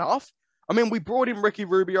do enough? I mean, we brought in Ricky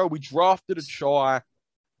Rubio. We drafted a Chai.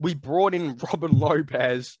 We brought in Robin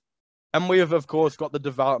Lopez. And we have, of course, got the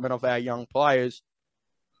development of our young players.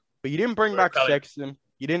 But you didn't bring back Sexton.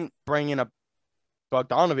 You didn't bring in a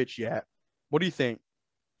Bogdanovich yet. What do you think?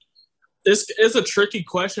 It's a tricky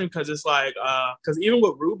question because it's like, because even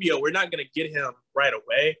with Rubio, we're not going to get him right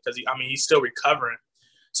away because, he's still recovering.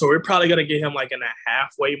 So we're probably going to get him like in that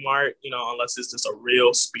halfway mark, unless it's just a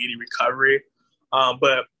real speedy recovery.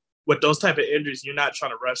 But with those type of injuries, you're not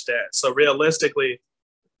trying to rush that. So realistically,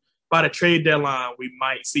 by the trade deadline, we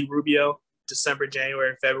might see Rubio December,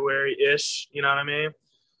 January, February-ish. You know what I mean?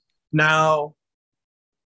 Now,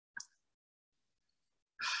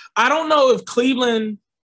 I don't know if Cleveland –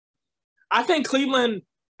 I think Cleveland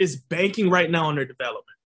is banking right now on their development,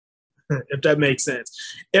 if that makes sense.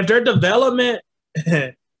 If their development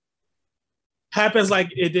happens like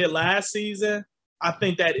it did last season, I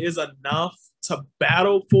think that is enough to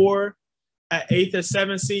battle for an 8th or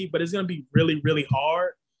 7th seed, but it's going to be really, really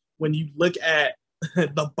hard when you look at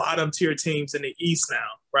the bottom tier teams in the East now,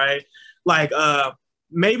 right? Like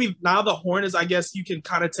maybe now the Hornets, I guess you can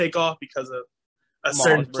kind of take off because of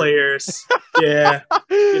certain players. Yeah.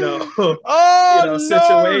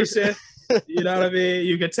 Situation. You know what I mean?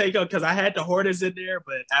 You can take off because I had the Hornets in there,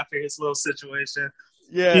 but after his little situation,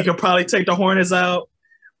 you could probably take the Hornets out.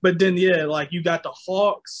 But then, like you got the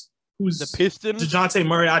Hawks, who's the Pistons. DeJounte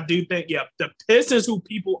Murray, I do think, the Pistons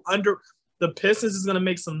the Pistons is going to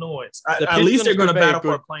make some noise. At least they're going to battle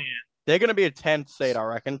for a plan. They're going to be a 10th seed, I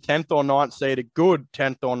reckon. 10th or 9th seed, a good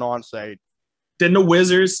 10th or 9th seed. Then the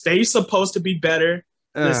Wizards, they're supposed to be better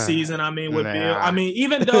this season. With Bill.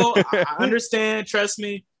 Even though I understand, trust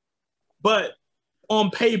me, but on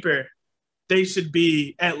paper, they should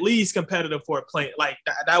be at least competitive for a play. Like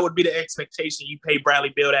that would be the expectation. You pay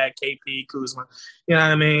Bradley Beal that, KP, Kuzma. You know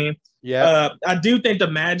what I mean? Yeah. I do think the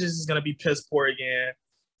Magic is going to be piss poor again.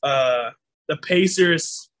 The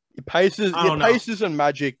Pacers. Pacers and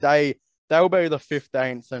Magic, they will be the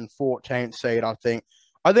 15th and 14th seed, I think.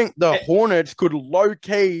 I think the Hornets could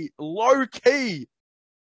low-key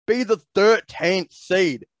be the 13th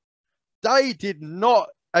seed. They did not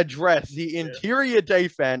address the interior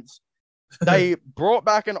defense. They brought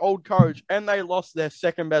back an old coach, and they lost their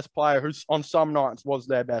second-best player, who on some nights was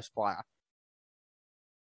their best player.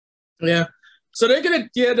 Yeah. So they're gonna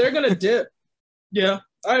dip. Yeah,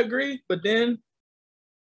 I agree. But then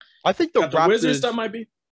I think the Wizards stuff might be.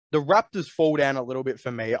 The Raptors fall down a little bit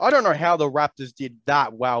for me. I don't know how the Raptors did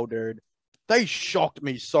that well, dude. They shocked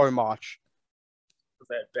me so much.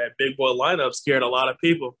 That big boy lineup scared a lot of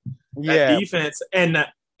people. Yeah. That defense and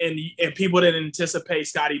people didn't anticipate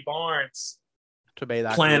Scotty Barnes to be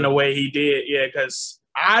that playing good. the way he did. Yeah, because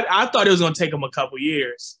I thought it was going to take him a couple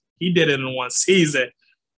years. He did it in one season,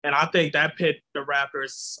 and I think that put the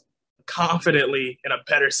Raptors confidently in a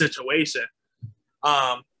better situation.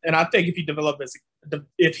 And I think if he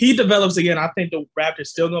develops again, I think the Raptors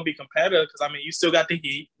still going to be competitive because you still got the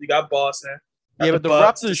Heat, you got Boston. Yeah, but the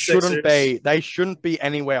Raptors shouldn't be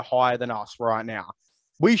anywhere higher than us right now.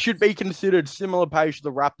 We should be considered similar pace to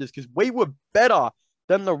the Raptors because we were better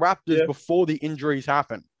than the Raptors before the injuries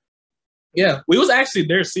happened. Yeah, we was actually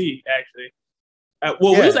their seed, actually.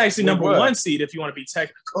 We was actually number one seed, if you want to be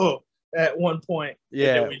technical, at one point. Yeah.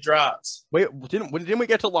 And then we dropped. Didn't we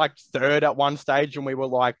get to like third at one stage and we were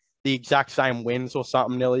like the exact same wins or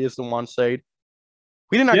something nearly as the one seed?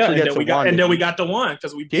 We didn't actually get to one. And then we got the one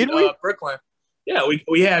because we beat Brooklyn. Yeah,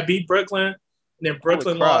 we had beat Brooklyn, and then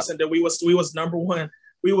Brooklyn lost, and then we was number one.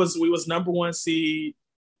 We was number one seed.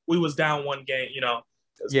 We was down one game,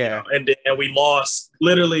 and then we lost.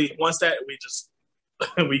 Literally, once that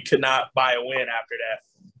we could not buy a win after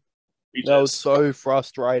that. That was so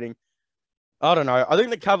frustrating. I don't know. I think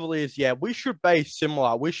the Cavaliers, we should be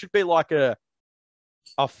similar. We should be like a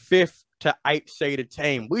 5th to 8th seeded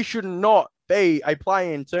team. We should not be a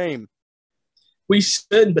play-in team. We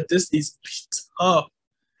shouldn't, but this is tough.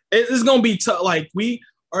 It's gonna be tough. Like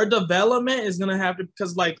our development is gonna have to,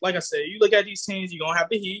 because like I said, you look at these teams. You're gonna have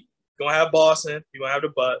the Heat. You're gonna have Boston. You're gonna have the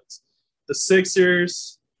Bucks, the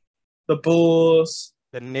Sixers, the Bulls,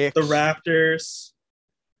 the Knicks, the Raptors,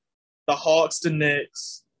 the Hawks, the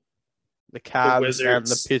Knicks, the Cavs, the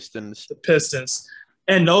Wizards, and the Pistons. The Pistons.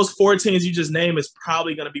 And those 4 teams you just named is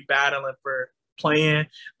probably going to be battling for playing.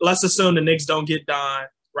 Let's assume the Knicks don't get Don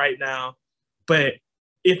right now. But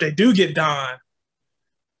if they do get Don,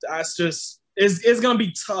 that's just – it's going to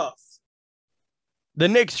be tough. The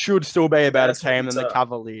Knicks should still be a better team than the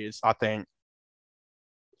Cavaliers, I think.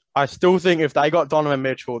 I still think if they got Donovan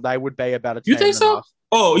Mitchell, they would be a better team. You think so? Us.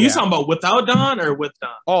 Oh, you talking about without Don or with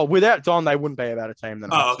Don? Oh, without Don, they wouldn't be a better team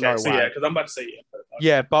than us. Oh, okay. No way. Because I'm about to say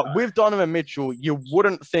but with Donovan Mitchell, you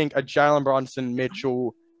wouldn't think a Jalen Brunson,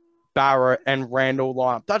 Mitchell, Barrett, and Randall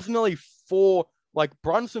lineup. That's nearly 4. Like,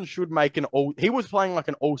 Brunson should make he was playing like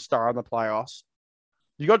an all-star in the playoffs.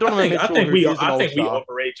 You got Donovan Mitchell. I think we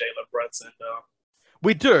overrate Jalen Brunson, though.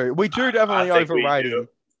 We do. We do definitely overrate him.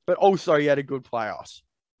 But also, he had a good playoffs.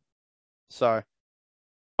 So,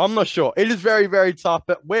 I'm not sure. It is very, very tough.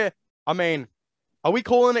 But are we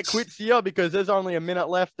calling it quits here? Because there's only a minute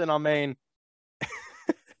left, and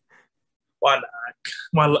why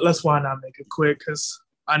not? Let's make it quick? Because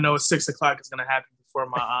I know 6 o'clock is going to happen before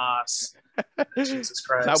my eyes. Jesus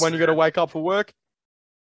Christ. Is that when you got to wake up for work?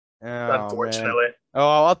 Oh, unfortunately. Man.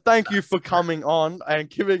 Oh, well, thank you for coming on and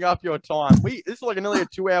giving up your time. This is like nearly a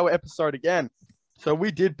 2-hour episode again. So we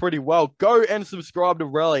did pretty well. Go and subscribe to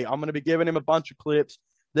Relly. I'm going to be giving him a bunch of clips.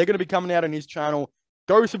 They're going to be coming out on his channel.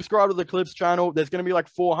 Go subscribe to the Clips channel. There's going to be like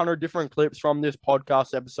 400 different clips from this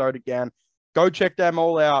podcast episode again. Go check them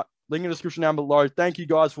all out. Link in the description down below. Thank you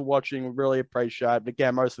guys for watching. We really appreciate it. But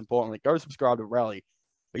again, most importantly, go subscribe to Relly.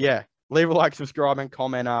 But yeah, leave a like, subscribe, and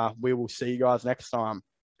comment. We will see you guys next time.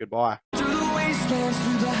 Goodbye.